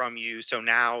everything from you. So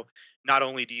now not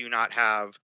only do you not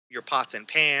have your pots and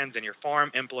pans and your farm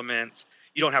implements,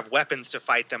 you don't have weapons to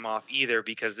fight them off either,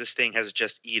 because this thing has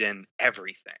just eaten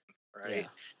everything, right? Yeah.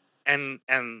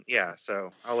 And yeah,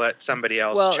 so I'll let somebody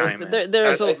else chime in.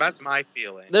 That's my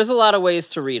feeling. There's a lot of ways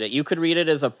to read it. You could read it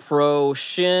as a pro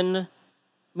Shin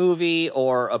movie,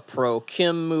 or a pro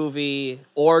Kim movie,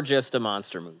 or just a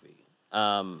monster movie.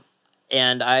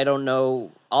 And I don't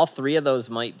know, all three of those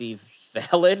might be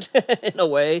valid in a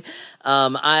way.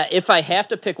 If I have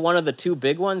to pick one of the two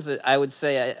big ones, I would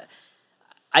say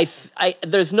I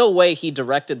there's no way he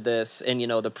directed this and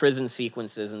the prison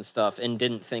sequences and stuff and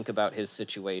didn't think about his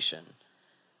situation.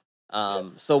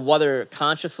 So whether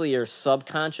consciously or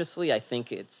subconsciously, I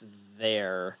think it's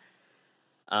there.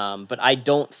 But I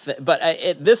don't.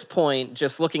 At this point,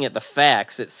 just looking at the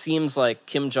facts, it seems like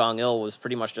Kim Jong Il was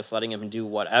pretty much just letting him do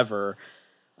whatever.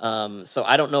 So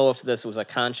I don't know if this was a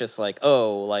conscious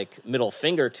middle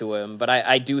finger to him, but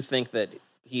I do think that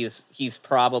he's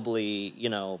probably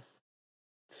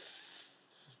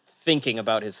thinking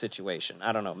about his situation.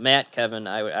 I don't know. Matt, Kevin,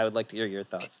 I would like to hear your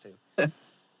thoughts too.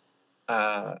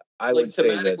 I would say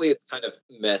thematically it's kind of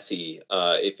messy.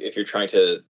 If you're trying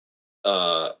to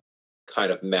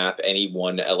kind of map any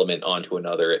one element onto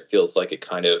another, it feels like it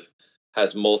kind of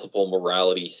has multiple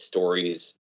morality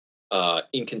stories,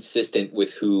 inconsistent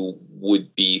with who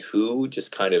would be who,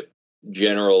 just kind of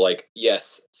general, like,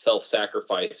 yes,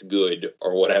 self-sacrifice, good,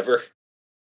 or whatever.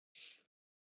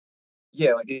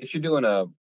 Yeah, like if you're doing a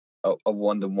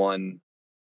one-to-one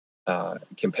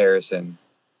comparison,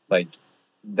 like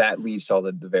that leads to all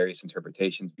the various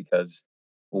interpretations, because,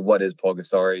 well, what is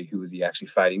Pulgasari? Who is he actually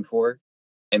fighting for?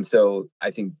 And so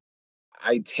I think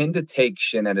I tend to take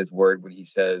Shin at his word when he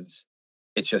says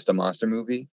it's just a monster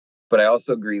movie. But I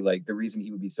also agree, like, the reason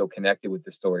he would be so connected with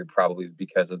the story probably is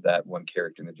because of that one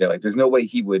character in the jail. Like, there's no way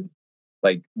he would,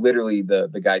 like, literally the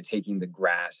guy taking the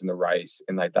grass and the rice,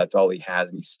 and like that's all he has,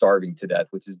 and he's starving to death,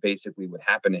 which is basically what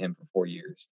happened to him for 4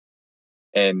 years,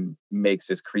 and makes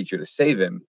this creature to save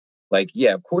him. Like,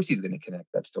 yeah, of course he's going to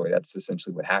connect that story. That's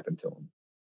essentially what happened to him.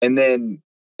 And then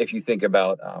if you think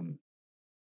about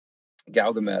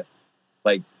Galgameth,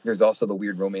 like, there's also the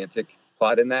weird romantic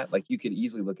plot in that. Like, you could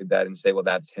easily look at that and say, well,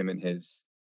 that's him and his,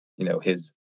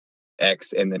 his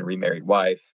ex and then remarried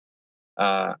wife.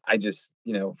 I just,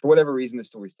 for whatever reason, the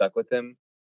story stuck with him.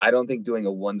 I don't think doing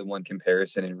a one-to-one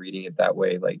comparison and reading it that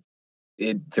way, like,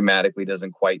 it thematically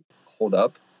doesn't quite hold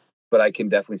up. But I can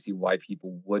definitely see why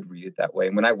people would read it that way.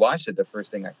 And when I watched it, the first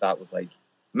thing I thought was, like,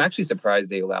 I'm actually surprised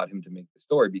they allowed him to make the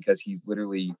story, because he's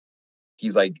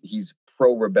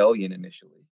pro-rebellion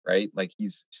initially, right? Like,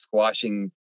 he's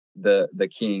squashing the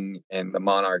king and the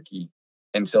monarchy.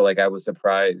 And so, like, I was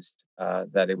surprised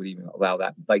that it would even allow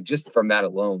that. Like, just from that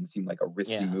alone seemed like a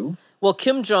risky move. Well,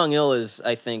 Kim Jong Il is,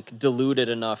 I think, deluded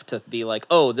enough to be like,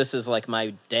 oh, this is like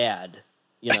my dad,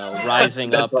 rising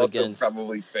That's up also against.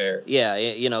 Probably fair. Yeah,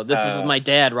 this is my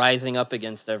dad rising up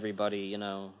against everybody,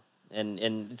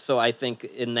 and so I think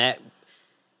in that.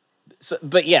 So,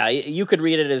 but yeah, you could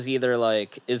read it as either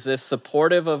like, is this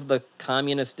supportive of the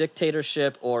communist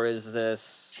dictatorship, or is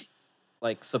this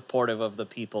like supportive of the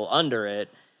people under it?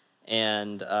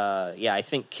 And I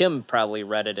think Kim probably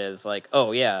read it as like,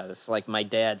 oh yeah, it's like my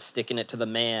dad sticking it to the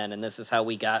man, and this is how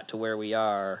we got to where we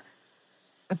are.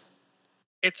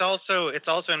 It's also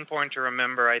important to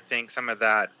remember, I think, some of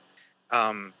that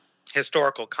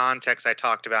historical context I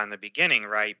talked about in the beginning,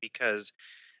 right? Because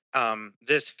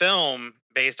this film,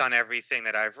 based on everything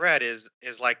that I've read, is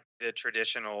like the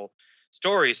traditional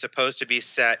story, supposed to be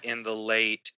set in the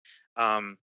late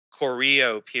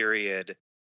Koryo period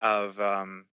of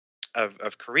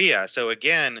Korea. So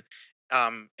again,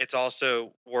 it's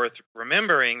also worth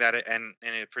remembering that,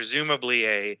 presumably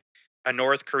a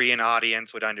North Korean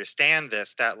audience would understand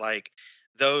this, that like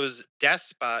those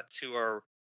despots who are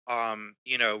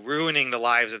ruining the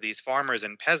lives of these farmers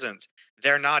and peasants,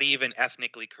 they're not even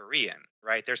ethnically Korean,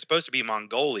 right? They're supposed to be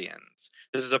Mongolians.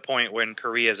 This is a point when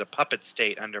Korea is a puppet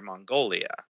state under Mongolia.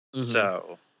 Mhm.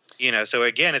 So, so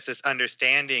again, it's this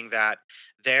understanding that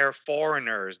they're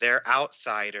foreigners, they're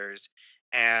outsiders.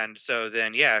 And so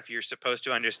then, if you're supposed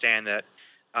to understand that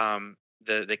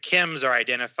the Kims are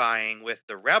identifying with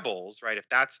the rebels, right? If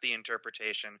that's the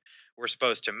interpretation we're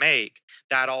supposed to make,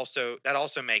 that also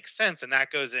makes sense. And that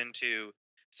goes into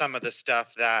some of the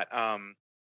stuff that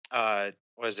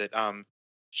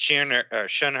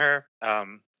Shunher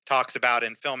talks about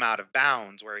in Film Out of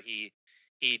Bounds, where he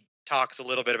talks a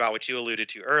little bit about what you alluded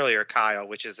to earlier, Kyle,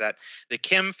 which is that the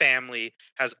Kim family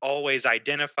has always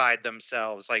identified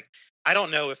themselves. Like, I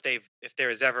don't know if there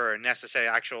is ever a necessary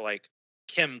actual like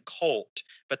Kim cult,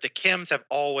 but the Kims have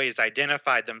always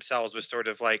identified themselves with sort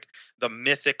of like the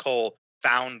mythical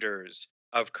founders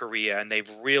of Korea, and they've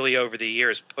really over the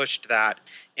years pushed that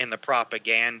in the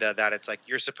propaganda, that it's like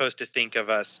you're supposed to think of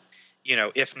us,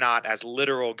 if not as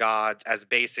literal gods, as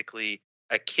basically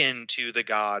akin to the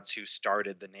gods who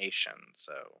started the nation.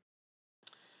 So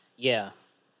yeah,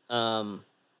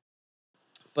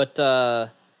 but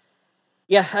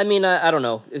yeah, I mean, I don't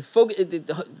know.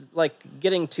 Like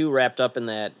getting too wrapped up in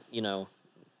that,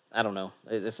 I don't know.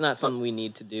 It's not something we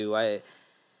need to do. I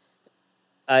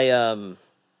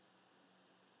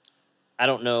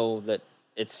don't know that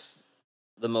it's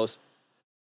the most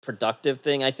productive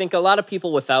thing. I think a lot of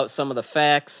people, without some of the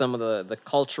facts, some of the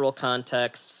cultural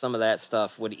context, some of that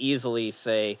stuff, would easily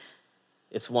say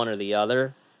it's one or the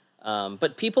other.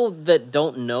 But people that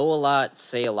don't know a lot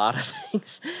say a lot of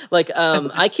things. Like,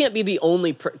 I can't be the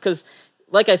only because,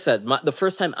 like I said, the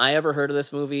first time I ever heard of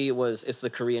this movie it's the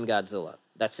Korean Godzilla.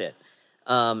 That's it.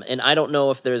 And I don't know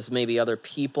if there's maybe other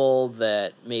people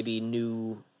that maybe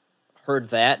heard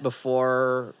that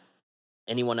before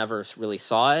anyone ever really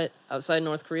saw it outside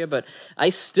North Korea, but I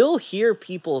still hear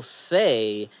people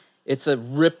say it's a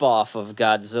ripoff of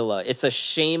Godzilla. It's a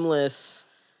shameless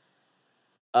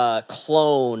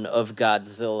clone of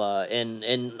Godzilla,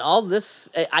 and all this.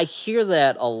 I hear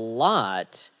that a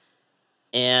lot,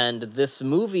 and this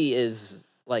movie is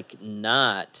like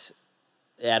not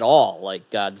at all like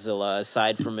Godzilla,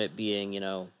 aside from it being,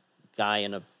 guy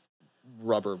in a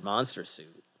rubber monster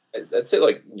suit. I'd say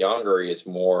like Yongari is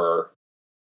more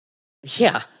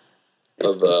Yeah.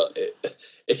 of a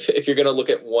if you're gonna look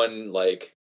at one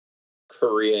like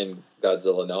Korean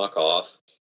Godzilla knockoff.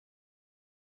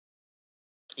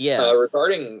 Yeah.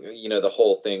 Regarding the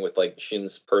whole thing with like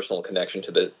Shin's personal connection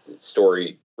to the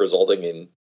story resulting in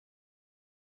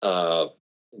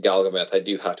Galgameth, I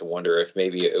do have to wonder if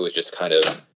maybe it was just kind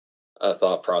of a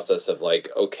thought process of like,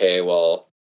 okay, well,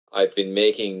 I've been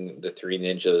making the Three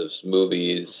Ninjas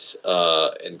movies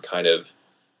and kind of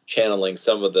channeling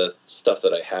some of the stuff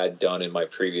that I had done in my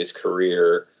previous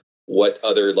career. What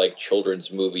other like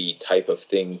children's movie type of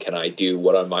thing can I do?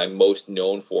 What am I most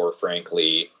known for,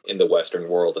 frankly, in the Western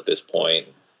world at this point?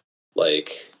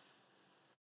 Like,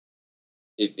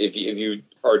 if you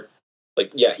are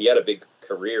like, yeah, he had a big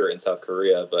career in South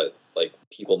Korea, but like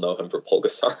people know him for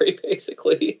Pulgasari,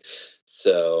 basically.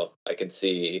 So I can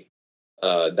see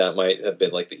that might have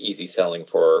been like the easy selling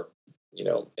for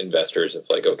investors of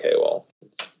like, okay, well,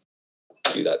 let's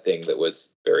do that thing that was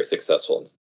very successful in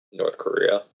North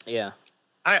Korea. Yeah.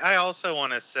 I also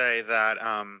want to say that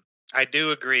I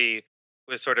do agree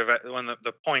with sort of one of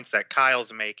the points that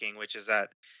Kyle's making, which is that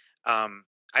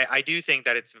I do think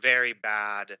that it's very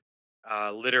bad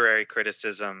literary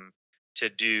criticism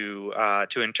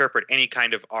to interpret any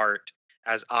kind of art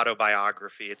as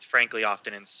autobiography. It's frankly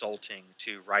often insulting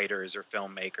to writers or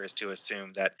filmmakers to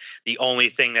assume that the only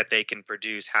thing that they can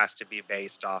produce has to be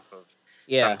based off of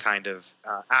some kind of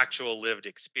actual lived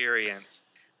experience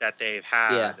that they've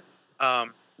had. Yeah.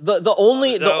 The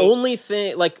only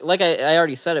thing, like I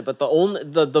already said it, but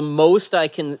the most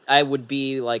I would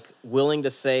be like willing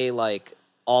to say like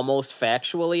almost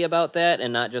factually about that,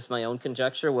 and not just my own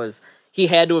conjecture, was he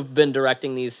had to have been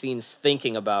directing these scenes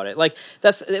thinking about it. Like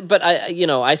but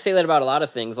I say that about a lot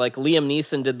of things. Like Liam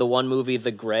Neeson did the one movie,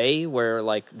 The Gray, where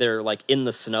like they're like in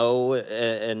the snow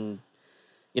and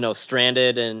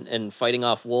stranded and fighting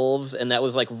off wolves, and that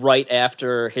was like right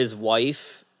after his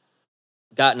wife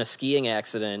got in a skiing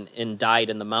accident and died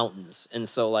in the mountains. And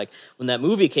so like when that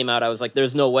movie came out, I was like,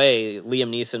 there's no way Liam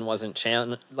Neeson wasn't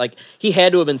like he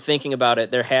had to have been thinking about it.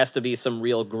 There has to be some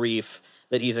real grief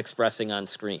that he's expressing on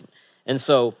screen. And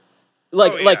so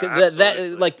that's like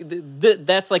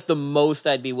the most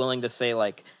I'd be willing to say,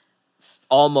 like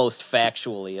almost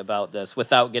factually about this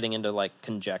without getting into like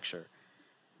conjecture.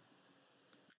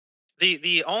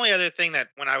 The only other thing that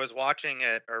when I was watching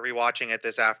it or rewatching it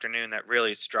this afternoon that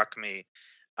really struck me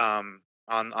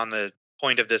on the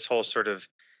point of this whole sort of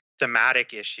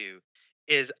thematic issue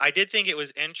is I did think it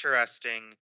was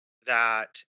interesting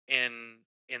that in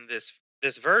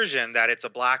this version that it's a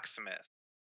blacksmith.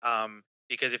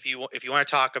 Because if you want to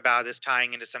talk about this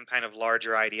tying into some kind of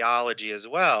larger ideology as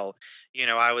well,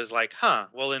 I was like,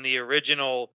 well, in the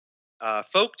original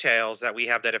folk tales that we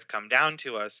have that have come down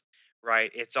to us,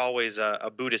 right, it's always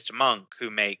a Buddhist monk who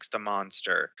makes the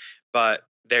monster, but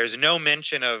there's no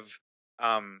mention of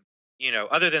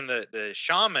other than the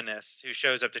shamanist who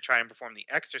shows up to try and perform the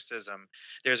exorcism,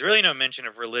 there's really no mention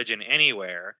of religion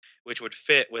anywhere, which would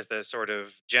fit with a sort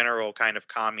of general kind of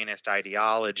communist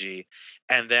ideology.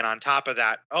 And then on top of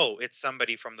that, it's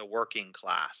somebody from the working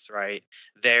class, right?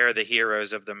 They're the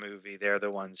heroes of the movie. They're the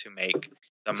ones who make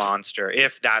the monster,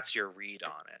 if that's your read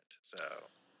on it. So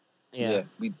yeah,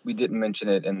 we didn't mention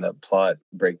it in the plot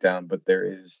breakdown, but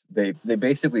they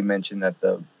basically mention that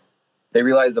they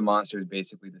realize the monster is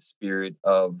basically the spirit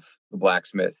of the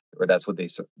blacksmith, or that's what they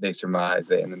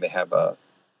surmise. And then they have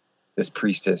this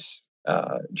priestess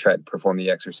try to perform the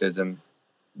exorcism.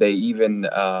 They even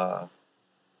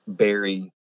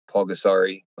bury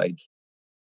Pulgasari, like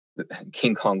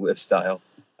King Kong lift style,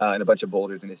 in a bunch of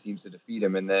boulders, and it seems to defeat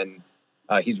him. And then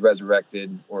he's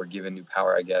resurrected or given new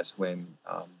power, I guess, when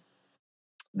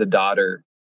the daughter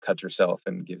cuts herself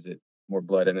and gives it more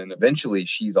blood. And then eventually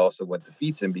she's also what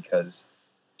defeats him, because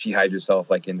she hides herself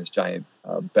like in this giant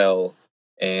bell,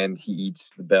 and he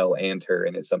eats the bell and her,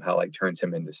 and it somehow like turns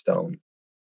him into stone.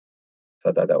 So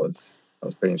I thought that was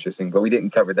pretty interesting, but we didn't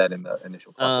cover that in the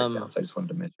initial plot breakdown, so I just wanted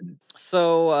to mention it.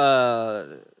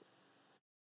 So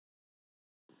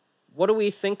what do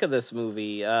we think of this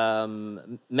movie?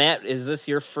 Matt, is this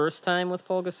your first time with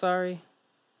Pulgasari?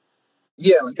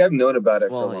 Yeah, like I've known about it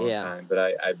for a long time, but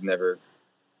I've never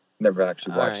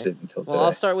actually watched it until today. Well,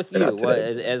 I'll start with you.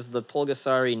 As the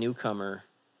Pulgasari newcomer,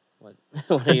 what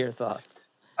are your thoughts?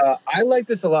 I like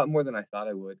this a lot more than I thought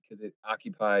I would, because it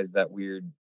occupies that weird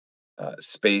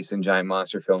space in giant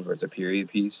monster films where it's a period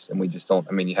piece, and we just don't.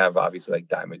 I mean, you have obviously like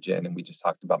Daimajin, and we just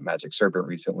talked about Magic Serpent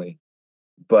recently,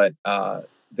 but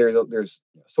there's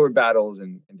sword battles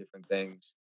and different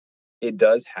things. It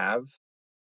does have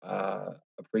a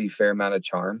pretty fair amount of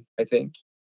charm, I think.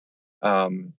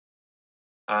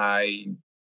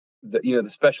 The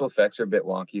special effects are a bit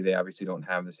wonky. They obviously don't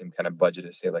have the same kind of budget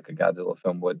as, say, like a Godzilla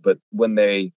film would, but when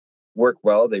they work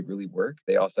well, they really work.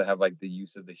 They also have like the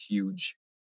use of the huge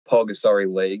Pulgasari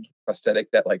leg prosthetic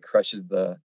that like crushes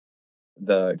the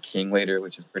king later,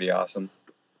 which is pretty awesome.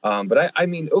 But I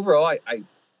mean, overall, I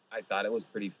thought it was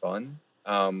pretty fun.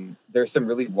 There's some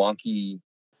really wonky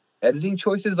editing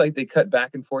choices, like they cut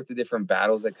back and forth to different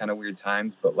battles at kind of weird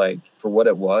times, but like for what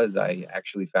it was, I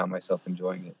actually found myself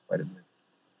enjoying it quite a bit.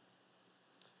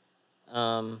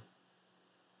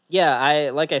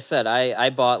 Like I said, I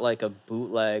bought like a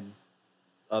bootleg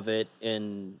of it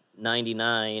in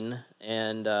 '99,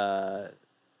 and I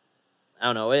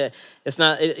don't know, it's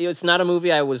not a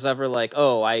movie I was ever like,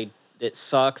 it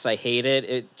sucks, I hate it.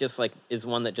 It just like is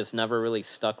one that just never really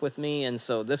stuck with me, and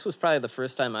so this was probably the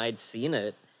first time I'd seen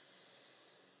it.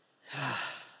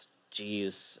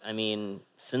 Jeez, I mean,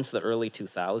 since the early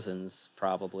 2000s,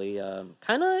 probably.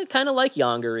 Kind of like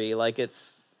Yongari. Like,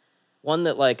 it's one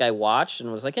that like I watched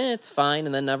and was like, it's fine,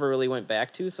 and then never really went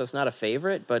back to. So it's not a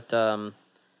favorite. But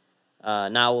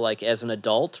now, like as an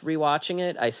adult rewatching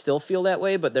it, I still feel that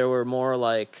way. But there were more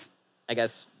like, I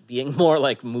guess, being more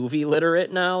like movie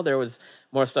literate now, there was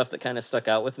more stuff that kind of stuck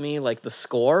out with me. Like the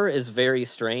score is very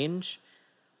strange.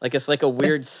 Like it's like a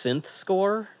weird synth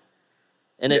score.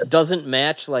 And it doesn't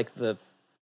match like the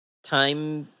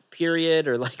time period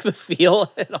or like the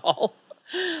feel at all.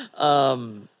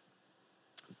 I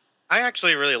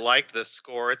actually really liked the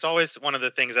score. It's always one of the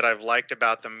things that I've liked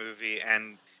about the movie,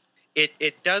 and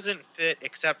it doesn't fit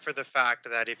except for the fact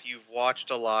that if you've watched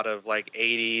a lot of like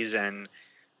 80s and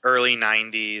early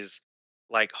 90s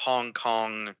like Hong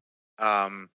Kong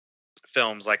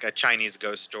films, like A Chinese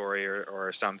Ghost Story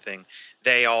or something,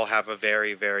 they all have a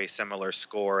very, very similar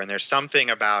score, and there's something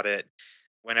about it.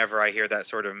 Whenever I hear that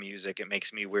sort of music, it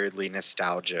makes me weirdly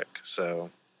nostalgic. So,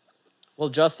 well,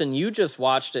 Justin, you just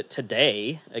watched it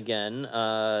today again.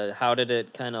 How did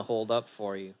it kind of hold up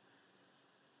for you?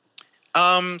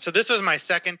 So this was my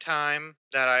second time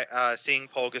that I seeing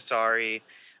Pulgasari.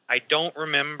 I don't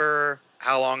remember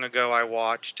how long ago I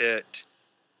watched it.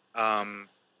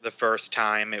 The first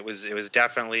time, it was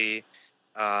definitely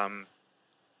quite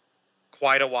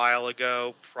a while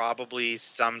ago, probably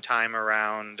sometime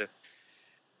around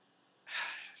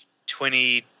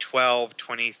 2012,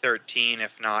 2013,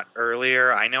 if not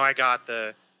earlier. I know I got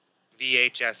the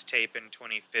VHS tape in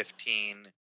 2015,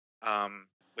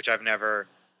 which I've never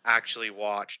actually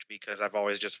watched because I've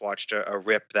always just watched a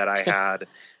rip that I had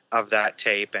of that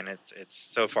tape, and it's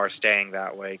so far staying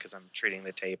that way because I'm treating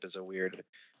the tape as a weird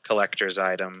collector's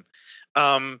item.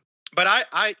 But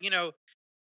I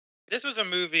this was a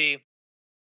movie,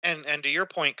 and to your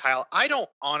point, Kyle, I don't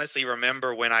honestly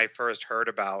remember when I first heard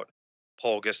about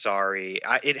Pulgasari.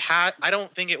 I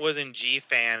don't think it was in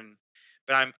G-Fan,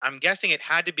 but I'm guessing it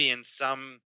had to be in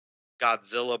some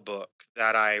Godzilla book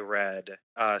that I read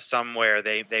somewhere.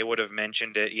 They would have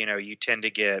mentioned it. You tend to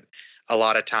get a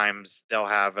lot of times they'll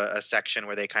have a section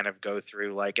where they kind of go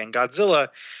through like, and Godzilla,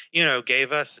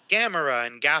 gave us Gamera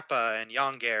and Gappa and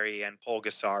Yongary and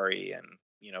Pulgasari and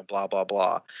blah blah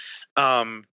blah.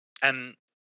 And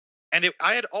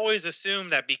I had always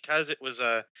assumed that because it was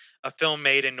a film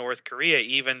made in North Korea,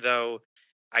 even though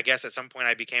I guess at some point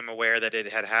I became aware that it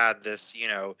had this,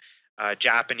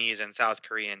 Japanese and South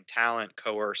Korean talent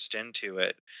coerced into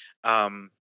it,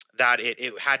 that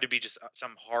it had to be just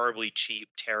some horribly cheap,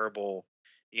 terrible,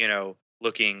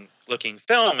 looking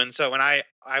film. And so when I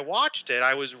watched it,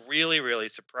 I was really, really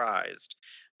surprised.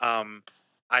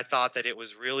 I thought that it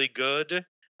was really good.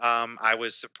 I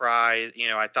was surprised,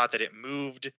 I thought that it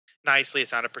moved nicely.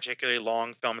 It's not a particularly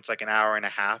long film. It's like an hour and a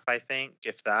half, I think,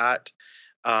 if that.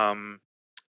 And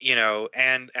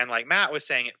like Matt was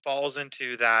saying, it falls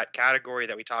into that category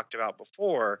that we talked about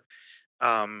before,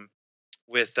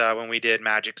 with when we did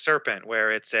Magic Serpent, where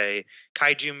it's a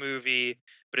kaiju movie,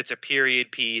 but it's a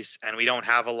period piece, and we don't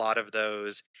have a lot of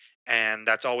those, and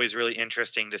that's always really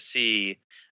interesting to see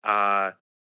done,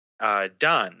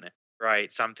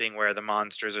 right? Something where the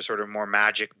monsters are sort of more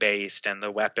magic based, and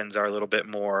the weapons are a little bit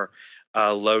more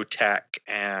low tech,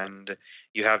 and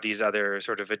you have these other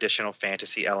sort of additional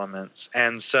fantasy elements.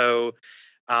 And so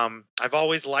I've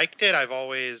always liked it.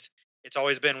 It's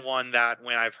always been one that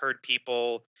when I've heard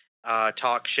people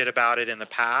talk shit about it in the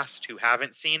past who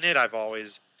haven't seen it, I've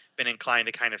always been inclined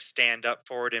to kind of stand up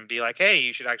for it and be like, hey,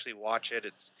 you should actually watch it.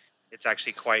 It's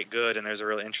actually quite good, and there's a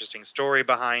really interesting story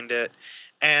behind it.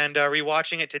 And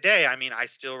rewatching it today, I mean, I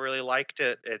still really liked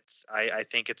it. I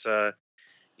think it's a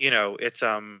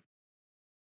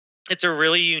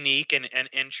really unique and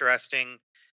interesting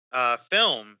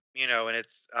film, and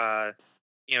it's a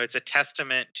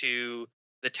testament to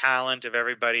the talent of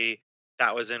everybody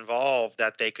that was involved,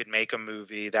 that they could make a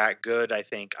movie that good, I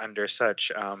think, under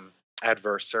such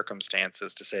adverse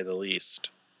circumstances, to say the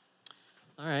least.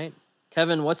 All right.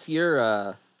 Kevin, what's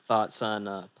your thoughts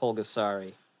on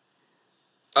Pulgasari?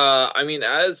 I mean,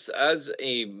 as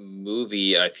a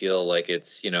movie, I feel like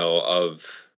it's, of,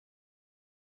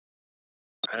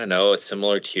 I don't know, a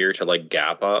similar tier to like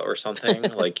Gappa or something,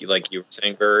 like you were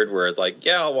saying, Bird, where it's like,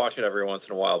 yeah, I'll watch it every once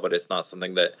in a while, but it's not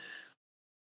something that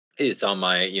is on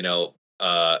my,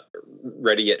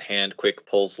 ready at hand, quick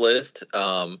pulls list.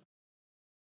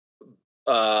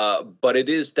 But it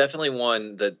is definitely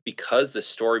one that, because the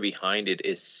story behind it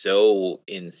is so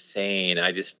insane,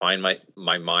 I just find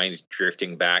my mind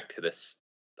drifting back to this,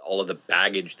 all of the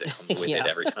baggage that comes with it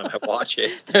every time I watch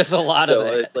it. There's a lot of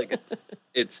it. It's like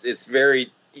it's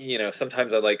very,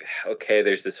 sometimes I'm like, okay,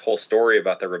 there's this whole story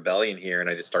about the rebellion here, and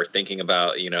I just start thinking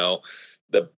about,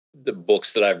 the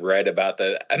books that I've read about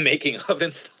the making of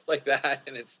and stuff like that,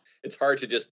 and it's hard to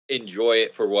just enjoy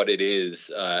it for what it is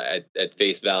at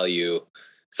face value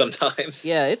sometimes.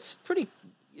 Yeah, it's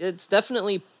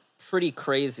definitely pretty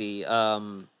crazy.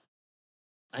 I'm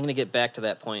going to get back to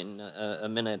that point in a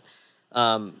minute.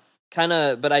 But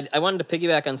I wanted to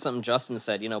piggyback on something Justin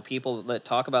said. People that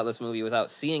talk about this movie without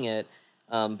seeing it,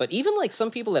 but even like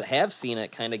some people that have seen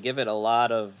it kind of give it a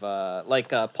lot of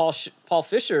Paul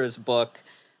Fisher's book.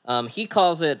 He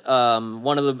calls it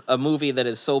a movie that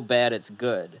is so bad it's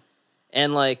good.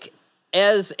 And like,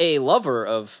 as a lover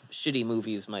of shitty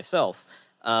movies myself,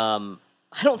 I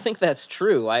don't think that's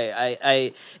true.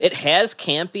 It has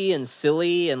campy and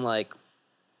silly and like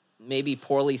maybe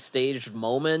poorly staged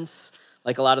moments,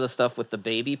 like a lot of the stuff with the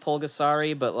baby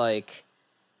Pulgasari, but like,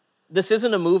 this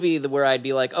isn't a movie where I'd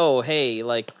be like, oh, hey,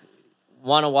 like,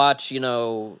 want to watch,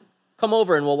 come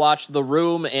over and we'll watch The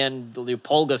Room and the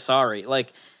Pulgasari.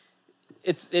 Like,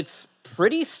 it's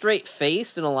pretty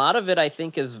straight-faced, and a lot of it, I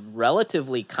think, is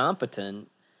relatively competent.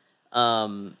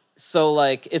 So,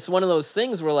 like, it's one of those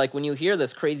things where, like, when you hear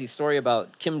this crazy story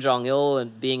about Kim Jong Il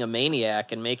and being a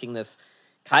maniac and making this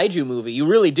kaiju movie, you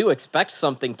really do expect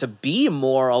something to be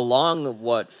more along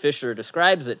what Fisher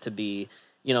describes it to be,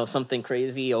 something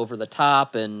crazy, over the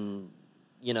top, and,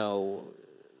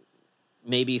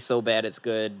 maybe so bad it's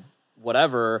good,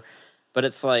 whatever. But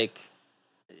it's like,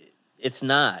 it's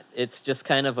not. It's just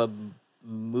kind of a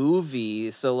movie.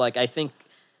 So, like, I think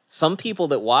some people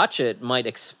that watch it might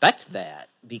expect that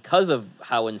because of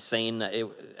how insane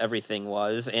everything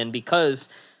was, and because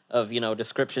of,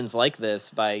 descriptions like this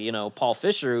by, Paul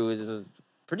Fisher, who is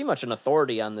pretty much an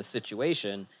authority on this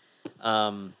situation.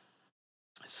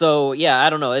 So yeah, I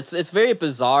don't know. It's very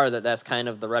bizarre that that's kind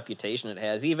of the reputation it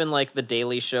has. Even like the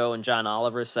Daily Show and John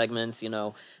Oliver segments,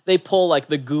 they pull like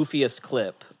the goofiest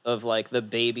clip of like the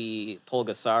baby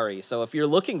Pulgasari. So if you're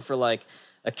looking for like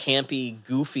a campy,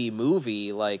 goofy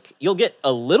movie, like you'll get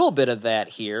a little bit of that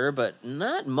here, but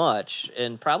not much,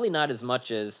 and probably not as much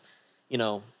as,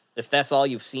 if that's all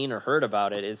you've seen or heard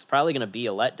about it, it's probably going to be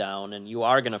a letdown, and you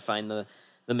are going to find the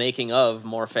making of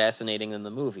more fascinating than the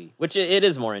movie, which it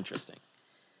is more interesting.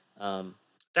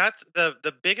 That's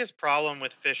the biggest problem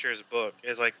with Fisher's book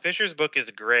is like Fisher's book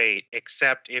is great,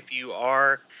 except if you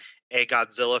are a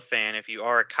Godzilla fan, if you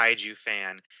are a kaiju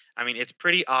fan, I mean, it's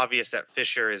pretty obvious that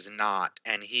Fisher is not,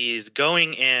 and he's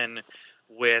going in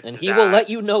with and he will let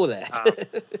you know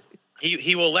that.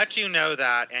 He will let you know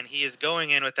that, and he is going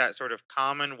in with that sort of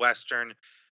common Western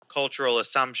cultural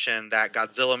assumption that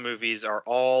Godzilla movies are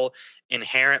all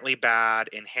inherently bad,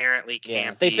 inherently campy.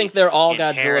 Yeah, they think they're all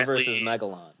Godzilla versus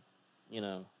Megalon.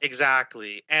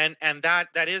 Exactly, and that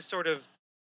is sort of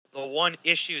the one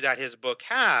issue that his book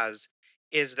has,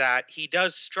 is that he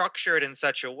does structure it in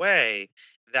such a way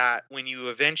that when you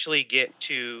eventually get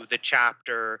to the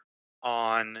chapter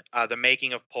on the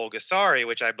making of Pulgasari,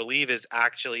 which I believe is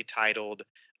actually titled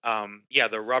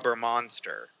the Rubber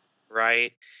Monster,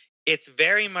 right? It's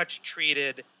very much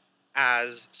treated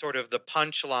as sort of the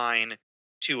punchline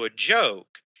to a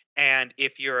joke, and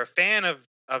if you're a fan of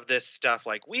this stuff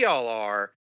like we all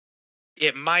are,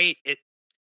 it's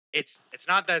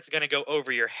not that it's going to go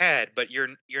over your head, but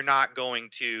you're not going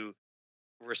to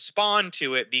respond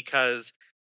to it, because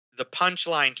the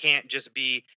punchline can't just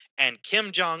be, and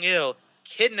Kim Jong Il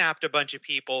kidnapped a bunch of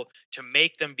people to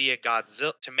make them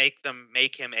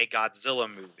make him a Godzilla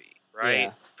movie, right?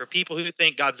 Yeah. For people who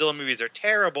think Godzilla movies are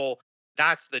terrible,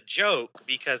 that's the joke,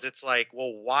 because it's like,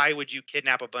 well, why would you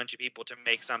kidnap a bunch of people to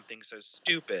make something so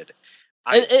stupid?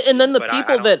 And then the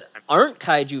people that aren't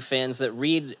kaiju fans that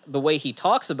read the way he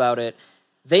talks about it,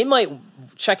 they might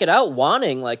check it out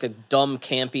wanting like a dumb,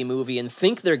 campy movie and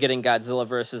think they're getting Godzilla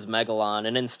versus Megalon,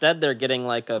 and instead they're getting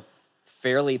like a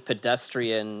fairly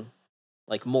pedestrian,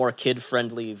 like more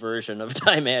kid-friendly version of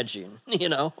Daimajin,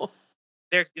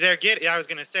 I was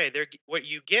going to say, what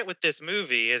you get with this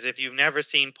movie is, if you've never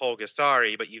seen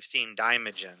Pulgasari, but you've seen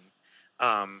Daimajin,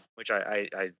 which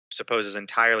I suppose is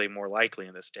entirely more likely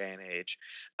in this day and age,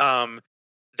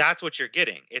 that's what you're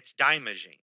getting. It's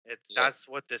Daimajin. That's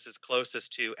what this is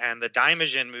closest to, and the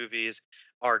Daimajin movies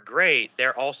are great.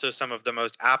 They're also some of the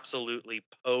most absolutely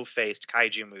po-faced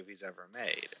kaiju movies ever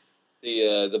made.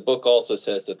 The book also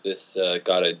says that this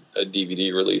got a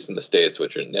DVD release in the States,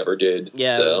 which it never did.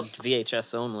 Yeah, so.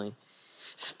 VHS only.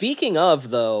 Speaking of,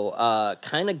 though,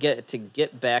 kind of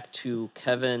get back to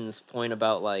Kevin's point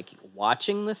about like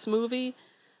watching this movie.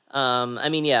 I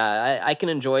mean, yeah, I can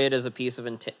enjoy it as a piece of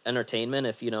entertainment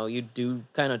if you do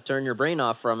kind of turn your brain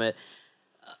off from it.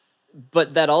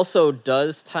 But that also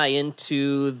does tie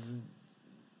into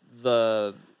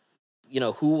the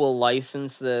who will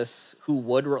license this, who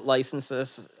would license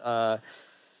this.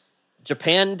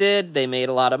 Japan did; they made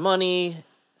a lot of money.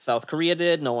 South Korea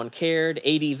did; no one cared.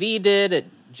 ADV did; it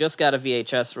just got a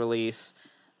VHS release.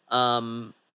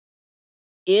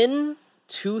 In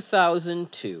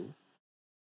 2002.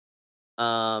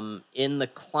 In the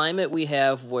climate we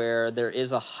have, where there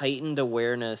is a heightened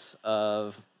awareness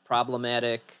of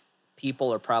problematic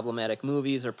people or problematic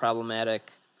movies or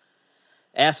problematic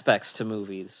aspects to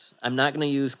movies. I'm not going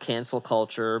to use cancel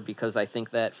culture because I think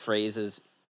that phrase is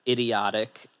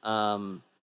idiotic. And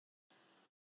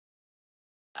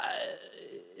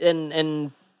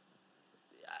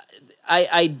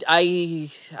I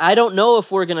don't know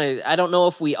if I don't know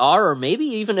if we are, or maybe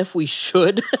even if we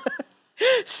should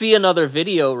see another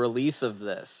video release of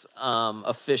this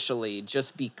officially,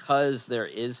 just because there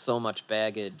is so much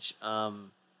baggage.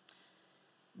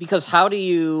 Because how do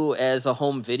you, as a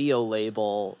home video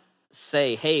label,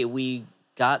 say, hey, we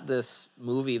got this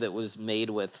movie that was made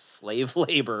with slave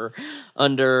labor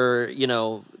under,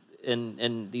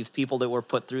 and these people that were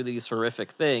put through these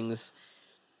horrific things.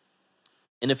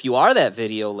 And if you are that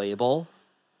video label,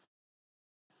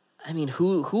 I mean,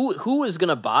 who is going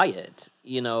to buy it?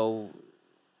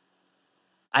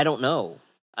 I don't know.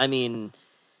 I mean,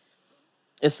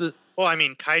 well, I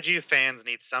mean, kaiju fans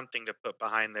need something to put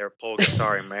behind their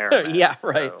Pulgasari Merriman. Yeah,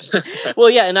 right. So. Well,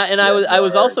 yeah, and I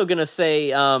was also gonna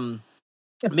say,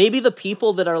 maybe the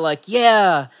people that are like,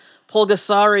 yeah,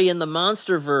 Pulgasari in the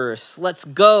Monsterverse. Let's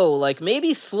go. Like,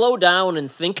 maybe slow down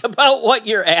and think about what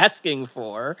you're asking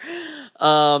for.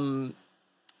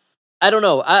 I don't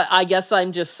know. I guess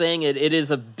I'm just saying it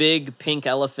is a big pink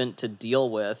elephant to deal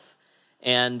with.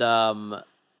 And the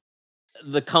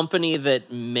company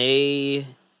that may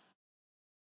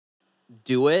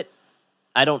do it,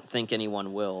 I don't think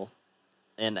anyone will.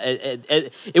 And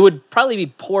it would probably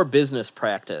be poor business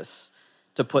practice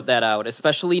to put that out,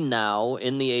 especially now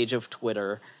in the age of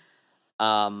Twitter.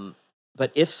 But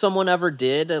if someone ever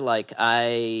did, like,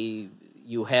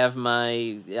 you have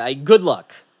good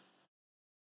luck.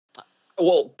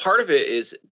 Well, part of it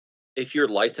is if you're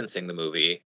licensing the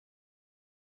movie,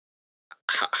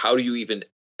 how do you even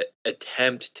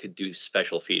attempt to do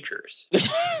special features?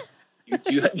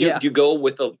 Do you go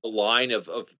with the line of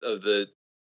the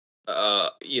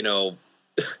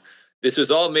this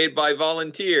was all made by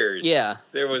volunteers. Yeah,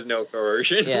 there was no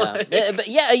coercion. Yeah, but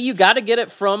yeah, you got to get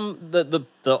it from the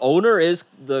owner is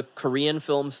the Korean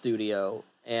film studio.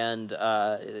 And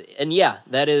yeah,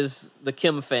 that is the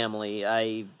Kim family.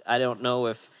 I don't know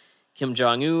if Kim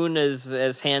Jong Un is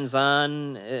as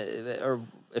hands-on or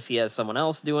if he has someone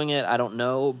else doing it. I don't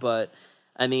know, but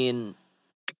I mean,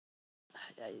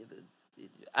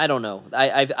 I don't know.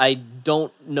 I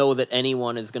don't know that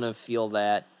anyone is going to feel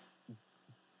that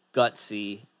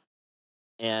gutsy.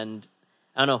 And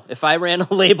I don't know. If I ran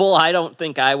a label, I don't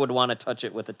think I would want to touch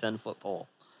it with a 10-foot pole.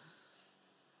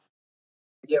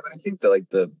 Yeah, but I think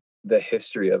that the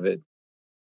history of it,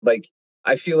 like,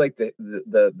 I feel like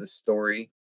the story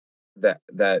that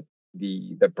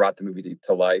brought the movie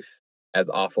to life, as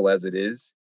awful as it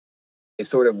is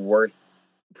sort of worth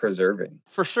preserving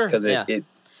for sure. Because it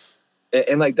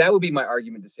like that would be my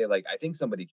argument to say, like, I think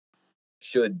somebody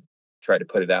should try to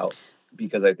put it out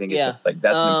because I think it's like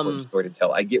that's an important story to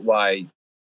tell. I get why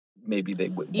maybe they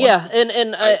wouldn't. Yeah,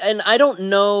 and I don't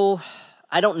know.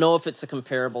 I don't know if it's a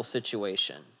comparable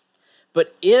situation,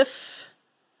 but if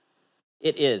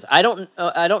it is, I don't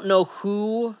know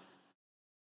who.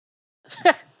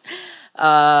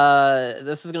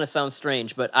 This is going to sound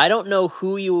strange, but I don't know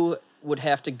who you would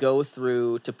have to go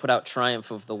through to put out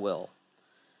Triumph of the Will.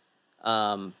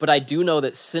 But I do know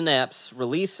that Synapse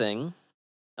Releasing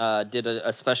did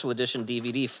a special edition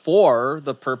DVD for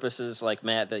the purposes, like,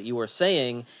 Matt, that you were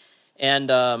saying.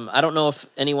 And I don't know if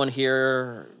anyone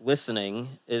here listening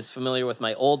is familiar with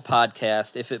my old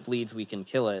podcast, If It Bleeds, We Can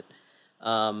Kill It.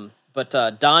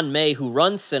 But Don May, who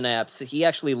runs Synapse, he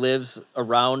actually lives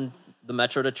around the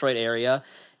Metro Detroit area.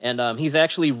 And he's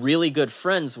actually really good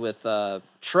friends with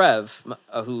Trev,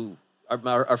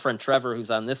 our friend Trevor, who's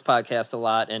on this podcast a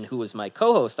lot and who is my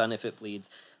co-host on If It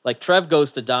Bleeds. Like, Trev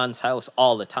goes to Don's house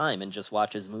all the time and just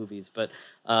watches movies. But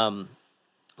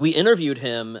we interviewed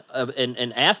him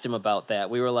and asked him about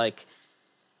that. We were like,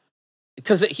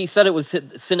 because he said it was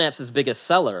Synapse's biggest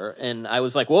seller, and I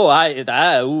was like,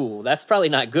 whoa, that's probably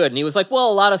not good. And he was like,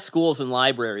 well, a lot of schools and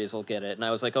libraries will get it. And I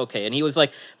was like, okay. And he was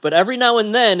like, but every now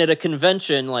and then at a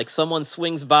convention, like, someone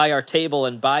swings by our table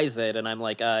and buys it. And I'm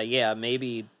like, yeah,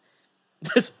 maybe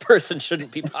this person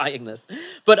shouldn't be buying this.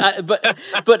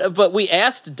 But we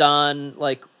asked Don,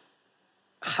 like,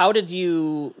 how did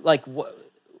you, like,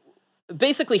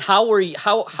 basically, how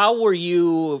were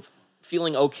you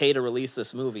feeling okay to release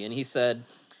this movie? And he said,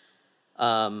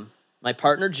 my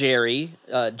partner Jerry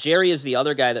is the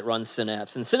other guy that runs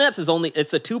Synapse, and Synapse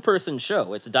it's a 2-person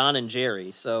show. It's Don and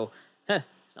Jerry, so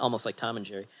almost like Tom and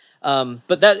Jerry.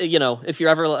 But that, if you're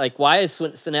ever like, why does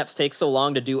Synapse take so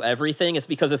long to do everything? It's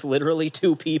because it's literally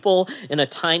 2 people in a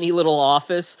tiny little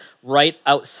office right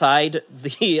outside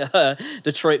the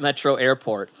Detroit Metro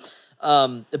Airport.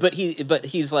 But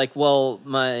he's like, well,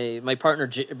 my partner,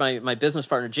 my business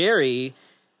partner Jerry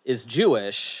is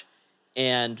Jewish,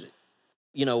 and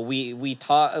we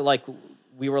talk, like,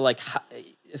 we were like,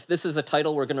 if this is a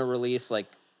title we're going to release, like,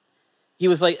 he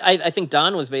was like, I think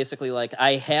Don was basically like,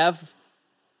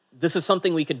 this is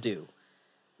something we could do.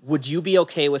 Would you be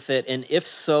okay with it? And if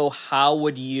so, how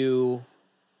would you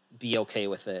be okay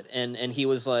with it? And he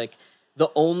was like, the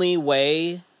only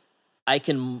way I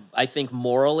think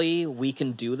morally we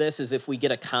can do this is if we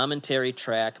get a commentary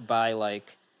track by,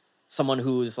 like, someone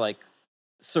who's, like,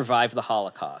 survived the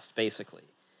Holocaust, basically.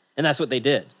 And that's what they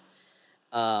did.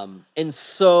 And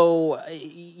so,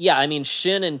 yeah, I mean,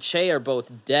 Shin and Che are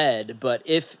both dead, but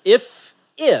if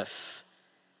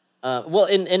well,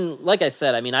 and like I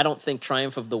said, I mean, I don't think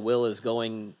Triumph of the Will is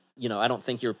going, I don't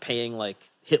think you're paying, like,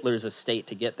 Hitler's estate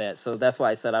to get that. So that's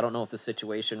why I said I don't know if the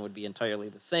situation would be entirely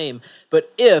the same.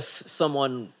 But if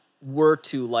someone were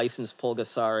to license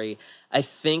Pulgasari, I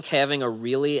think having a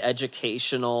really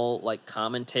educational, like,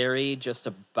 commentary just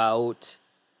about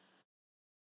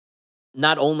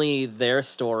not only their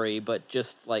story, but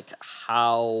just like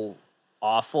how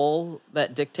awful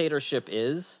that dictatorship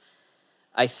is,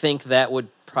 I think that would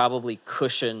probably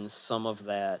cushion some of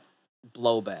that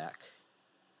blowback.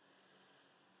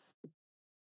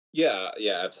 Yeah,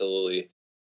 absolutely.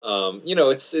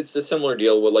 It's a similar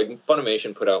deal with, like,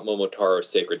 Funimation put out Momotaro's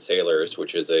Sacred Sailors,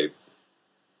 which is a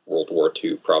World War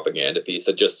II propaganda piece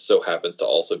that just so happens to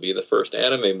also be the first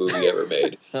anime movie ever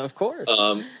made. Of course.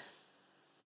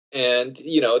 And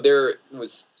there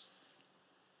was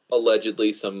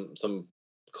allegedly some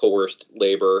coerced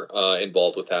labor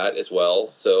involved with that as well.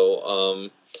 So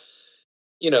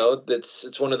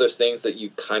it's one of those things that you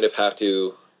kind of have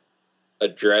to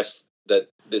address, that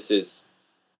this is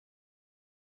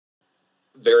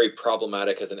very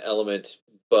problematic as an element,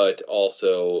 but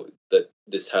also that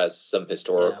this has some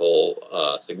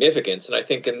historical significance. And I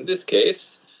think in this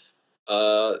case,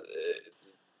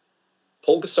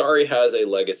 Pulgasari has a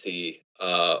legacy,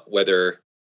 whether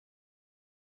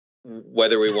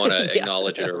we want to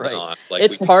acknowledge it or not. Like,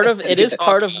 it is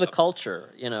part of the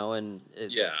culture, and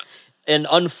and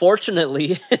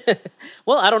unfortunately,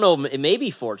 well, I don't know, maybe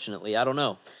fortunately, I don't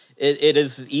know. It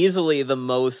is easily the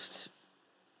most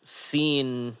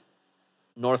seen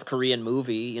North Korean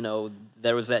movie.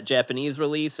 There was that Japanese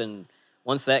release, and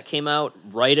once that came out,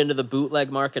 right into the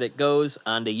bootleg market it goes,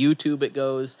 onto YouTube it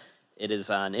goes. It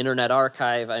is on Internet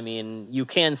Archive. I mean, you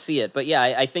can see it. But yeah,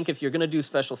 I think if you're going to do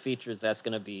special features, that's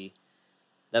going to be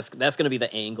the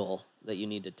angle that you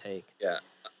need to take. Yeah.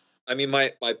 I mean,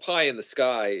 my pie in the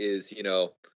sky is,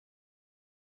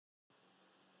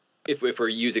 if we're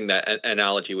using that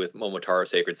analogy with Momotaro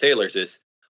Sacred Sailors, is,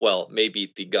 well,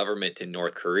 maybe the government in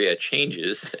North Korea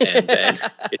changes, and then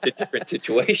it's a different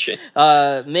situation.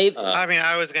 Maybe. I mean,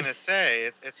 I was going to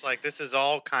say, it's like, this is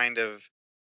all kind of,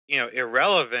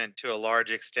 irrelevant to a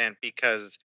large extent,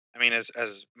 because, I mean,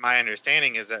 as my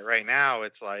understanding is that right now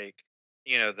it's like,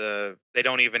 they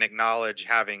don't even acknowledge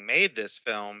having made this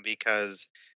film because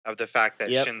of the fact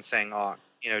that Shin Sang-ok,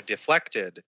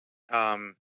 deflected,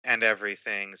 and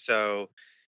everything. So,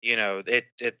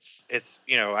 it's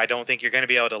I don't think you're going to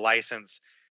be able to license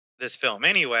this film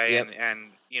anyway.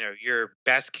 And your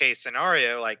best case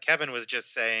scenario, like Kevin was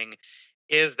just saying,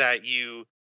 is that you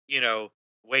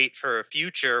wait for a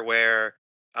future where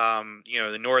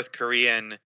the North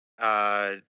Korean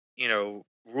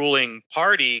ruling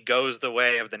party goes the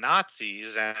way of the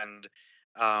Nazis, and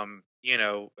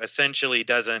essentially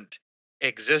doesn't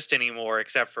exist anymore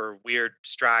except for weird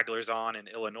stragglers on in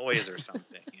Illinois or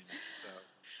something. So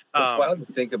what's wild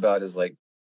to think about is, like,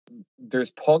 there's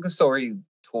Pulgasari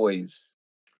toys.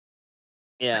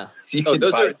 Yeah. So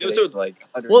those are like,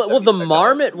 well, the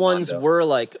Marmot ones were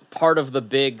like part of the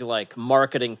big, like,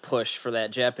 marketing push for that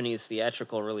Japanese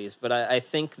theatrical release. But I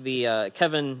think the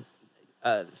Kevin,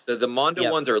 the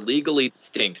Mondo ones are legally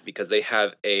distinct because they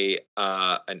have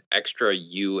an extra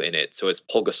U in it, so it's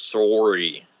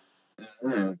Pulgasari.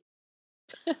 Mm-hmm.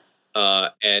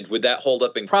 And would that hold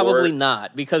up in probably court?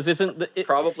 Not, because isn't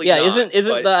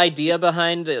the idea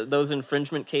behind those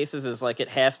infringement cases is like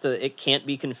it can't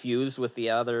be confused with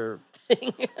the other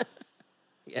thing.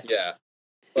 Yeah.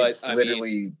 But it's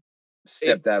literally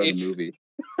stepped out of the movie.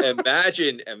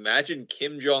 Imagine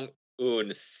Kim Jong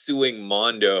Il suing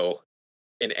Mondo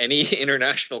in any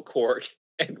international court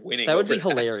and winning. That would be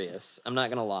hilarious. I'm not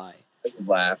gonna lie. I would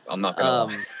laugh. I'm not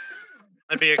gonna lie.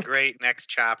 That'd be a great next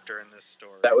chapter in this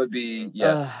story. That would be,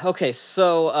 yes. Okay,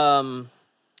 so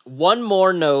one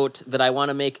more note that I want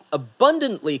to make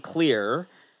abundantly clear,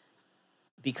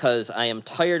 because I am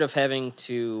tired of having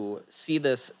to see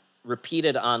this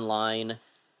repeated online.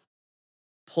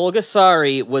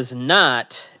 Pulgasari was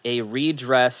not a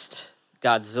redressed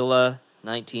Godzilla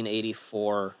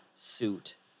 1984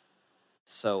 suit.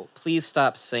 So please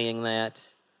stop saying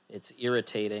that. It's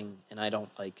irritating, and I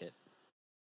don't like it.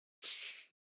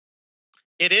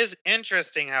 It is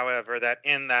interesting, however, that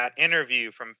in that interview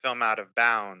from Film Out of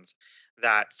Bounds,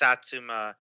 that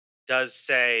Satsuma does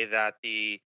say that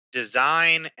the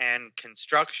design and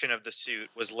construction of the suit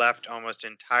was left almost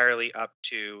entirely up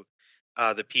to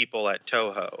the people at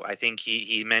Toho. I think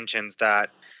he mentions that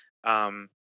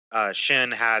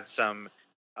Shin had some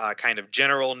kind of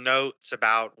general notes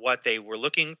about what they were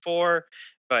looking for,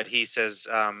 but he says,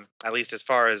 at least as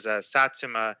far as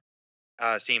Satsuma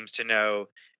seems to know,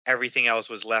 everything else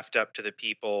was left up to the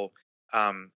people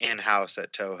in-house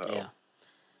at Toho.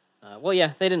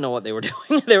 Yeah. They didn't know what they were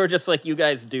doing. They were just like, you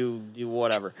guys do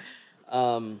whatever.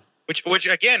 Which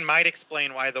again might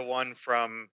explain why the one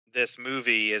from this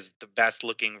movie is the best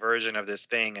looking version of this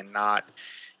thing and not,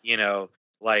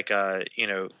 like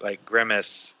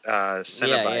Grimace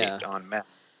Cenobite on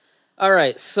meth. All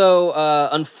right, so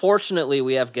unfortunately,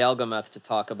 we have Galgameth to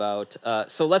talk about.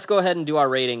 So let's go ahead and do our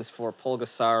ratings for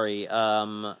Pulgasari.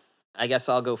 I guess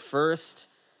I'll go first.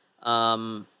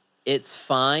 It's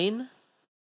fine.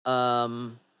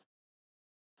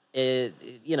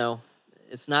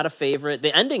 It's not a favorite.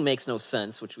 The ending makes no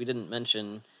sense, which we didn't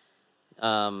mention.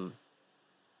 So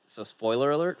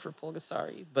spoiler alert for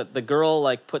Pulgasari. But the girl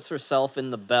like puts herself in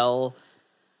the bell.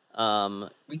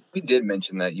 We did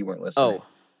mention that. You weren't listening. Oh.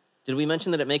 Did we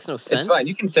mention that it makes no sense? It's fine.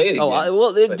 You can say it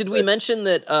again. Did we mention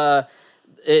that a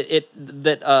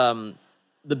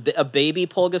baby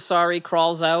Pulgasari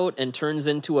crawls out and turns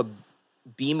into a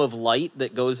beam of light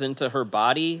that goes into her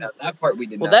body? No, that part we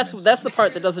did. Well, not that's the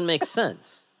part that doesn't make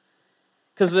sense.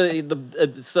 Because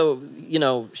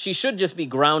she should just be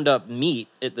ground up meat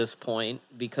at this point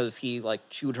because he like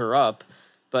chewed her up.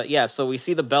 But yeah, so we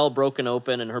see the bell broken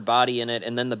open and her body in it,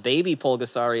 and then the baby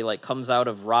Pulgasari like comes out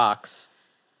of rocks.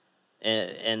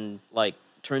 And like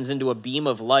turns into a beam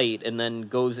of light and then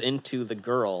goes into the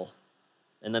girl,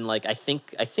 and then like I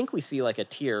think we see like a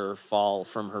tear fall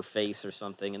from her face or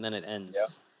something, and then it ends. Yeah.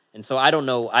 And so I don't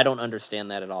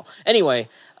understand that at all. Anyway,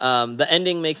 the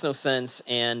ending makes no sense,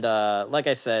 and like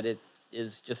I said, it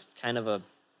is just kind of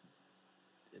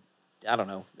I don't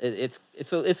know. It's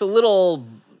a little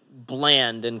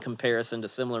bland in comparison to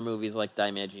similar movies like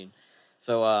Daimajin.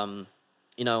 So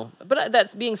but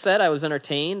that being said, I was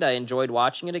entertained. I enjoyed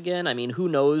watching it again. I mean, who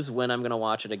knows when I'm going to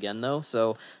watch it again, though.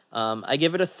 So I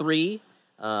give it a 3.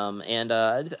 And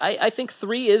I think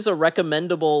 3 is a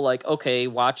recommendable, like, okay,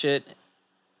 watch it.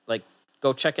 Like,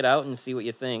 go check it out and see what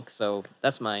you think. So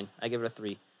that's mine. I give it a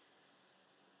 3.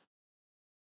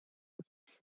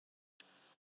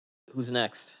 Who's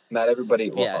next? Not everybody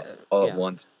all at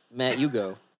once. Matt, you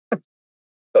go.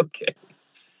 Okay.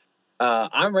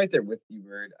 I'm right there with you,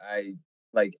 Bird. I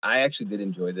actually did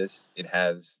enjoy this. It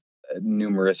has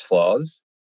numerous flaws.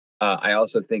 I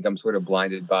also think I'm sort of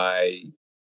blinded by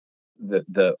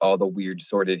the all the weird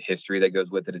sordid history that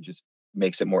goes with it. It just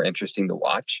makes it more interesting to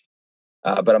watch.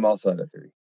 But I'm also at a 3.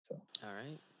 So. All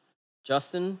right.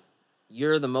 Justin,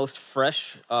 you're the most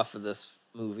fresh off of this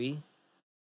movie.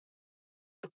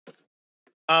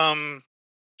 Are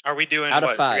we doing out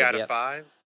of 5, 3 out of 5?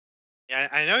 Yeah,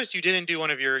 I noticed you didn't do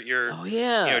one of your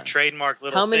trademark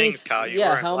little things,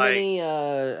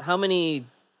 Kyle. How many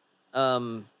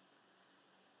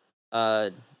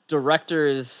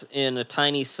directors in a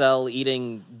tiny cell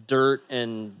eating dirt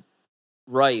and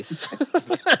rice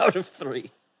out of 3?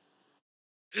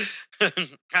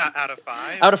 Out of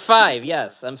 5? Out of 5,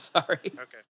 yes. I'm sorry.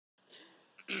 Okay.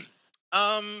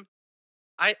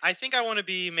 I think I want to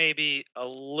be maybe a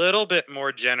little bit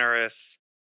more generous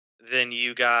than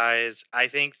you guys. I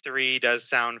think 3 does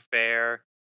sound fair.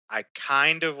 I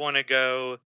kind of want to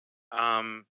go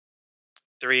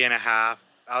 3.5.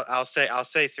 I'll say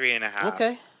 3.5.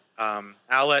 Okay.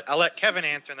 I'll let Kevin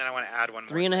answer, and then I want to add one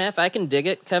more. 3.5. I can dig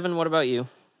it. Kevin, what about you?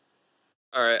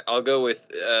 All right, I'll go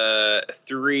with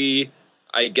 3.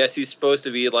 I guess he's supposed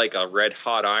to be like a red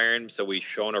hot iron, so we've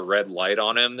shown a red light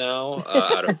on him now.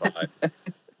 Out of 5.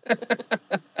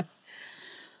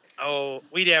 Oh,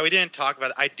 we didn't talk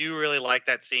about it. I do really like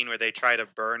that scene where they try to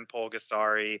burn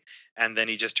Pulgasari, and then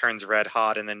he just turns red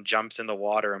hot and then jumps in the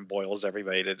water and boils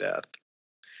everybody to death.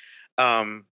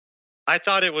 I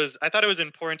thought it was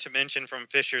important to mention from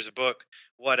Fisher's book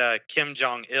what Kim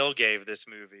Jong Il gave this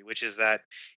movie, which is that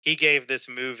he gave this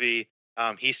movie.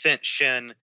 He sent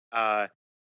Shin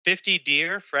 50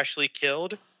 deer freshly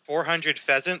killed, 400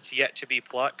 pheasants yet to be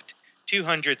plucked,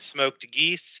 200 smoked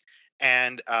geese,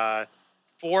 and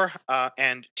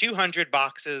 200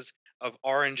 boxes of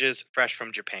oranges fresh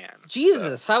from Japan.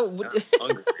 Jesus,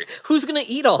 who's gonna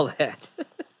eat all that?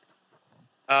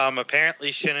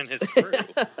 Apparently Shin and his crew.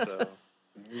 So.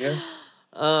 Yeah.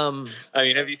 I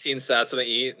mean, have you seen Satsuma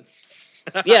eat?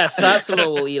 Yeah, Satsuma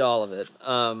will eat all of it.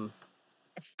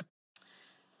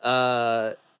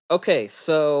 Okay,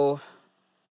 so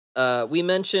we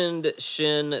mentioned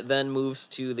Shin then moves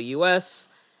to the U.S.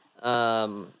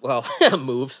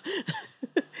 Moves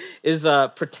is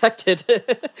protected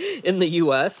in the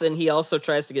U.S. and he also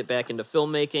tries to get back into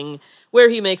filmmaking, where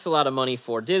he makes a lot of money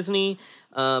for Disney.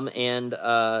 And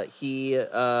he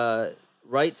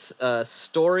writes a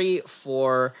story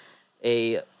for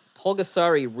a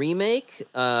Pulgasari remake,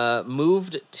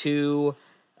 moved to,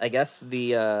 I guess,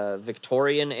 the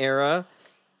Victorian era.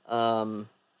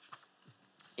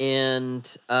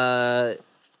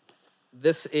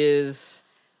 This is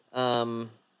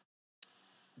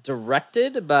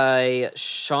directed by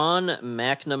Sean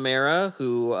McNamara,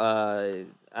 who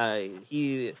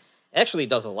he actually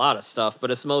does a lot of stuff,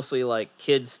 but it's mostly like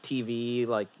kids TV,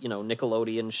 like, you know,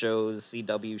 Nickelodeon shows,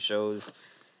 CW shows,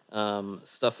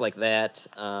 stuff like that.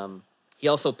 He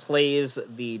also plays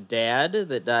the dad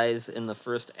that dies in the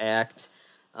first act.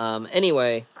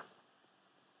 Anyway,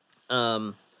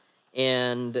 and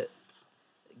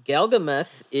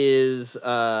Galgameth is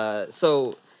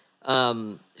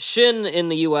Shin in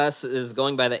the U.S. is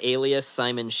going by the alias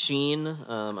Simon Sheen.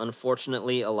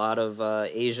 Unfortunately, a lot of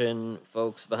Asian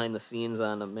folks behind the scenes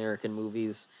on American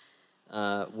movies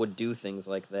would do things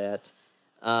like that.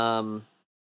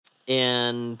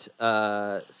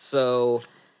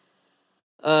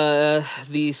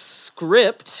 The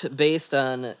script based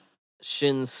on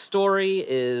Shin's story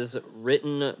is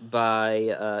written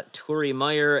by Turi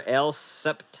Meyer, Al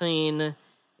Septine,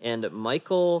 and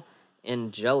Michael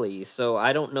Angeli. So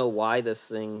I don't know why this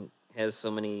thing has so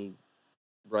many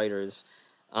writers.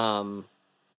 Like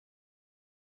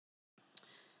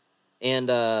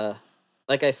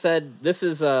I said, this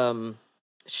is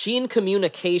Sheen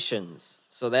Communications.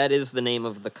 So that is the name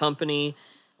of the company.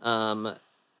 That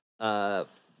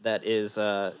is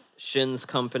Shin's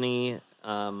company.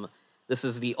 This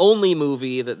is the only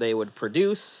movie that they would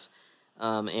produce,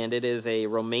 and it is a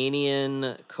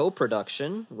Romanian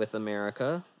co-production with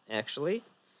America, actually.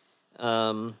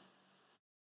 So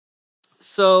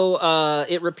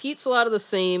it repeats a lot of the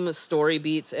same story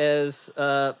beats as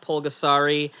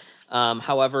Pulgasari.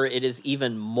 However, it is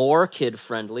even more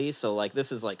kid-friendly, so like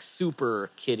this is like super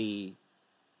kiddie.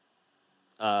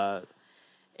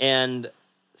 And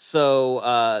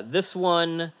so this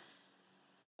one,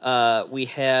 we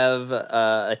have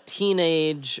a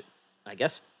teenage, I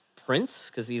guess, prince,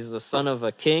 because he's the son of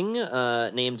a king,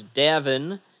 named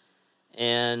Davin,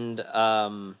 and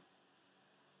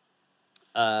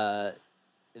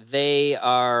they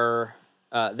are,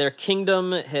 their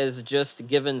kingdom has just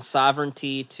given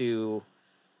sovereignty to,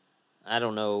 I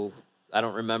don't know, I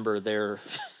don't remember their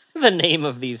the name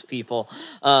of these people,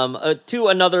 to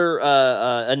another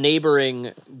a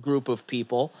neighboring group of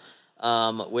people,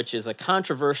 which is a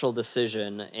controversial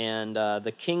decision, and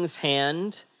the king's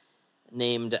hand,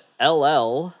 named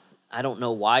LL, I don't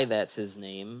know why that's his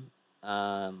name.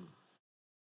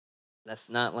 That's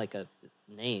not like a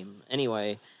name.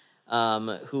 Anyway,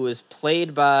 who is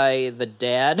played by the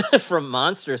dad from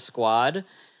Monster Squad,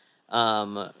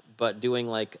 but doing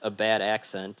like a bad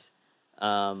accent.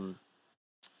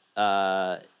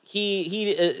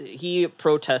 He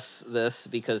protests this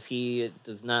because he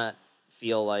does not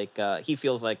feel like he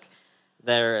feels like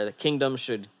the kingdom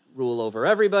should rule over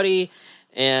everybody,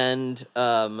 and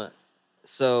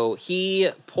so he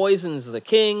poisons the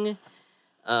king,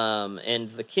 and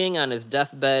the king on his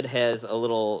deathbed has a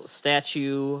little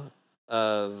statue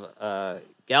of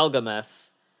Galgameth,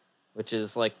 which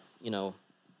is like, you know,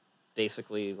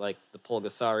 basically like the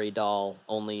Pulgasari doll,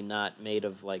 only not made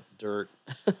of like dirt.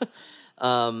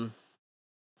 And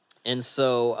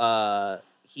so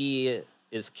he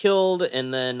is killed,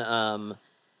 and then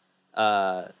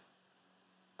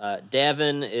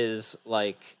Davin is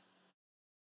like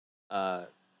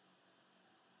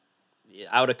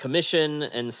out of commission,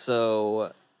 and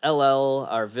so LL,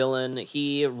 our villain,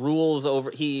 he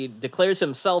declares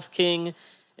himself king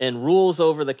and rules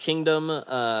over the kingdom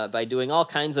by doing all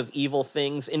kinds of evil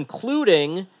things,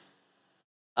 including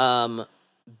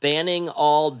banning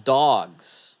all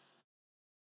dogs.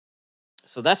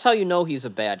 So that's how you know he's a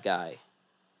bad guy.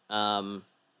 I'm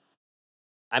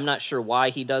not sure why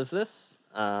he does this,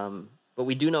 but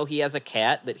we do know he has a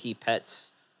cat that he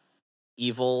pets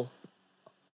evilly.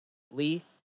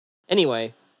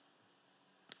 Anyway,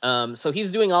 so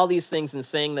he's doing all these things and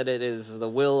saying that it is the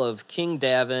will of King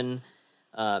Davin.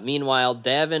 Meanwhile,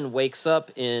 Davin wakes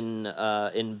up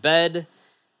in bed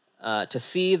to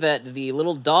see that the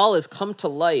little doll has come to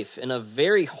life in a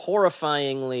very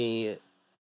horrifyingly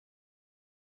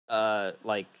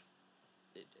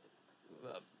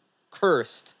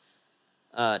cursed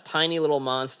tiny little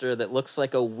monster that looks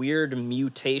like a weird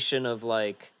mutation of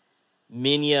like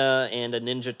Minya and a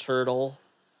Ninja Turtle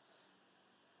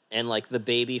and like the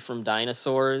baby from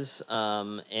Dinosaurs.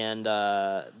 And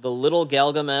the little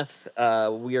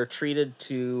Galgameth, we are treated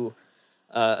to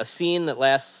a scene that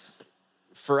lasts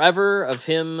forever of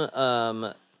him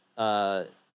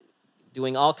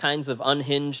doing all kinds of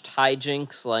unhinged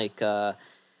hijinks, like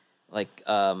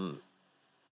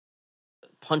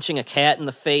punching a cat in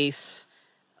the face,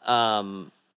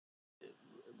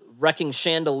 wrecking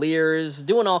chandeliers,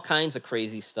 doing all kinds of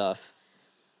crazy stuff.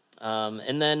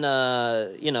 And then,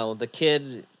 the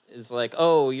kid is like,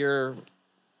 oh, you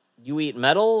eat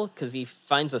metal? Because he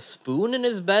finds a spoon in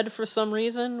his bed for some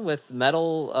reason with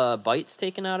metal bites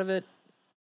taken out of it.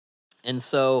 And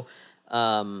so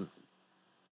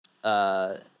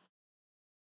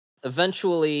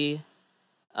eventually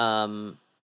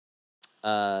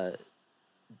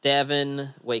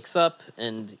Davin wakes up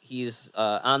and he's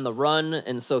on the run,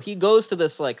 and so he goes to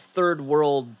this like third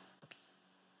world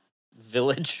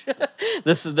village.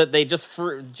 This is that they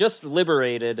just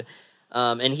liberated,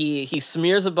 and he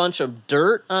smears a bunch of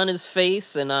dirt on his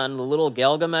face and on the little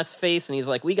Galgameth's face, and he's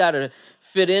like, "We got to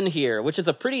fit in here," which is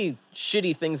a pretty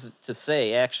shitty thing to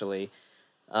say, actually.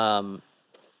 'Cause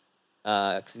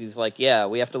he's like, "Yeah,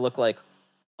 we have to look like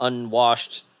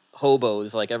unwashed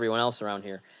hobos like everyone else around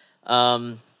here."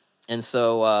 And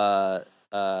so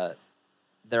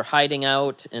they're hiding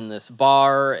out in this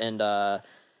bar, and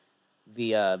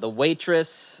the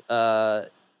waitress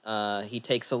he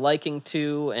takes a liking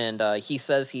to, and he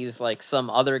says he's like some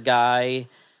other guy.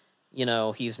 You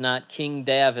know, he's not King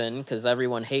Davin because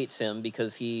everyone hates him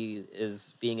because he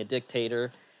is being a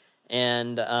dictator.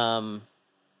 And the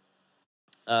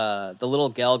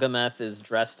little Galgameth is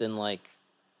dressed in like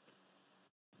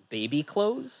baby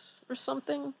clothes or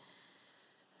something.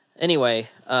 Anyway,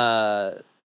 and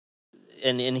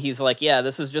he's like, "Yeah,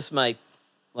 this is just my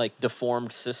like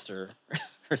deformed sister,"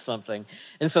 or something.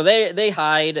 And so they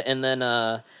hide, and then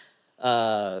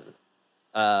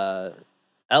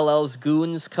LL's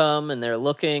goons come, and they're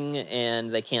looking,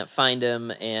 and they can't find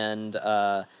him, and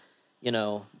you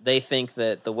know, they think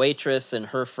that the waitress and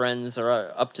her friends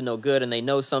are up to no good, and they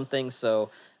know something. So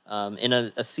in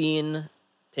a scene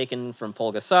taken from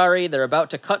Pulgasari, they're about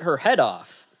to cut her head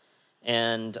off,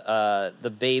 and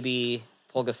the baby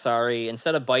Pulgasari,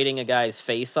 instead of biting a guy's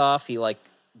face off, he like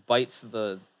bites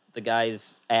the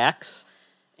guy's axe,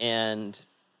 and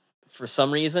for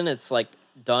some reason it's like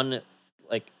done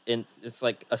like it's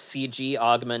like a CG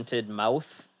augmented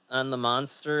mouth on the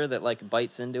monster that like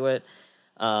bites into it.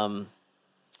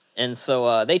 And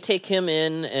so they take him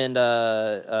in, and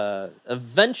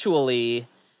eventually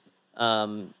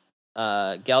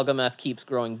Galgameth keeps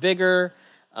growing bigger.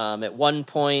 At one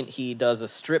point, he does a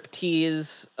strip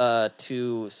tease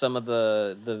to some of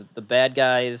the bad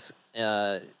guys,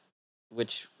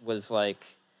 which was like,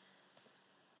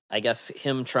 I guess,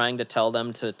 him trying to tell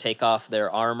them to take off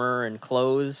their armor and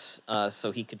clothes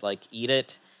so he could like eat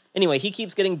it. Anyway, he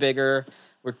keeps getting bigger.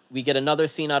 We get another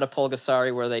scene out of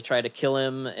Pulgasari where they try to kill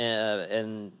him,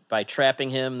 and by trapping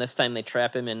him, this time they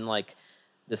trap him in like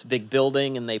this big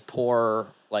building, and they pour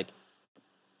like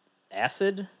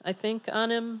acid, I think,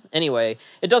 on him. Anyway,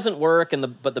 it doesn't work,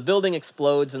 but the building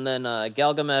explodes, and then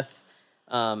Galgameth,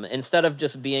 instead of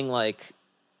just being like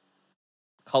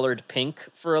colored pink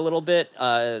for a little bit,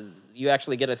 you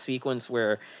actually get a sequence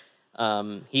where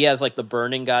he has like the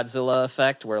burning Godzilla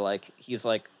effect, where like he's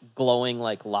like glowing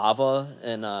like lava,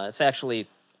 and it's actually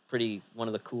pretty one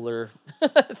of the cooler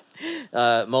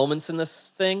moments in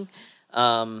this thing.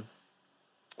 And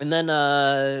then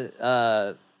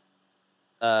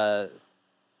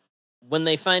when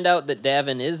they find out that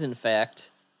Davin is in fact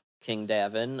King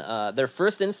Davin, their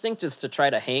first instinct is to try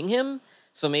to hang him.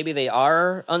 So maybe they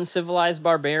are uncivilized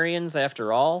barbarians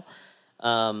after all.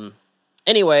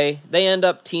 Anyway, they end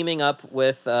up teaming up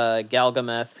with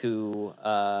Galgameth, who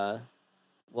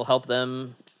will help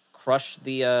them crush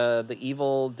the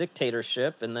evil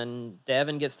dictatorship, and then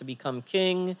Davin gets to become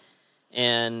king,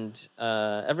 and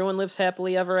everyone lives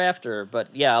happily ever after.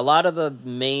 But yeah, a lot of the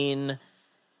main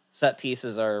set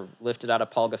pieces are lifted out of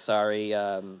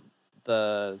Pulgasari.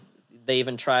 They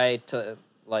even try to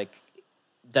like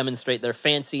demonstrate their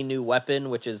fancy new weapon,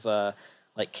 which is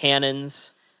like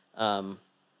cannons,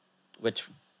 which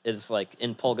is like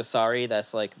in Pulgasari,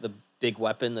 that's like the big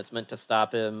weapon that's meant to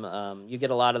stop him. You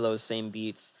get a lot of those same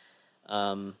beats,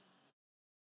 and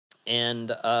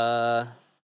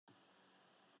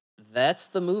that's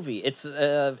the movie.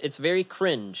 It's very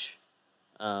cringe.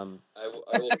 I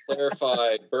will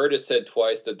clarify. Bird has said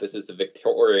twice that this is the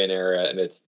Victorian era, and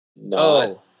it's not.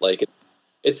 Oh. Like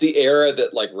it's the era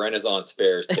that like Renaissance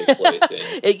fairs take place in.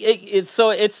 It's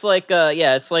like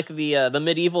it's like the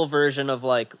medieval version of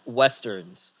like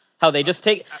westerns. How they just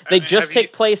take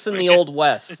place in the Old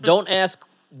West. Don't ask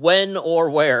when or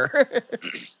where.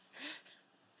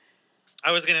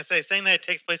 I was gonna say, saying that it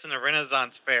takes place in the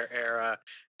Renaissance fair era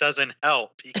doesn't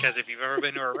help, because if you've ever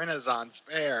been to a Renaissance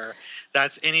fair,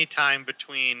 that's any time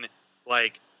between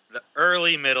like the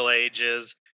early Middle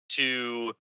Ages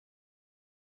to,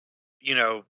 you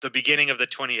know, the beginning of the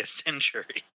 20th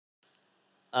century.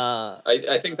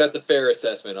 I think that's a fair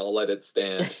assessment. I'll let it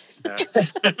stand.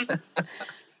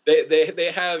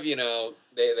 They have, you know,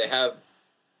 they have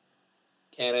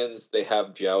cannons, they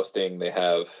have jousting, they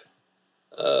have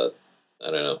I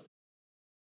don't know,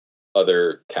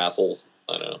 other castles.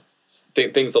 I don't know.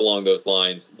 things along those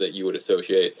lines that you would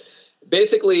associate.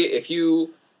 Basically, if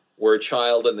you were a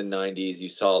child in the 90s, you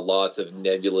saw lots of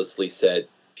nebulously set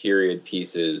period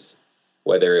pieces,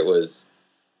 whether it was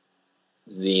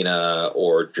Xena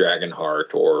or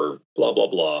Dragonheart or blah, blah,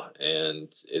 blah.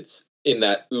 And it's in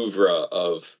that oeuvre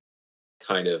of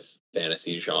kind of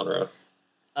fantasy genre.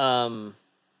 And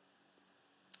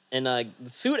the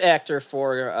suit actor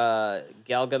for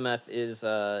Galgameth is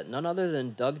none other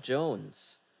than Doug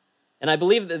Jones. And I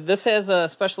believe that this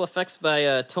has special effects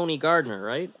by Tony Gardner,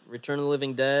 right? Return of the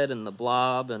Living Dead and The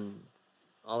Blob and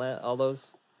all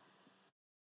those.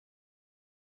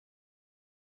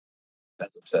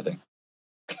 That's upsetting.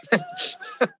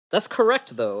 That's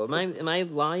correct, though. Am I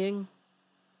lying?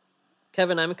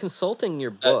 Kevin, I'm consulting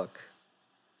your book.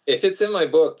 If it's in my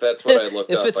book, that's what I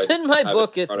looked up. If it's in my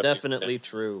book, it's definitely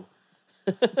true.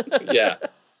 Yeah,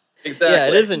 exactly. Yeah,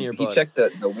 it is in your book. You checked the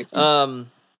wiki.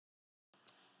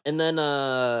 And then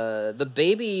the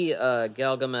baby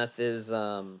Galgameth is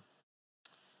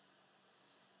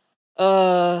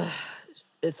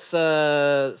it's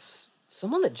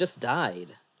someone that just died,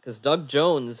 because Doug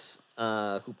Jones,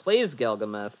 who plays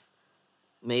Galgameth,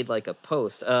 made like a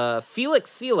post.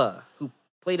 Felix Sela, who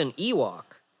played an Ewok.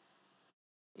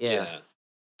 Yeah.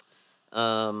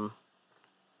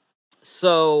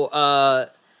 So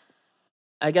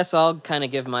I guess I'll kind of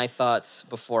give my thoughts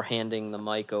before handing the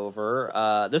mic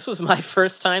over. This was my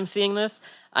first time seeing this.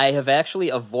 I have actually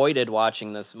avoided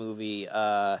watching this movie.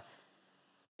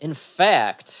 In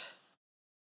fact,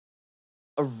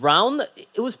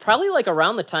 it was probably like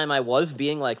around the time I was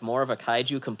being like more of a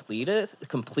kaiju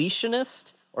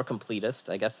completionist or completist.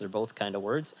 I guess they're both kind of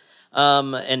words.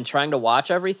 And trying to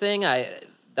watch everything.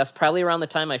 That's probably around the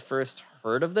time I first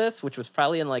heard of this, which was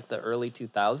probably in like the early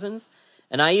 2000s.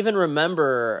 And I even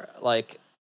remember like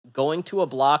going to a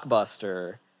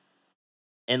Blockbuster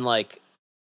and like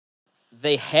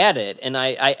they had it, and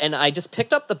I just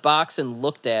picked up the box and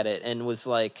looked at it and was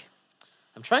like,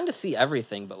 I'm trying to see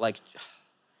everything, but like,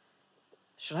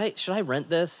 should I rent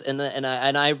this? And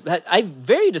I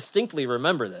very distinctly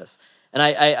remember this, and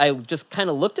I just kind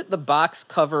of looked at the box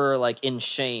cover like in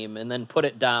shame and then put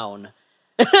it down.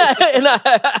 And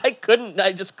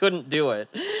I just couldn't do it.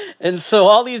 And so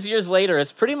all these years later,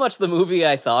 it's pretty much the movie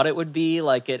I thought it would be.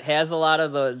 Like, it has a lot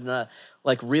of the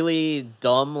like really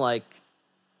dumb like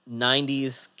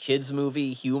 90s kids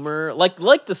movie humor, like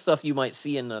the stuff you might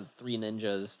see in the Three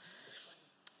Ninjas.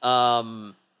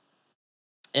 And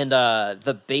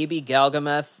the baby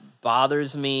Galgameth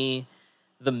bothers me.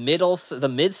 The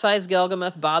mid-sized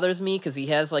Galgameth bothers me because he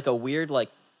has like a weird like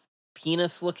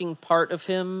penis-looking part of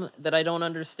him that I don't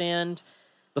understand.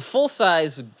 The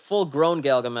full-size, full-grown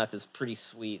Galgameth is pretty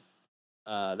sweet.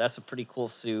 That's a pretty cool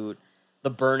suit. The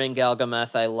burning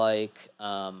Galgameth I like.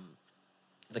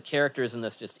 The characters in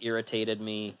this just irritated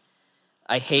me.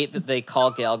 I hate that they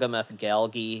call Galgameth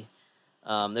Galgi.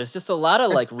 There's just a lot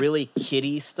of like really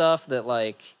kiddie stuff that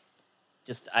like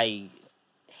just I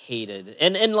hated.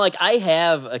 And like I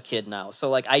have a kid now, so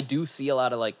like I do see a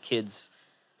lot of like kids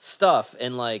stuff,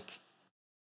 and like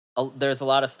there's a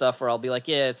lot of stuff where I'll be like,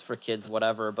 yeah, it's for kids,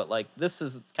 whatever, but like this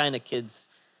is kind of kids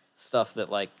stuff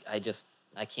that like I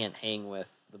can't hang with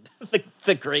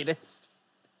the greatest.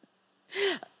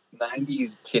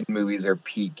 90s kid movies are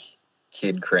peak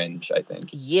kid cringe, I think.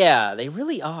 Yeah, they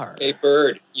really are. Hey,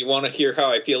 Bird, you want to hear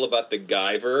how I feel about the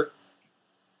Guyver?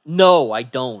 No, I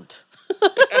don't.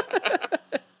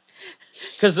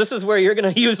 Because this is where you're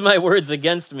going to use my words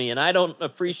against me, and I don't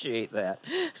appreciate that.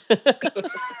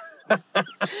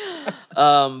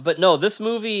 But no, this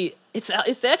movie, it's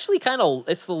actually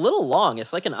it's a little long.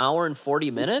 It's like an hour and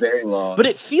 40 minutes. It's very long. But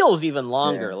it feels even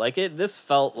longer. Yeah. Like this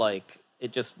felt like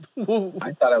it just...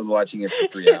 I thought I was watching it for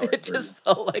 3 hours. It just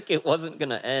felt like it wasn't going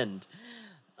to end.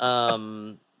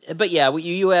 But yeah,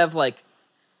 you have like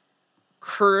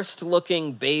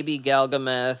cursed-looking baby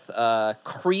Galgameth,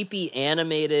 creepy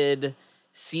animated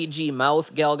CG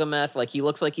mouth Galgameth. Like he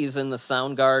looks like he's in the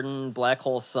Soundgarden Black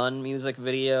Hole Sun music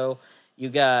video. You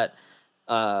got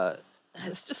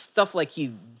it's just stuff like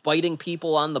he biting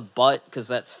people on the butt because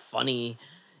that's funny.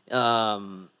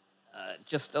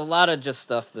 Just a lot of just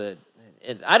stuff that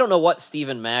I don't know what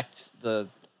Stephen Mack, the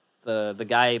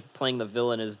guy playing the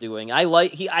villain, is doing.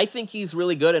 I think he's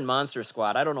really good in Monster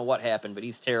Squad. I don't know what happened, but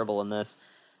he's terrible in this.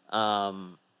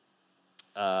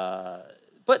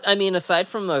 But I mean, aside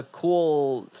from the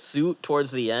cool suit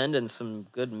towards the end and some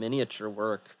good miniature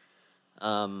work,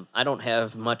 I don't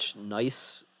have much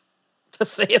nice to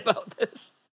say about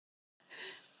this.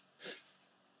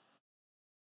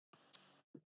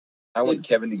 I want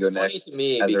Kevin to go next to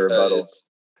me as a rebuttal.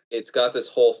 It's got this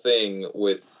whole thing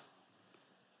with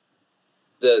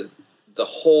the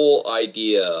whole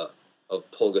idea of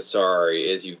Pulgasari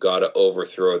is you've got to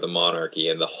overthrow the monarchy,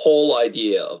 and the whole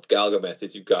idea of Galgameth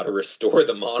is you've got to restore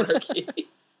the monarchy.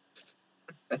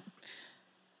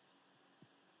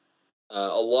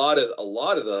 A lot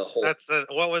of the whole.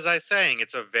 What was I saying?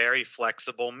 It's a very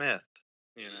flexible myth.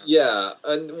 You know? Yeah,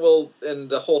 and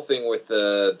the whole thing with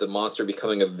the monster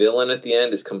becoming a villain at the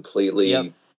end is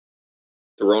completely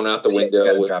thrown out the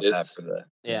window with this.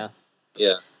 Yeah.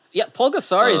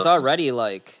 Pulgasari is already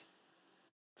like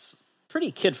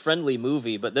pretty kid friendly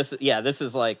movie, but this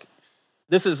is like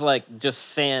just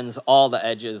sands all the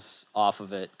edges off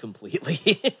of it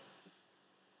completely.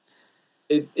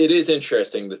 It is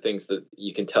interesting, the things that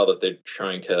you can tell that they're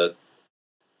trying to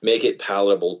make it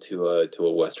palatable to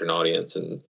a Western audience,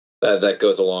 and that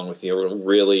goes along with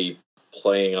really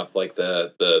playing up like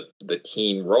the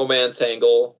teen romance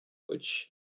angle, which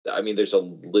I mean there's a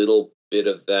little bit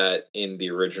of that in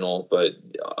the original, but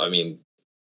I mean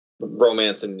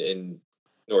romance in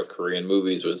North Korean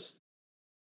movies was,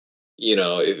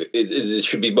 it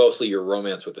should be mostly your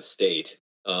romance with the state,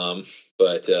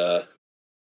 but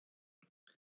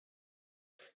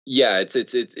yeah,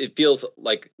 it feels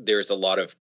like there's a lot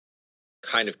of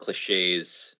kind of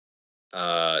cliches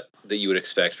that you would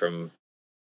expect from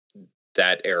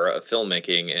that era of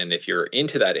filmmaking, and if you're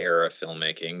into that era of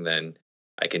filmmaking, then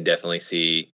I can definitely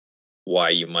see why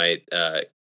you might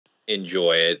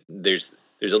enjoy it. There's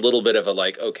a little bit of a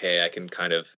like, okay, I can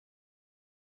kind of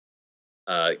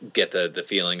get the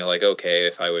feeling of like, okay,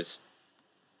 if I was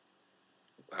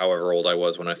however old I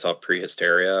was when I saw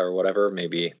Prehysteria or whatever,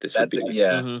 maybe this would be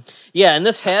yeah, and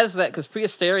this has that, because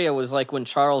Prehysteria was like when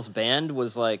Charles Band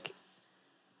was like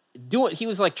he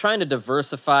was like trying to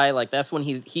diversify, like that's when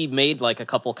he made like a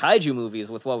couple kaiju movies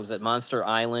with, what was it, Monster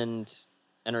Island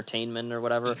Entertainment or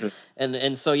whatever.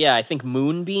 And so yeah, I think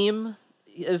Moonbeam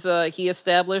is he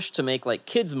established to make like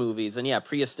kids movies, and yeah,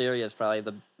 Prehysteria is probably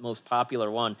the most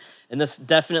popular one, and this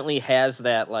definitely has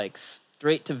that like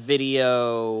straight to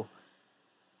video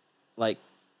like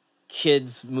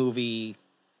kids movie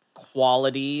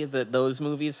quality that those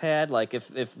movies had. Like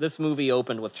if this movie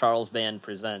opened with Charles Band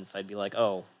Presents, I'd be like,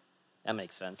 oh, that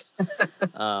makes sense.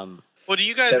 Well, do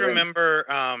you guys remember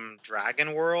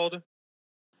Dragon World?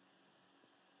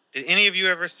 Did any of you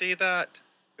ever see that?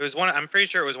 It was I'm pretty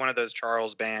sure it was one of those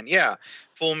Charles Band. Yeah,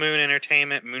 Full Moon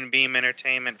Entertainment, Moonbeam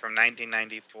Entertainment from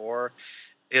 1994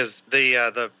 is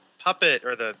the puppet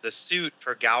or the suit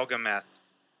for Galgameth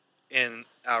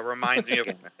reminds me of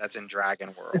that's in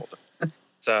Dragon World.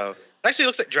 So it actually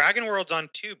looks like Dragon World's on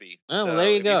Tubi. Oh, so well,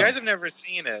 there you go. If you guys have never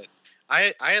seen it,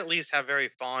 I at least have very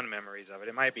fond memories of it.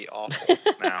 It might be awful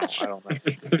now. I don't know.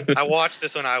 I watched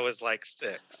this when I was like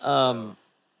 6.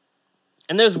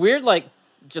 And there's weird like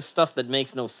just stuff that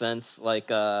makes no sense. Like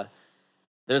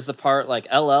there's the part like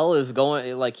LL is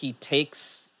going, like he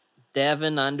takes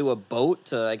Davin onto a boat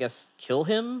to, I guess, kill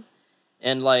him.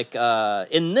 And like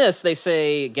in this, they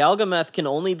say Galgameth can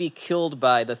only be killed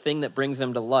by the thing that brings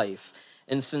him to life.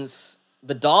 And since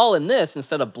the doll in this,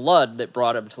 instead of blood that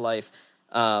brought him to life,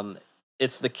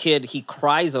 it's the kid, he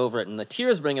cries over it and the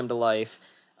tears bring him to life.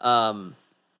 The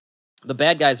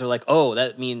bad guys are like, oh,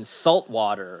 that means salt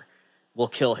water will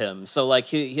kill him. So like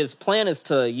his plan is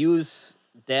to use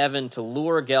Davin to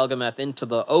lure Galgameth into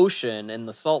the ocean, and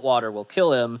the salt water will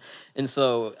kill him. And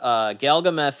so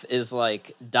Galgameth is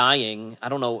like dying. I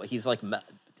don't know. He's like,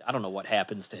 I don't know what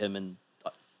happens to him in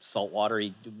salt water.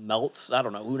 He melts. I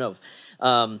don't know. Who knows?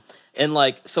 And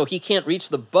like, so he can't reach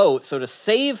the boat. So to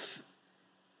save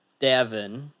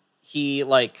Davin, he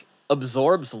like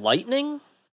absorbs lightning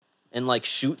and like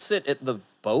shoots it at the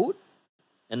boat,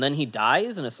 and then he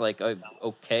dies. And it's like,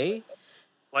 okay.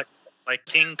 Like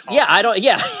King Kong. Yeah, I don't.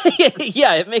 Yeah,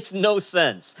 yeah. It makes no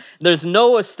sense. There's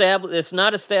no It's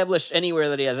not established anywhere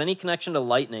that he has any connection to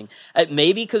lightning.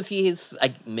 Maybe because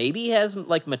maybe he has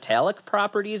like metallic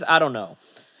properties. I don't know.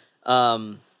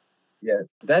 Yeah,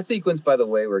 that sequence, by the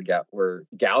way, where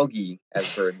Galgi,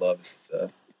 as Bird loves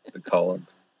to call him,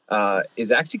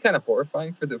 is actually kind of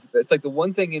horrifying. It's like the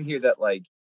one thing in here that like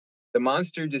the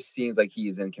monster just seems like he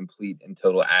is in complete and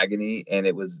total agony, and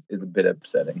is a bit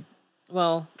upsetting.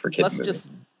 Well, let's just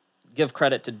give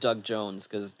credit to Doug Jones,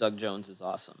 because Doug Jones is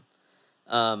awesome.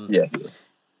 Yeah.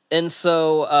 And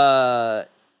so, of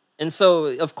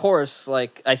course,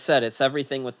 like I said, it's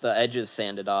everything with the edges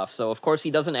sanded off. So, of course,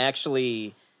 he doesn't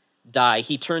actually die.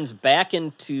 He turns back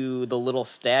into the little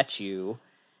statue,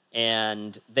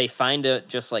 and they find it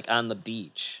just, like, on the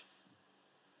beach.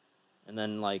 And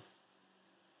then, like,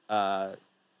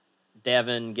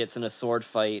 Davin gets in a sword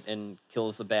fight and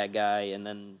kills the bad guy, and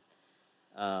then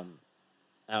I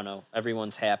don't know,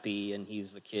 everyone's happy and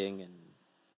he's the king, and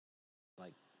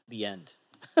the end.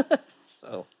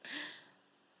 So,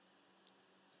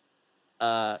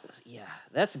 yeah,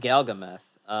 that's Galgameth.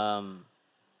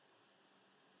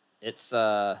 It's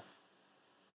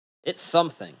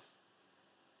something.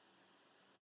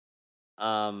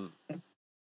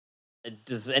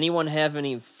 Does anyone have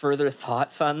any further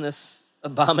thoughts on this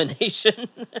abomination?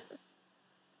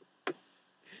 I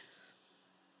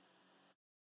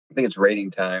think it's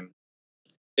rating time.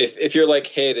 If you're like,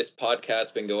 hey, this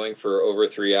podcast's been going for over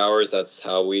 3 hours, that's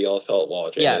how we all felt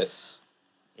watching it.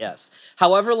 Yes.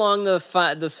 However long the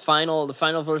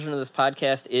final version of this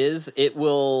podcast is, it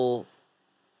will,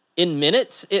 in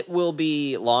minutes, it will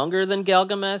be longer than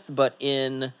Galgameth, but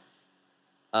in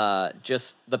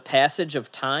just the passage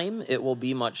of time, it will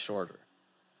be much shorter.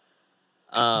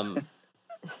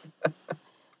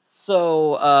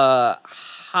 So,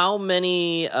 how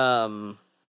many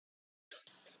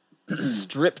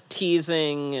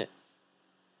strip-teasing,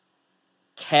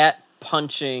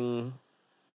 cat-punching,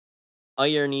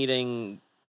 iron-eating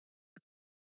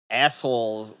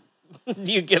assholes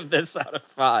do you give this out of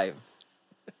 5?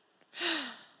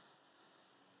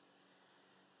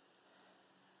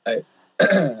 I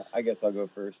guess I'll go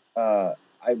first. I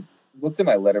looked at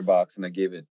my letterbox and I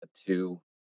gave it a 2,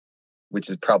 which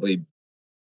is probably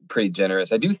pretty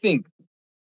generous. I do think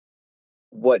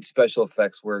what special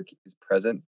effects work is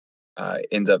present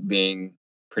ends up being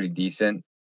pretty decent.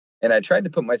 And I tried to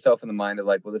put myself in the mind of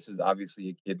like, well, this is obviously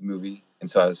a kid's movie,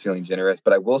 and so I was feeling generous.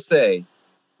 But I will say,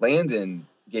 Landon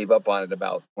gave up on it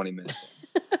about 20 minutes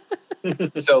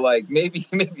in. So like maybe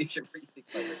you should rethink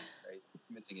my rating, right? It's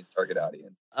missing its target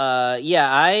audience.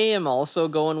 Yeah, I am also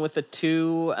going with a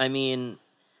 2. I mean,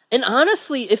 and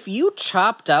honestly, if you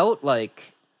chopped out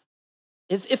like,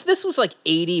 if this was like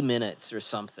 80 minutes or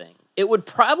something, it would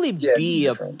probably be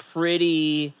a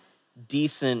pretty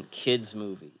decent kids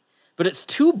movie. But it's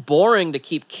too boring to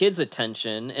keep kids'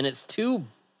 attention, and it's too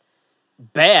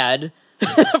bad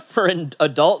for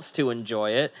adults to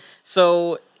enjoy it.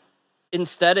 So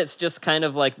instead, it's just kind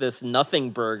of like this nothing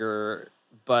burger.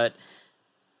 But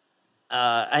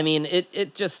I mean,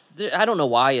 it just, I don't know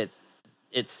why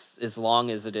it's as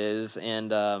long as it is,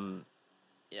 and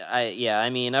I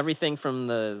mean, everything from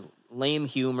the lame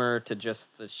humor to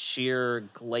just the sheer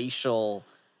glacial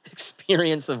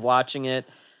experience of watching it.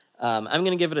 I'm going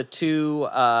to give it a 2.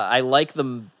 I like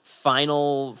the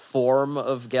final form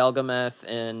of Galgameth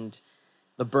and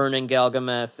the burning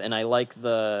Galgameth, and I like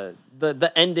the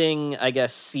ending, I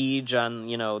guess, siege on,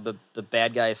 the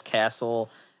bad guy's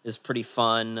castle is pretty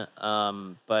fun,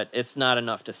 but it's not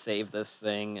enough to save this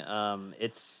thing.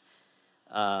 It's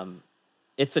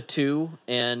a 2,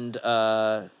 and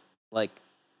like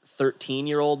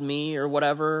 13-year-old me or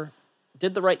whatever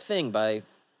did the right thing by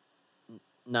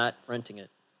not renting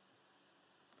it.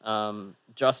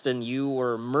 Justin, you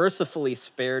were mercifully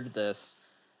spared this,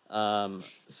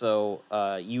 so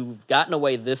you've gotten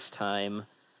away this time.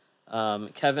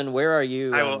 Kevin, where are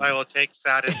you? I will take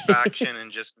satisfaction in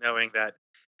just knowing that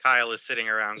Kyle is sitting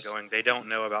around going, they don't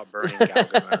know about burning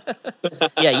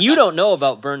Galgameth. Yeah, you don't know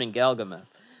about burning Galgameth.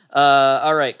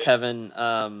 All right, Kevin,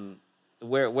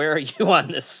 where are you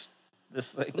on this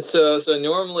thing? So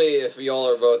normally, if y'all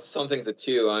are both something's a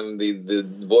 2, I'm the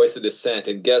voice of dissent,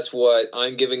 and guess what?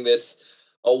 I'm giving this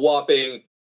a whopping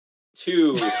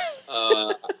 2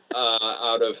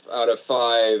 out of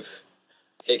 5.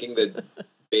 Taking the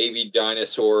baby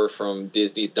dinosaur from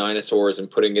Disney's Dinosaurs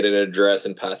and putting it in a dress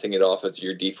and passing it off as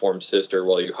your deformed sister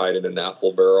while you hide in an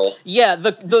apple barrel. Yeah,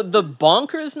 the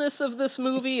bonkersness of this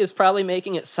movie is probably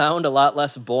making it sound a lot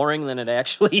less boring than it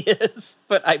actually is.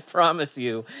 But I promise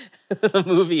you, the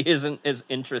movie isn't as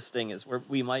interesting as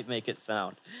we might make it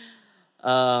sound.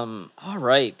 All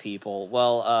right, people.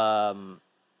 Well,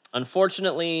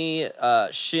 unfortunately,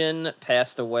 Shin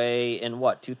passed away in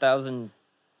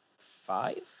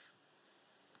 2005?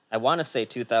 I want to say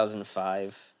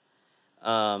 2005.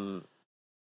 And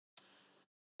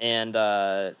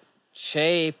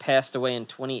Che passed away in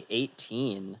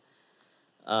 2018.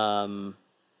 Yeah,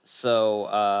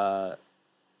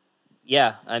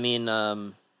 I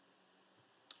mean,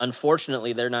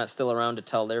 unfortunately, they're not still around to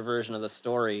tell their version of the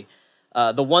story.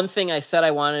 The one thing I said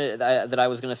I wanted, that I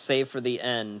was going to save for the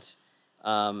end,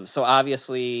 so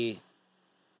obviously,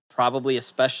 probably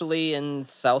especially in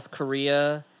South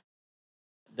Korea,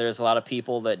 there's a lot of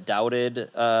people that doubted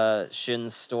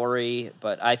Shin's story,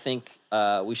 but I think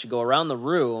we should go around the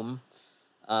room.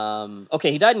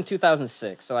 Okay, he died in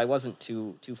 2006, so I wasn't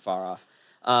too far off.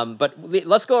 But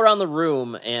let's go around the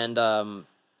room and I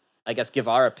guess give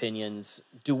our opinions.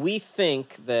 Do we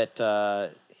think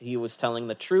that he was telling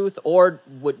the truth, or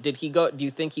did he go? Do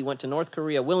you think he went to North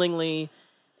Korea willingly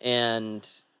and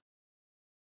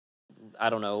I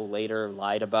don't know, later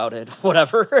lied about it,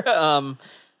 whatever.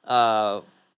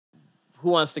 Who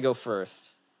wants to go first?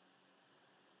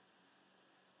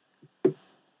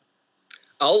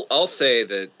 I'll say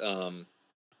that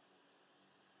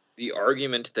the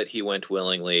argument that he went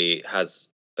willingly has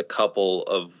a couple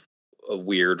of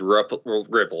weird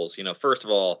ripples. You know, first of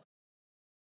all,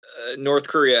 North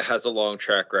Korea has a long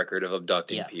track record of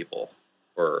abducting people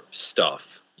or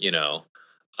stuff. You know,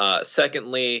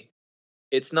 secondly,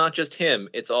 it's not just him;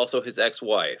 it's also his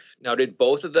ex-wife. Now, did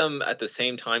both of them at the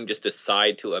same time just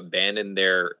decide to abandon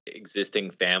their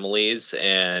existing families,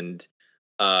 and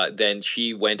then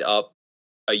she went up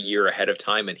a year ahead of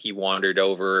time and he wandered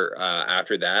over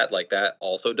after that? Like, that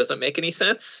also doesn't make any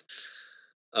sense.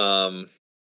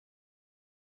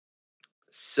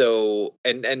 So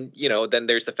and you know, then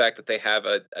there's the fact that they have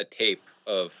a tape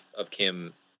of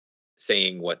Kim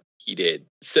saying what he did.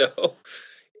 So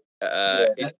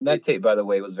that tape, by the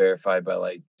way, was verified by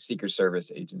like Secret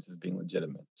Service agents as being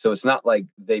legitimate. So it's not like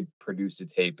they produced a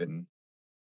tape and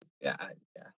I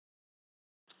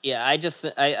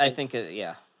think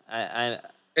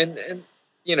and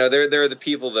you know, there are the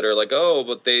people that are like, oh,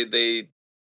 but they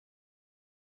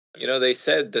you know, they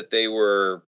said that they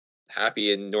were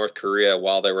happy in North Korea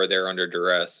while they were there under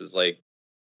duress. Is like,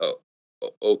 oh,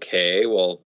 okay,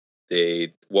 well,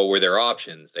 what were their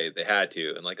options? They had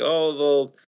to, and like, oh,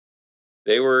 well,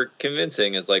 they were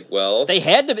convincing. It's like, well, they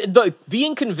had to.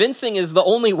 Being convincing is the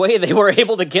only way they were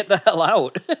able to get the hell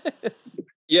out.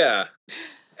 Yeah.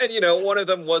 And, you know, one of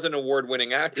them was an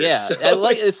award-winning actress. Yeah, so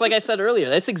it's like I said earlier.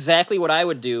 That's exactly what I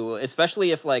would do, especially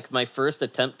if, like, my first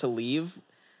attempt to leave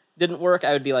didn't work.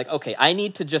 I would be like, okay, I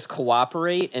need to just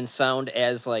cooperate and sound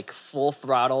as, like, full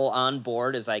throttle on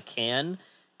board as I can,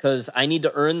 because I need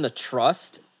to earn the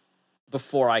trust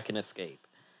before I can escape.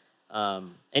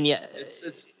 And yeah...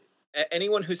 It's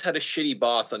anyone who's had a shitty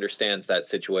boss understands that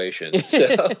situation,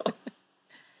 so...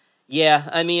 Yeah,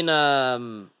 I mean...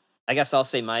 I guess I'll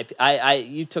say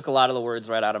you took a lot of the words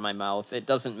right out of my mouth. It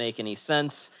doesn't make any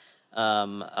sense.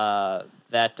 That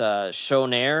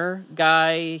Shonair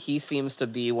guy, he seems to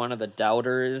be one of the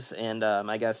doubters, and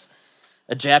I guess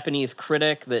a Japanese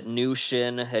critic that knew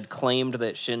Shin had claimed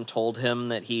that Shin told him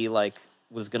that he like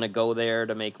was going to go there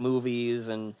to make movies,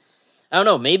 and I don't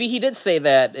know, maybe he did say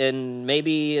that, and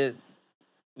maybe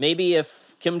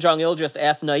if Kim Jong Il just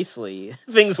asked nicely,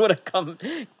 things would have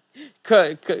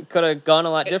could have gone a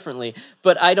lot differently,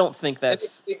 but I don't think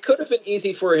that's... It could have been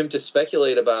easy for him to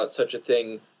speculate about such a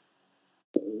thing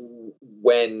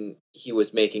when he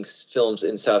was making films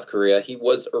in South Korea. He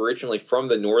was originally from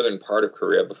the northern part of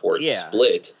Korea before it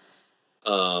split.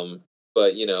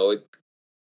 But, you know,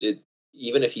 it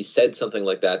even if he said something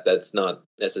like that, that's not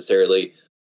necessarily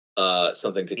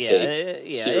something to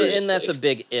take seriously. And that's a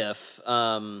big if.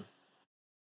 You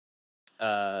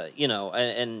know,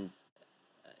 and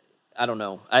I don't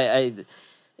know.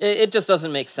 It just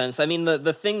doesn't make sense. I mean,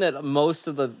 the thing that most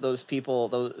of those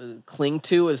people cling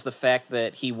to is the fact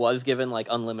that he was given like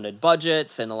unlimited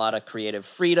budgets and a lot of creative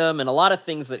freedom and a lot of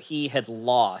things that he had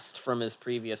lost from his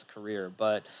previous career.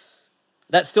 But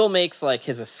that still makes like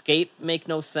his escape make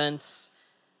no sense.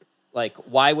 Like,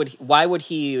 why would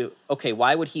he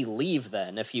leave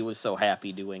then if he was so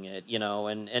happy doing it? You know,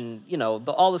 and you know,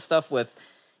 all the stuff with,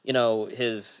 you know,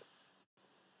 his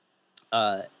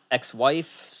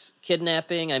ex-wife's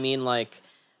kidnapping. I mean, like,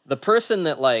 the person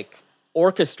that like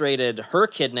orchestrated her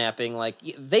kidnapping, like,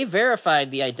 they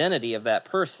verified the identity of that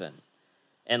person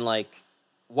and like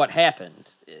what happened.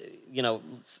 You know,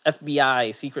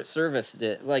 FBI, Secret Service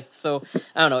did, like, so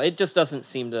I don't know, it just doesn't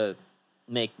seem to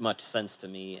make much sense to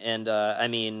me. And I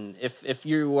mean, if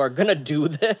you are gonna do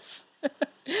this,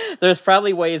 there's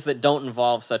probably ways that don't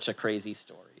involve such a crazy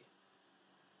story.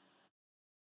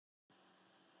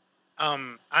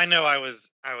 I know I was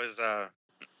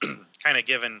kind of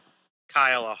giving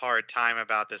Kyle a hard time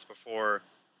about this before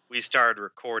we started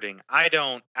recording. I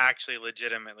don't actually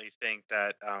legitimately think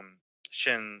that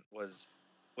Shin was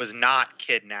not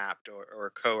kidnapped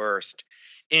or coerced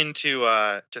into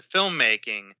to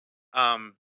filmmaking.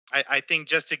 I think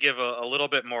just to give a little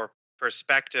bit more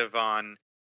perspective on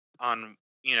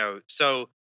you know, so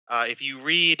if you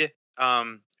read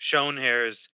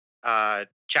Shonhair's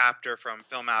chapter from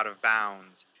Film Out of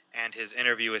Bounds and his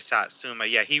interview with Satsuma,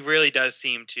 yeah, he really does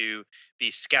seem to be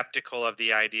skeptical of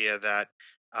the idea that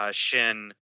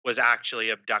Shin was actually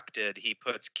abducted. He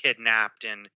puts kidnapped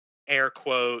in air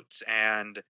quotes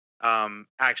and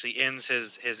actually ends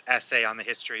his essay on the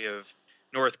history of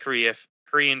North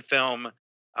Korean film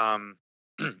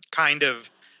kind of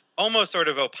almost sort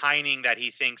of opining that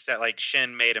he thinks that like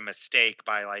Shin made a mistake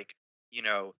by like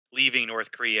leaving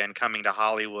North Korea and coming to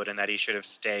Hollywood, and that he should have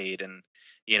stayed and,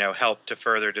 helped to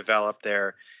further develop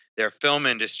their film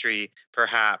industry,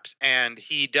 perhaps. And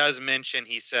he does mention,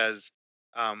 he says,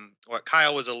 what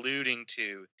Kyle was alluding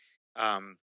to.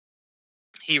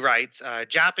 He writes,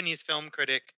 Japanese film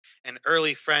critic and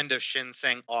early friend of Shin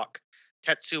Sang-ok,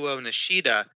 Tetsuo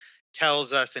Nishida,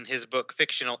 tells us in his book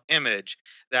Fictional Image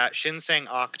that Shin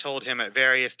Sang-ok told him at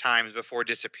various times before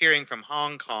disappearing from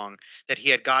Hong Kong that he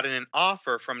had gotten an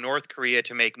offer from North Korea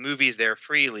to make movies there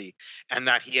freely, and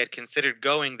that he had considered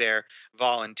going there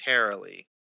voluntarily.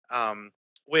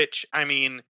 Which, I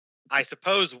mean, I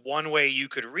suppose one way you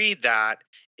could read that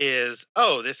is,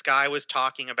 oh, this guy was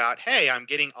talking about, hey, I'm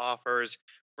getting offers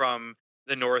from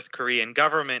the North Korean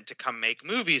government to come make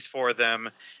movies for them,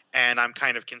 and I'm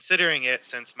kind of considering it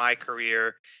since my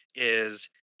career is,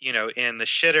 in the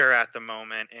shitter at the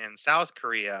moment in South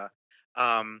Korea.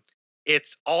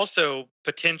 It's also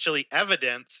potentially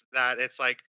evidence that it's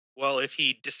like, well, if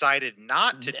he decided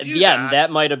not to do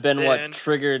that might have been what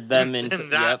triggered them into.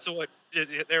 And that's what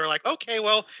they were like. Okay,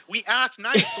 well, we asked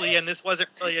nicely, and this wasn't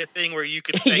really a thing where you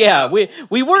could say yeah, no.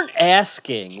 we weren't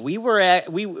asking. We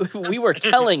were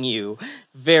telling you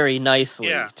very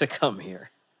nicely to come here.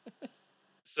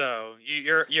 So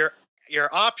your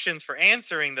options for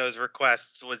answering those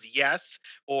requests was yes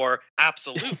or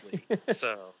absolutely.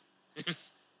 So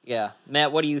yeah,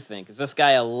 Matt, what do you think? Is this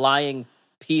guy a lying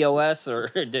POS, or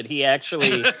did he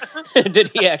actually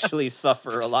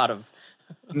suffer a lot of?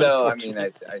 No, I mean,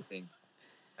 I think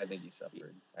he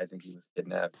suffered. I think he was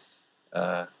kidnapped.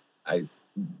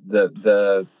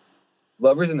 The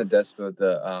Lovers in the Despot,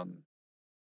 the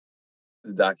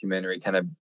documentary kind of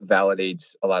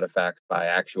validates a lot of facts by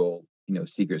actual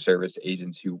Secret Service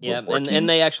agents who were working and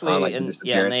they actually on, and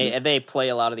they play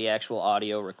a lot of the actual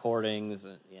audio recordings.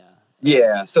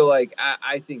 So I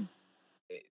think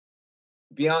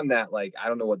beyond that, I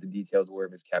don't know what the details were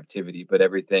of his captivity, but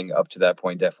everything up to that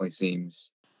point definitely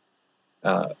seems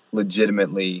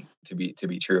legitimately to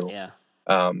be true. Yeah.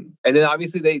 And then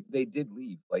obviously they did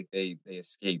leave, they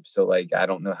escaped. So I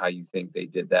don't know how you think they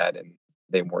did that and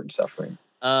they weren't suffering.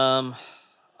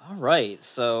 All right,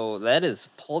 so that is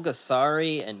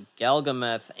Pulgasari and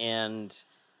Galgameth, and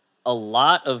a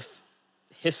lot of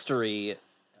history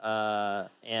and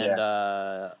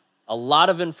a lot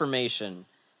of information.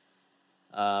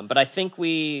 But I think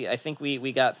we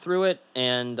got through it,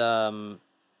 and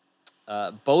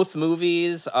both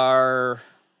movies are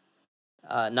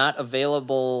not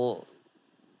available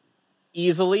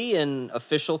easily in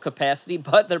official capacity,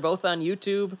 but they're both on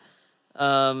YouTube.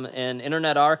 And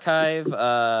Internet Archive.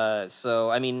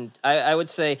 So, I mean, I would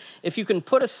say if you can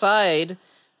put aside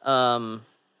the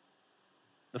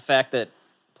fact that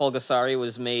Pulgasari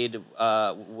was made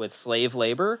with slave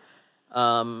labor.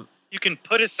 You can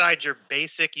put aside your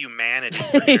basic humanity.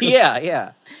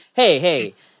 Yeah.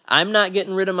 Hey, I'm not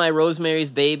getting rid of my Rosemary's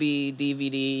Baby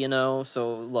DVD,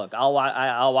 so look,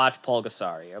 I'll watch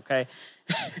Pulgasari, okay?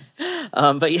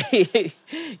 But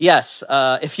yes,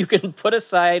 if you can put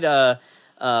aside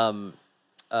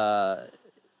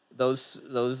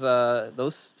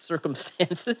those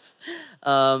circumstances,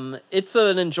 it's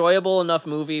an enjoyable enough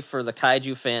movie for the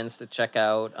kaiju fans to check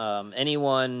out.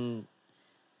 Anyone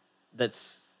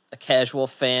that's a casual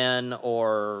fan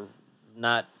or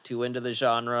not too into the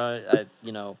genre,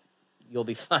 you'll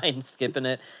be fine skipping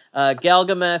it.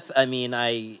 Galgameth, I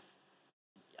mean,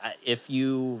 if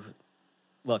you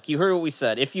look, you heard what we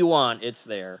said. If you want, it's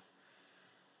there.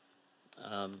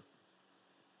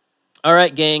 All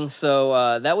right, gang.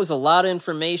 So that was a lot of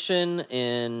information,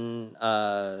 and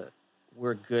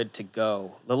we're good to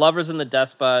go. The Lovers in the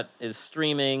Despot is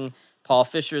streaming. Paul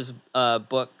Fisher's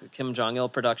book, Kim Jong Il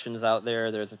Production, is out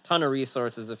there. There's a ton of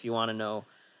resources if you want to know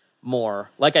more.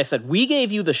 Like I said, we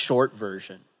gave you the short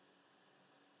version.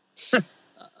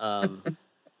 All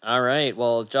right.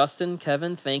 Well, Justin,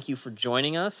 Kevin, thank you for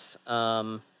joining us.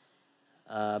 But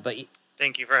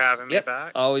thank you for having me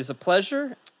back. Always a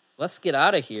pleasure. Let's get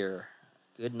out of here.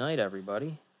 Good night,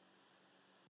 everybody.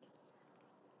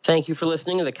 Thank you for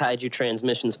listening to the Kaiju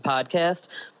Transmissions podcast.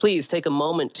 Please take a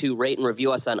moment to rate and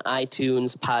review us on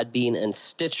iTunes, Podbean, and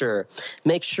Stitcher.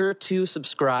 Make sure to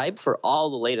subscribe for all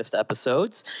the latest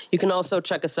episodes. You can also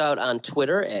check us out on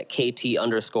Twitter at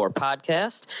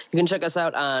KT_podcast. You can check us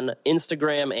out on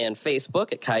Instagram and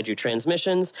Facebook at Kaiju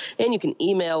Transmissions. And you can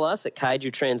email us at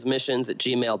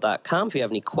kaijutransmissions@gmail.com if you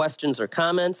have any questions or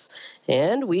comments.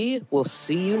 And we will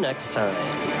see you next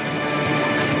time.